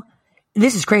 0.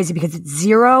 This is crazy because it's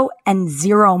 0 and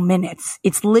 0 minutes.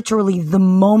 It's literally the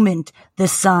moment the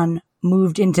sun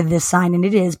moved into this sign, and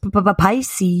it is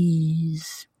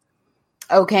Pisces.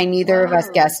 Okay, neither of us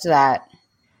guessed that.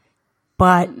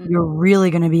 But you're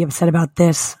really going to be upset about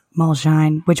this.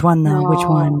 Mulshine. Which one, though? No. Which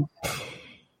one?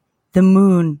 The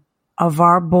moon of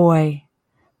our boy,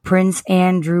 Prince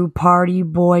Andrew, party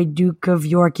boy, Duke of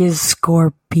York, is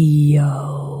Scorpio.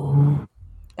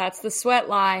 That's the sweat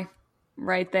lie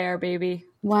right there, baby.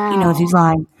 Wow. He knows he's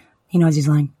lying. He knows he's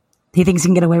lying. He thinks he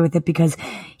can get away with it because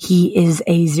he is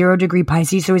a 0-degree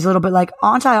Pisces, so he's a little bit like,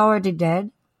 aren't I already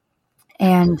dead?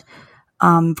 And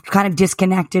kind of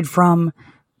disconnected from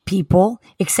people,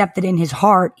 except that in his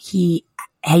heart, he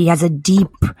has a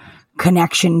deep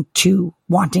connection to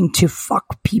wanting to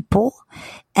fuck people.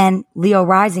 And Leo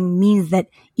rising means that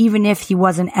even if he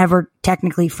wasn't ever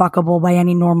technically fuckable by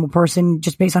any normal person,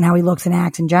 just based on how he looks and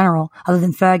acts in general, other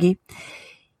than Fergie,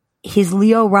 his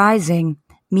Leo rising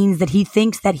means that he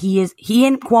thinks that he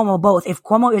and Cuomo both. If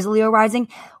Cuomo is Leo rising's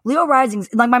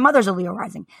like my mother's a Leo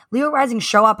rising. Leo rising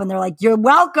show up and they're like, "You're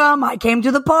welcome. I came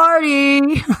to the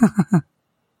party."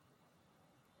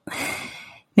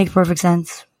 Makes perfect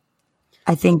sense.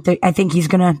 I think he's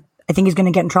gonna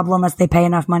get in trouble unless they pay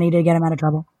enough money to get him out of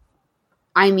trouble.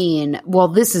 I mean, well,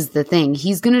 this is the thing.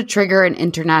 He's going to trigger an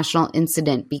international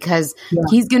incident because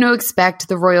he's going to expect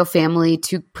the royal family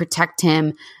to protect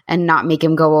him and not make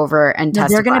him go over and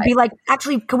testify. They're going to be like,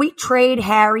 actually, can we trade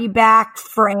Harry back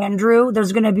for Andrew?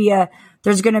 There's going to be a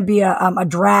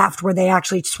draft where they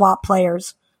actually swap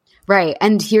players. Right.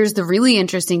 And here's the really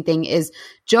interesting thing is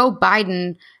Joe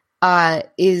Biden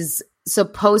is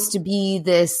supposed to be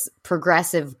this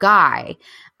progressive guy.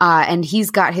 And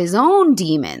he's got his own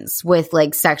demons with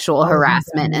like sexual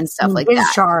harassment and stuff like his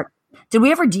that. Chart. Did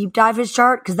we ever deep dive his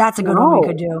chart? Because that's a good one we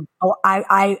could do. Oh,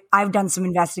 I've done some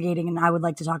investigating and I would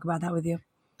like to talk about that with you.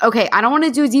 Okay, I don't want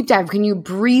to do a deep dive. Can you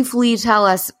briefly tell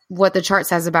us what the chart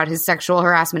says about his sexual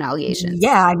harassment allegations?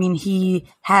 Yeah, I mean, he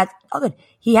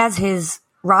has his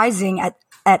rising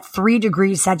at 3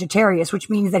 degrees Sagittarius, which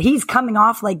means that he's coming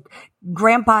off like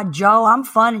Grandpa Joe. I'm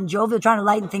fun and jovial, trying to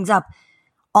lighten things up.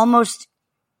 Almost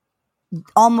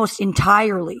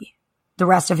entirely the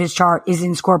rest of his chart is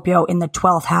in Scorpio in the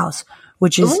 12th house,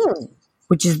 which is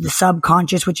the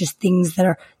subconscious, which is things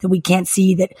that we can't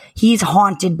see, that he's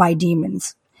haunted by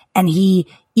demons. And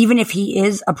even if he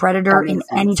is a predator in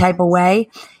any type of way,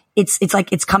 it's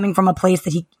like it's coming from a place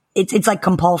that it's like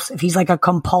compulsive. He's like a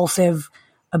compulsive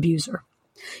abuser.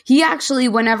 He actually,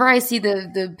 whenever I see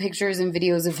the pictures and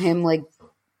videos of him like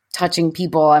touching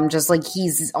people, I'm just like,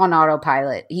 he's on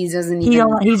autopilot. He's on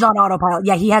autopilot.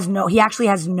 Yeah, he's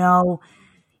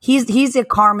a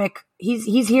karmic.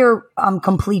 He's here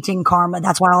completing karma.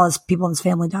 That's why all his people in his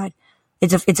family died.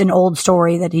 It's an old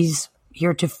story that he's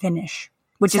here to finish,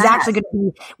 which is actually going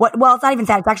to be well, it's not even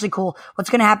sad. It's actually cool. What's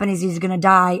going to happen is he's going to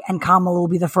die and Kamala will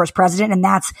be the first president. And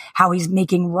that's how he's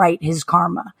making right his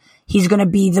karma. He's going to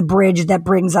be the bridge that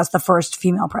brings us the first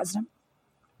female president.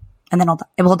 And then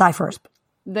we'll die first.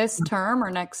 This term or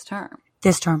next term?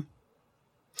 This term.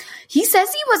 He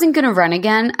says he wasn't going to run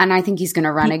again, and I think he's going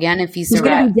to run again if he's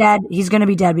going to be dead. He's going to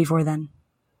be dead before then.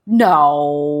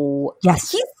 No.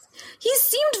 Yes. He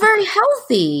seemed very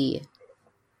healthy.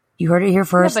 You heard it here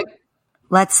first. Yeah,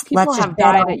 let's just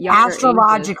bet on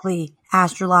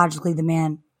astrologically, the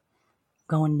man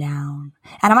going down.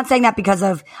 And I'm not saying that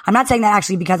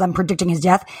actually because I'm predicting his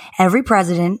death. Every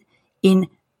president in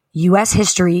U.S.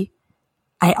 history,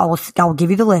 I'll give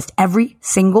you the list. Every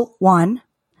single one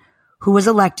who was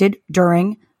elected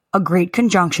during a great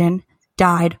conjunction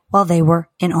died while they were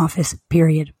in office,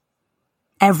 period.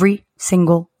 Every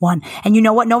single one. And you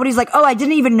know what? Nobody's like, oh, I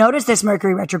didn't even notice this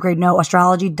Mercury retrograde. No,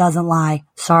 astrology doesn't lie.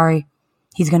 Sorry.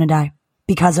 He's going to die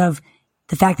because of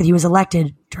the fact that he was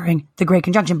elected during the great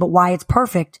conjunction. But why it's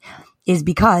perfect is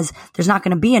because there's not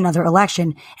going to be another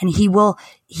election, and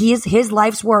his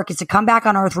life's work is to come back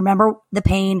on earth, remember the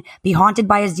pain, be haunted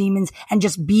by his demons, and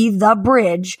just be the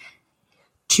bridge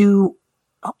to,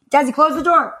 Desi, close the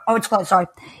door. Oh, it's closed. Sorry.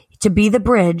 To be the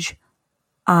bridge,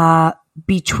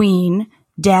 between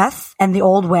death and the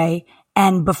old way.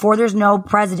 And before there's no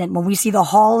president, when we see the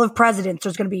hall of presidents,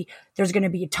 there's going to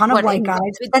be a ton of white guys.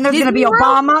 Then there's going to be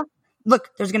Obama.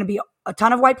 Look, there's going to be a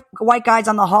ton of white guys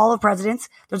on the hall of presidents.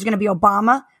 There's going to be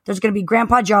Obama. There's going to be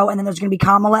Grandpa Joe, and then there's going to be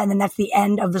Kamala, and then that's the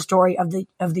end of the story of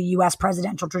the U.S.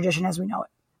 presidential tradition as we know it.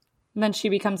 And then she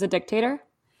becomes a dictator?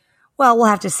 Well, we'll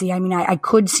have to see. I mean, I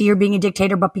could see her being a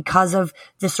dictator, but because of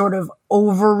this sort of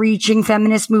overreaching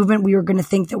feminist movement, we were going to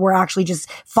think that we're actually just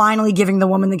finally giving the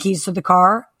woman the keys to the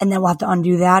car, and then we'll have to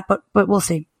undo that. But we'll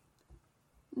see.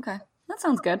 Okay, that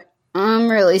sounds good. I'm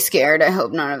really scared. I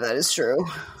hope none of that is true.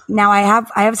 Now, I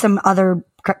have some other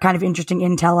kind of interesting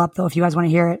intel up, though, if you guys want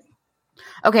to hear it.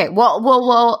 Okay.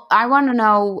 Well, I want to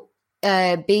know,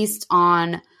 based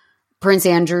on Prince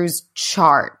Andrew's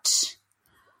chart,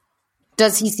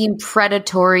 does he seem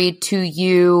predatory to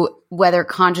you, whether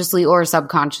consciously or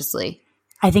subconsciously?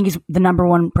 I think he's the number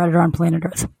one predator on planet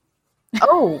Earth.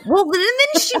 Oh, well, and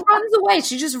then she runs away.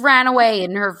 She just ran away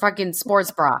in her fucking sports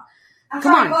bra.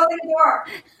 Come on. Closing the door.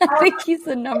 I think he's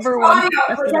the number one.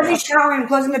 He's showering,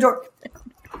 closing the door.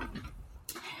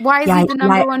 Why is he the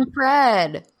number one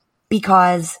pred?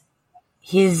 Because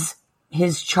his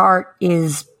chart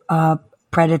is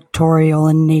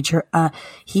predatorial in nature.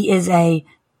 He is a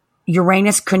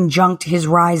Uranus conjunct his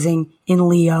rising in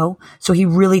Leo, so he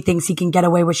really thinks he can get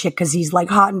away with shit because he's like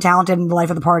hot and talented and the life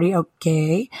of the party.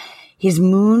 Okay. His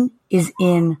moon is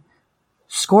in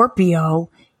Scorpio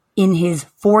in his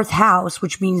 4th house,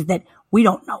 which means that we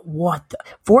don't know what the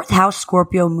 4th house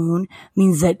Scorpio moon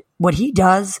means, that what he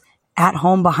does at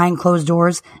home behind closed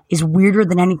doors is weirder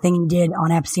than anything he did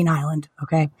on Epstein Island.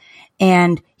 Okay.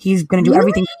 And he's going to do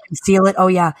everything to conceal it. Oh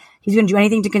yeah. He's going to do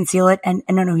anything to conceal it. And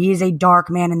no, he is a dark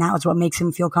man, and that was what makes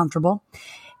him feel comfortable.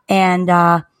 And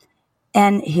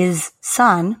his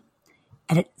sun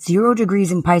at 0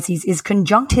 degrees in Pisces is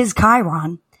conjunct his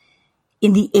Chiron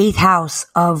in the 8th house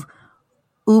of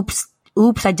oops,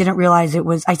 I didn't realize it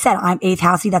was, I said I'm 8th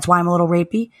housey. That's why I'm a little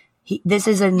rapey. This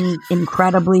is an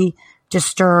incredibly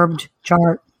disturbed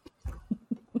chart.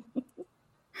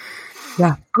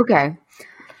 Yeah. Okay.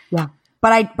 Yeah.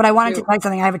 But I wanted to tell you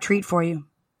something. I have a treat for you.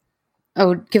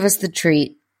 Oh, give us the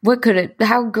treat.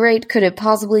 How great could it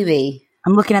possibly be?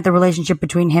 I'm looking at the relationship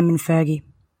between him and Fergie.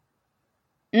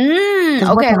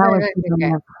 Okay.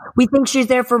 We think she's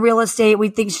there for real estate. We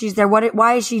think she's there.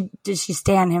 Why does she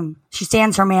stan him? She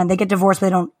stans her man. They get divorced, but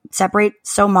they don't separate.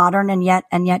 So modern, and yet.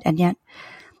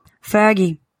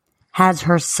 Fergie has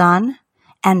her sun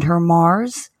and her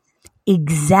Mars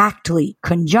exactly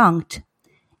conjunct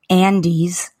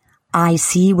Andy's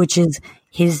IC, which is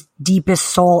his deepest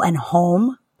soul and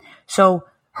home. So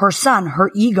her sun,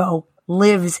 her ego,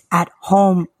 lives at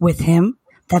home with him.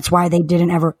 That's why they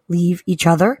didn't ever leave each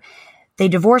other. They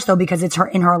divorced though because it's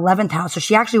in her 11th house. So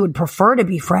she actually would prefer to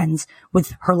be friends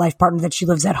with her life partner that she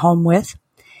lives at home with.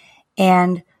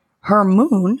 And her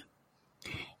moon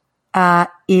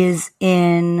is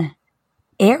in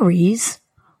Aries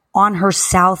on her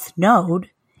south node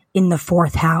in the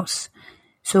 4th house.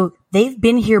 So they've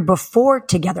been here before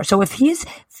together. So if his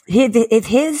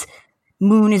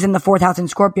moon is in the 4th house in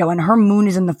Scorpio and her moon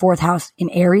is in the 4th house in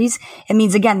Aries, it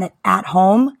means again that at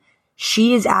home,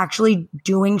 she is actually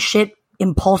doing shit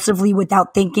impulsively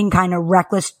without thinking, kind of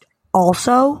reckless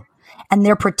also. And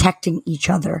they're protecting each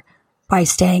other by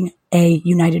staying a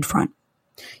united front.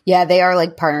 Yeah, they are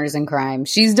like partners in crime.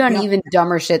 She's done even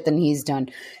dumber shit than he's done.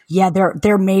 Yeah,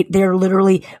 they're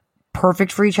literally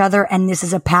perfect for each other. And this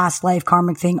is a past life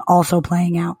karmic thing also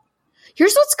playing out.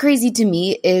 Here's what's crazy to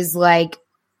me is like,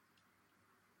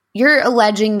 you're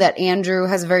alleging that Andrew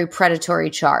has a very predatory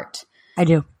chart. I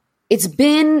do. It's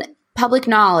been public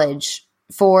knowledge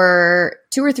for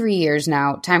 2 or 3 years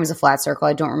now. Time is a flat circle.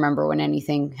 I don't remember when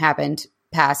anything happened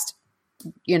past,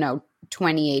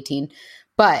 2018.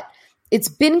 But it's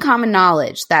been common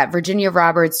knowledge that Virginia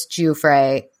Roberts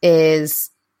Giuffre is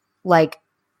like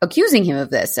accusing him of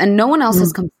this, and no one else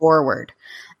has come forward.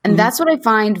 And that's what I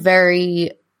find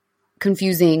very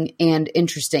confusing and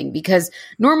interesting, because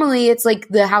normally it's like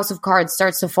the house of cards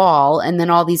starts to fall and then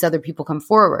all these other people come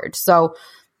forward. So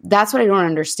that's what I don't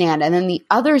understand. And then the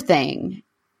other thing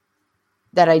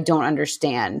that I don't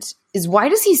understand is, why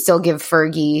does he still give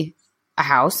Fergie a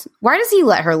house? Why does he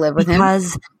let her live with him?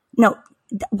 Because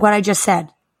what I just said,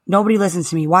 nobody listens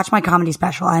to me. Watch my comedy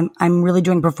special. I'm really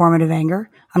doing performative anger.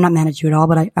 I'm not mad at you at all,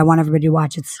 but I want everybody to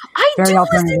watch. It's very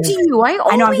alternative. Listen to you.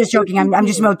 I know. I'm just joking. I'm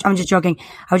just joking.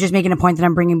 I was just making a point that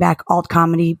I'm bringing back alt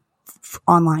comedy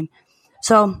online.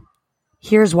 So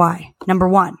here's why. Number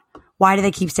one, why do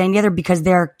they keep staying together? Because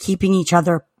they're keeping each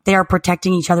other. They are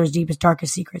protecting each other's deepest,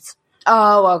 darkest secrets.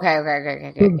 Oh,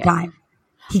 okay. Big time.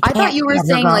 I thought you were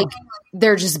saying like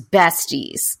they're just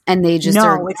besties and they just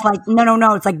are. It's like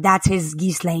no. It's like that's his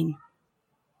Ghislaine.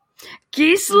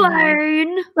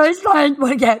 Ghislaine.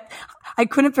 What again? I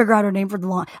couldn't figure out her name for the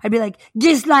long. I'd be like,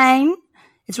 Ghislaine.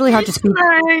 It's really hard to speak.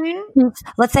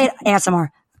 Let's say it ASMR.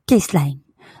 Ghislaine.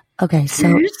 Okay,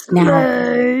 so now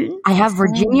I have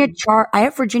Virginia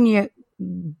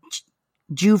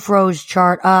Giuffre's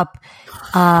chart up,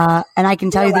 and I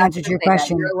can tell you the answer to your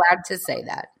question. You're allowed to say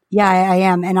that. Yeah, I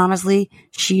am. And honestly,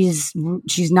 she's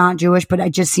not Jewish, but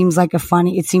it just seems like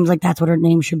it seems like that's what her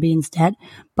name should be instead.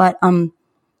 But, do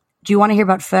you want to hear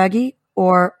about Fergie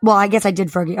I guess I did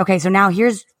Fergie. Okay. So now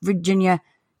here's Virginia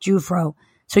Giuffre.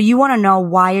 So you want to know,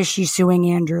 why is she suing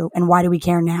Andrew and why do we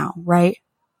care now? Right?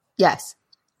 Yes.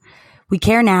 We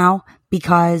care now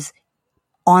because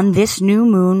on this new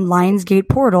moon Lionsgate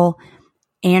portal,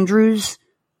 Andrew's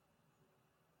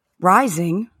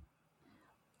rising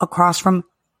across from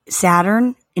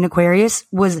Saturn in Aquarius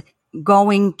was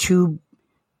going to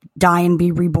die and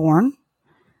be reborn.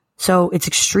 So it's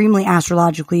extremely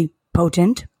astrologically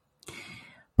potent.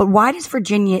 But why is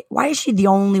she the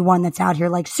only one that's out here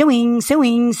like suing?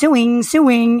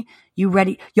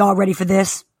 Y'all ready for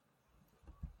this?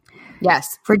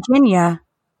 Yes. Virginia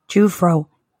Giuffre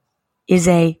is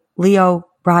a Leo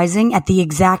rising at the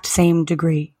exact same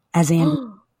degree as Andy.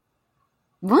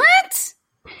 What?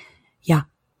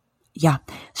 Yeah.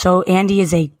 So Andy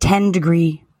is a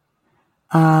 10-degree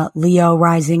Leo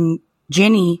rising.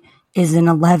 Ginny is an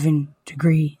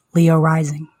 11-degree Leo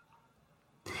rising.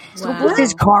 So this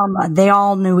is karma. They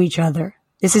all knew each other.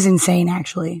 This is insane,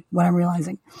 actually, what I'm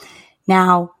realizing.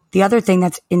 Now, the other thing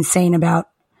that's insane about,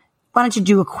 why don't you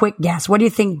do a quick guess? What do you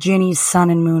think Ginny's sun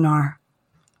and moon are?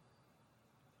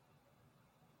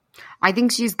 I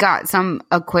think she's got some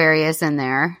Aquarius in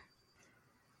there.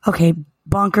 Okay,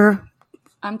 Bunker.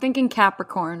 I'm thinking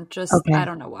Capricorn. Okay. I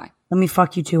don't know why. Let me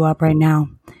fuck you two up right now.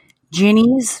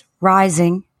 Ginny's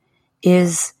rising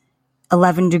is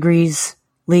 11 degrees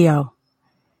Leo.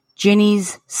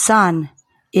 Ginny's sun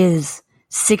is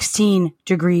 16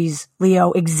 degrees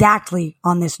Leo, exactly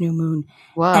on this new moon.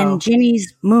 Whoa. And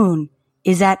Ginny's moon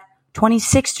is at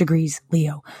 26 degrees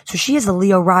Leo. So she is a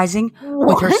Leo rising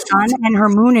with her sun and her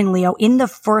moon in Leo in the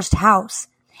first house.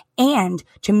 And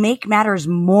to make matters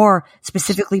more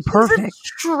specifically perfect,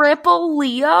 triple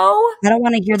Leo? I don't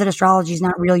want to hear that astrology is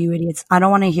not real, you idiots. I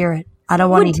don't want to hear it. I don't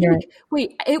want to hear it.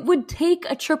 Wait, it would take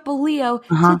a triple Leo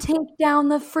to take down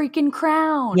the freaking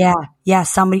crown. Yeah.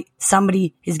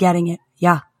 Somebody is getting it.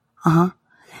 Yeah.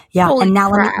 Yeah. Holy and now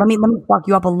crap. let me fuck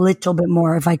you up a little bit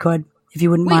more if I could, if you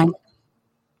wouldn't mind.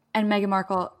 And Meghan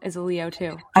Markle is a Leo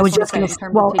too. I was just going to say,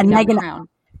 well, and Meghan,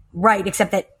 right?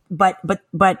 Except that, but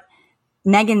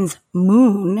Meghan's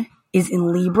moon is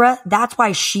in Libra. That's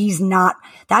why she's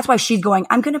going,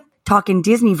 I'm going to talk in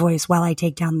Disney voice while I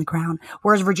take down the crown.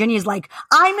 Whereas Virginia's like,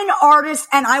 I'm an artist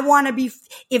and I want to be,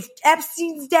 if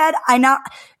Epstein's dead,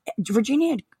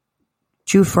 Virginia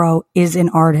Giuffre is an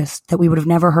artist that we would have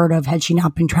never heard of had she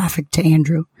not been trafficked to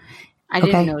Andrew. I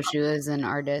didn't know she was an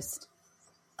artist.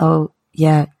 Oh,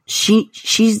 yeah.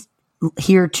 She's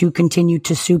here to continue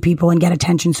to sue people and get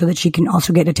attention so that she can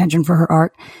also get attention for her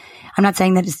art. I'm not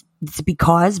saying that it's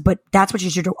because, but that's what she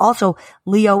should do. Also,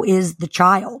 Leo is the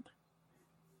child.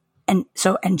 And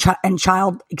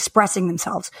child expressing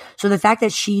themselves. So the fact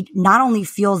that she not only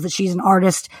feels that she's an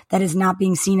artist that is not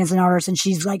being seen as an artist, and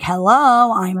she's like,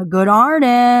 hello, I'm a good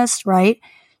artist, right?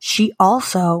 She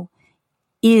also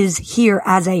is here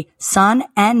as a sun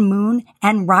and moon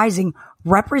and rising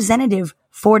representative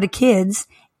for the kids.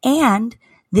 And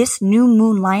this new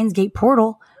moon Lionsgate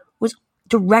portal was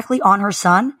directly on her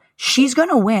sun. She's going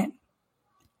to win.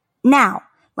 Now,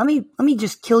 let me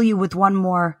just kill you with one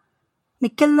more.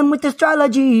 Let me kill them with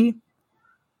astrology.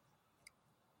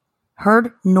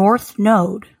 Her North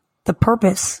Node, the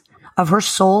purpose of her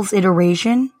soul's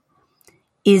iteration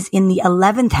is in the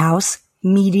 11th house,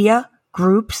 media,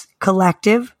 groups,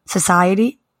 collective,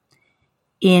 society,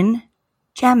 in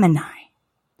Gemini.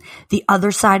 The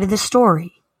other side of the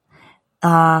story,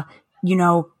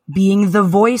 being the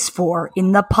voice for,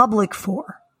 in the public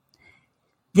for.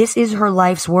 This is her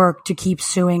life's work to keep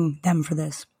suing them for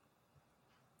this.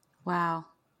 Wow.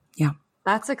 Yeah.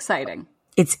 That's exciting.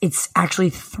 It's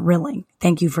actually thrilling.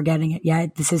 Thank you for getting it. Yeah,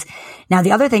 now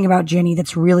the other thing about Ginny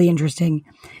that's really interesting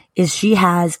is she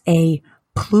has a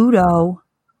Pluto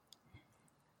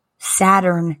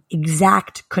Saturn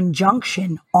exact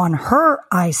conjunction on her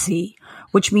IC,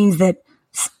 which means that,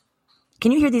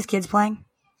 can you hear these kids playing?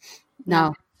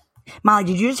 No. Molly,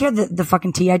 did you just hear the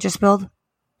fucking tea I just spilled?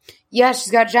 Yeah,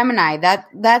 she's got Gemini.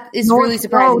 That is really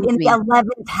surprising to me. In the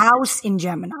 11th house in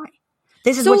Gemini.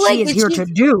 This is what she is here to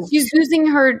do. She's using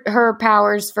her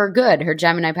powers for good, her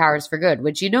Gemini powers for good,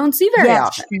 which you don't see very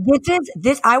often.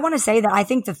 I want to say that I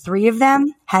think the three of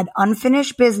them had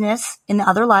unfinished business in the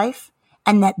other life,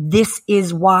 and that this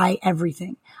is why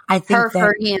everything. I think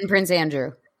Fergie and Prince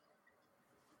Andrew.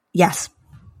 Yes.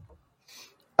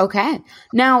 Okay.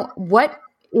 Now, what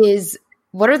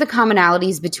are the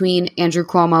commonalities between Andrew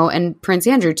Cuomo and Prince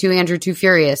Andrew? Too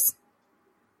Furious.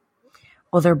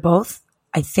 Well, they're both,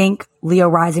 I think, Leo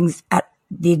risings at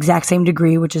the exact same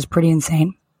degree, which is pretty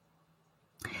insane.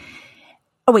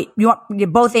 Oh wait, you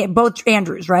want both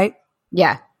Andrews, right?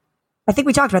 Yeah. I think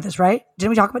we talked about this, right?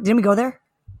 Didn't we go there?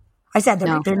 I said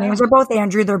their names are both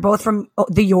Andrew. They're both from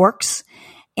the Yorks,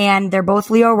 and they're both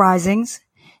Leo risings.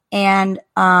 And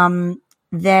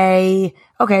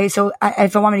so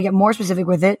if I want me to get more specific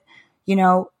with it, you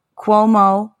know,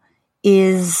 Cuomo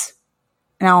is,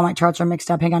 now all my charts are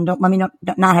mixed up. Hang on. Don't let me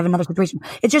not have another situation.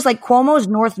 It's just like Cuomo's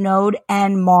North Node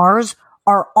and Mars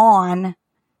are on,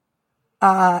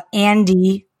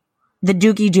 Andy, the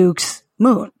Dookie Duke's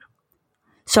moon.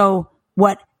 So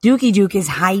what Dookie Duke is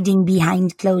hiding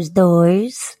behind closed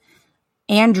doors,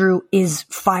 Andrew is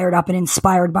fired up and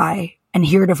inspired by and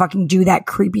here to fucking do that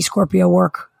creepy Scorpio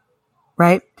work.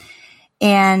 Right?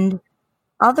 And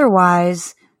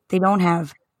otherwise, they don't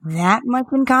have that much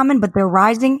in common, but their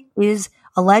rising is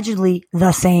allegedly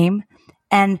the same.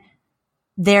 And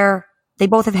they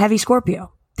both have heavy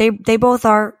Scorpio. They both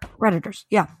are Redditors.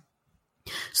 Yeah.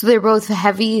 So they're both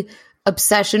heavy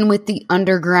obsession with the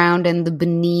underground and the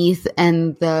beneath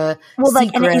and the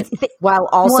secret, while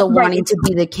also wanting to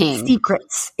be the king.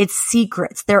 Secrets. It's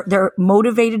secrets. They're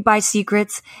motivated by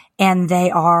secrets, and they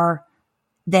are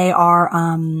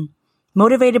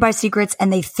motivated by secrets,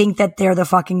 and they think that they're the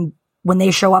fucking, when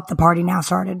they show up, the party now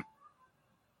started.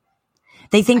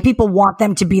 They think people want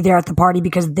them to be there at the party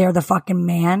because they're the fucking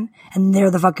man and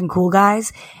they're the fucking cool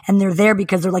guys. And they're there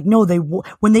because they're like, no,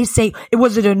 when they say,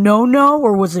 was it a no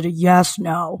or was it a yes,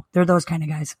 no? They're those kind of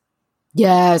guys.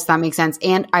 Yes, that makes sense.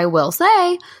 And I will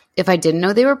say, if I didn't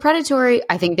know they were predatory,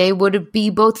 I think they would be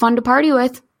both fun to party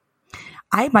with.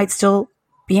 I might still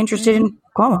be interested in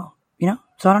Cuomo, you know?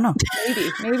 So I don't know.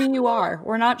 Maybe you are.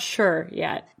 We're not sure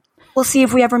yet. We'll see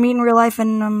if we ever meet in real life,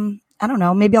 and I don't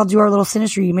know. Maybe I'll do our little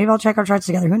synastry. Maybe I'll check our charts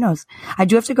together. Who knows? I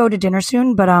do have to go to dinner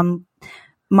soon, but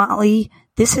Molly,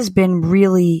 this has been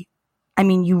really, I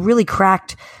mean, you really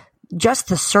cracked just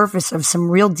the surface of some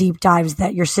real deep dives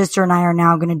that your sister and I are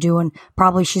now going to do, and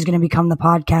probably she's going to become the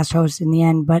podcast host in the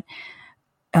end, but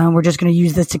we're just going to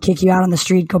use this to kick you out on the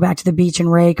street, go back to the beach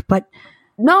and rake.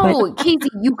 No, Casey,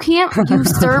 you can't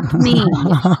usurp me.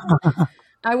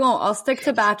 I won't. I'll stick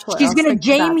to Bachelor. She's going to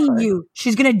Jamie you.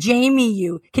 She's going to Jamie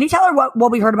you. Can you tell her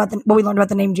what we heard about what we learned about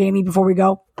the name Jamie before we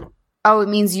go? Oh, it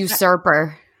means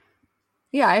usurper.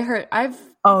 Yeah, I heard.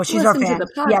 She's our fan.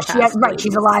 Yeah, right.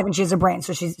 She's alive and she has a brain.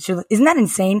 So isn't that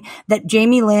insane that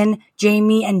Jamie Lynn,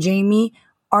 Jamie, and Jamie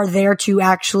are there to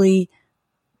actually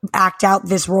act out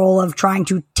this role of trying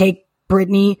to take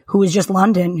Brittany, who is just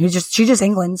London, she's just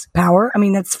England's power. I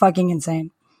mean, that's fucking insane.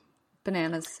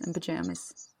 Bananas and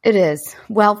pajamas. It is.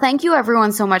 Well, thank you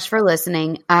everyone so much for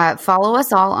listening. Follow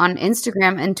us all on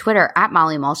Instagram and Twitter at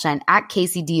Molly Mulshine, at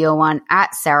CaseyDO1,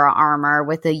 at Sarah Armour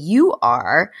with a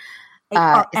UR.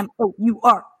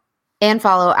 ARMOUR. And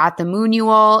follow at the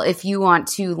Moonual if you want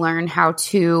to learn how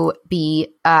to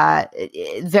be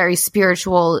very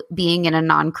spiritual, being in a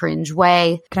non-cringe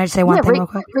way. Can I just say one thing real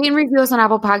quick? Rate and review us on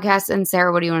Apple Podcasts. And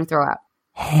Sarah, what do you want to throw out?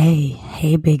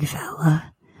 Hey, big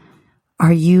fella.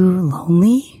 Are you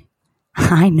lonely?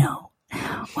 I know.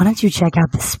 Why don't you check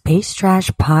out the Space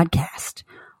Trash podcast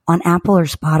on Apple or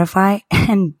Spotify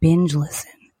and binge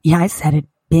listen? Yeah, I said it.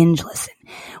 Binge listen.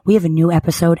 We have a new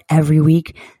episode every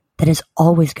week that is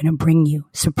always going to bring you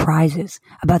surprises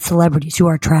about celebrities who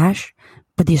are trash,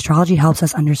 but the astrology helps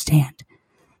us understand.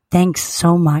 Thanks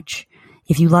so much.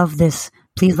 If you love this,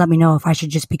 please let me know if I should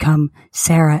just become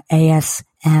Sarah ASMARMOU.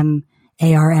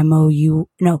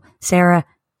 No, Sarah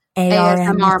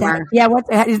ASM Armour. Yeah,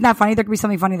 isn't that funny? There could be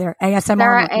something funny there. ASM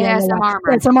Armour. ASM Armour.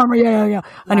 ASM Armour. Yeah.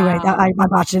 Anyway, Wow. I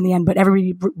botched it in the end. But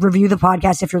everybody review the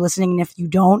podcast if you're listening, and if you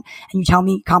don't, and you tell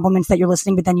me compliments that you're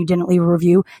listening, but then you didn't leave a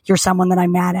review, you're someone that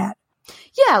I'm mad at.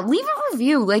 Yeah, leave a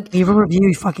review. Leave a review,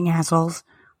 you fucking assholes.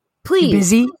 Please. You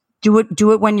busy?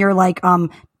 Do it when you're like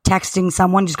texting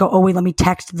someone. Just go, oh wait, let me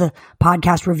text the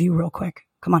podcast review real quick.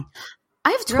 Come on.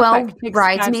 I have 12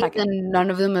 bridesmaids and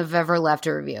none of them have ever left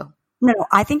a review. No,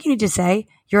 I think you need to say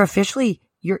you're officially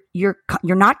you're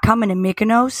not coming to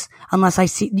Mykonos unless I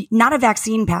see not a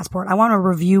vaccine passport. I want a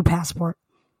review passport.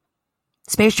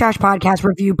 Space Trash Podcast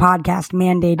review podcast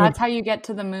mandated. That's how you get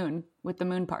to the moon with the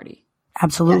moon party.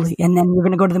 Absolutely, yes. And then you're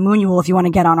going to go to the Moonual if you want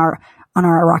to get on our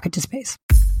rocket to space.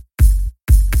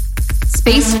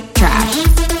 Space trash.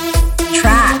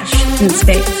 Trash in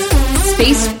space.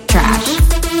 Space trash.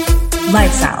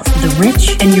 Lifestyles of the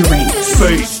rich and Uranus.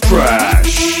 Space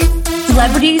trash.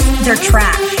 Celebrities, they're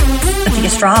trash, but the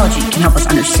astrology can help us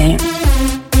understand.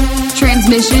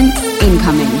 Transmission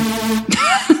incoming.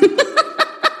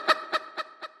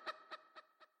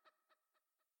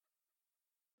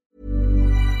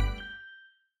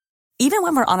 Even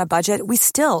when we're on a budget, we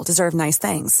still deserve nice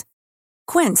things.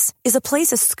 Quince is a place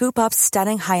to scoop up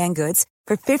stunning high-end goods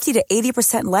for 50 to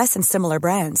 80% less than similar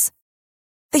brands.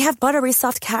 They have buttery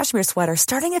soft cashmere sweaters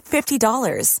starting at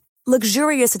 $50,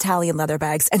 luxurious Italian leather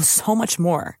bags, and so much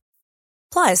more.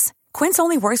 Plus, Quince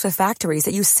only works with factories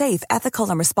that use safe, ethical,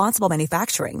 and responsible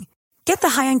manufacturing. Get the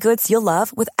high-end goods you'll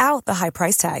love without the high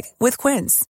price tag with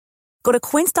Quince. Go to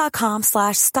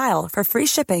quince.com/style for free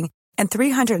shipping and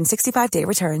 365-day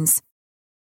returns.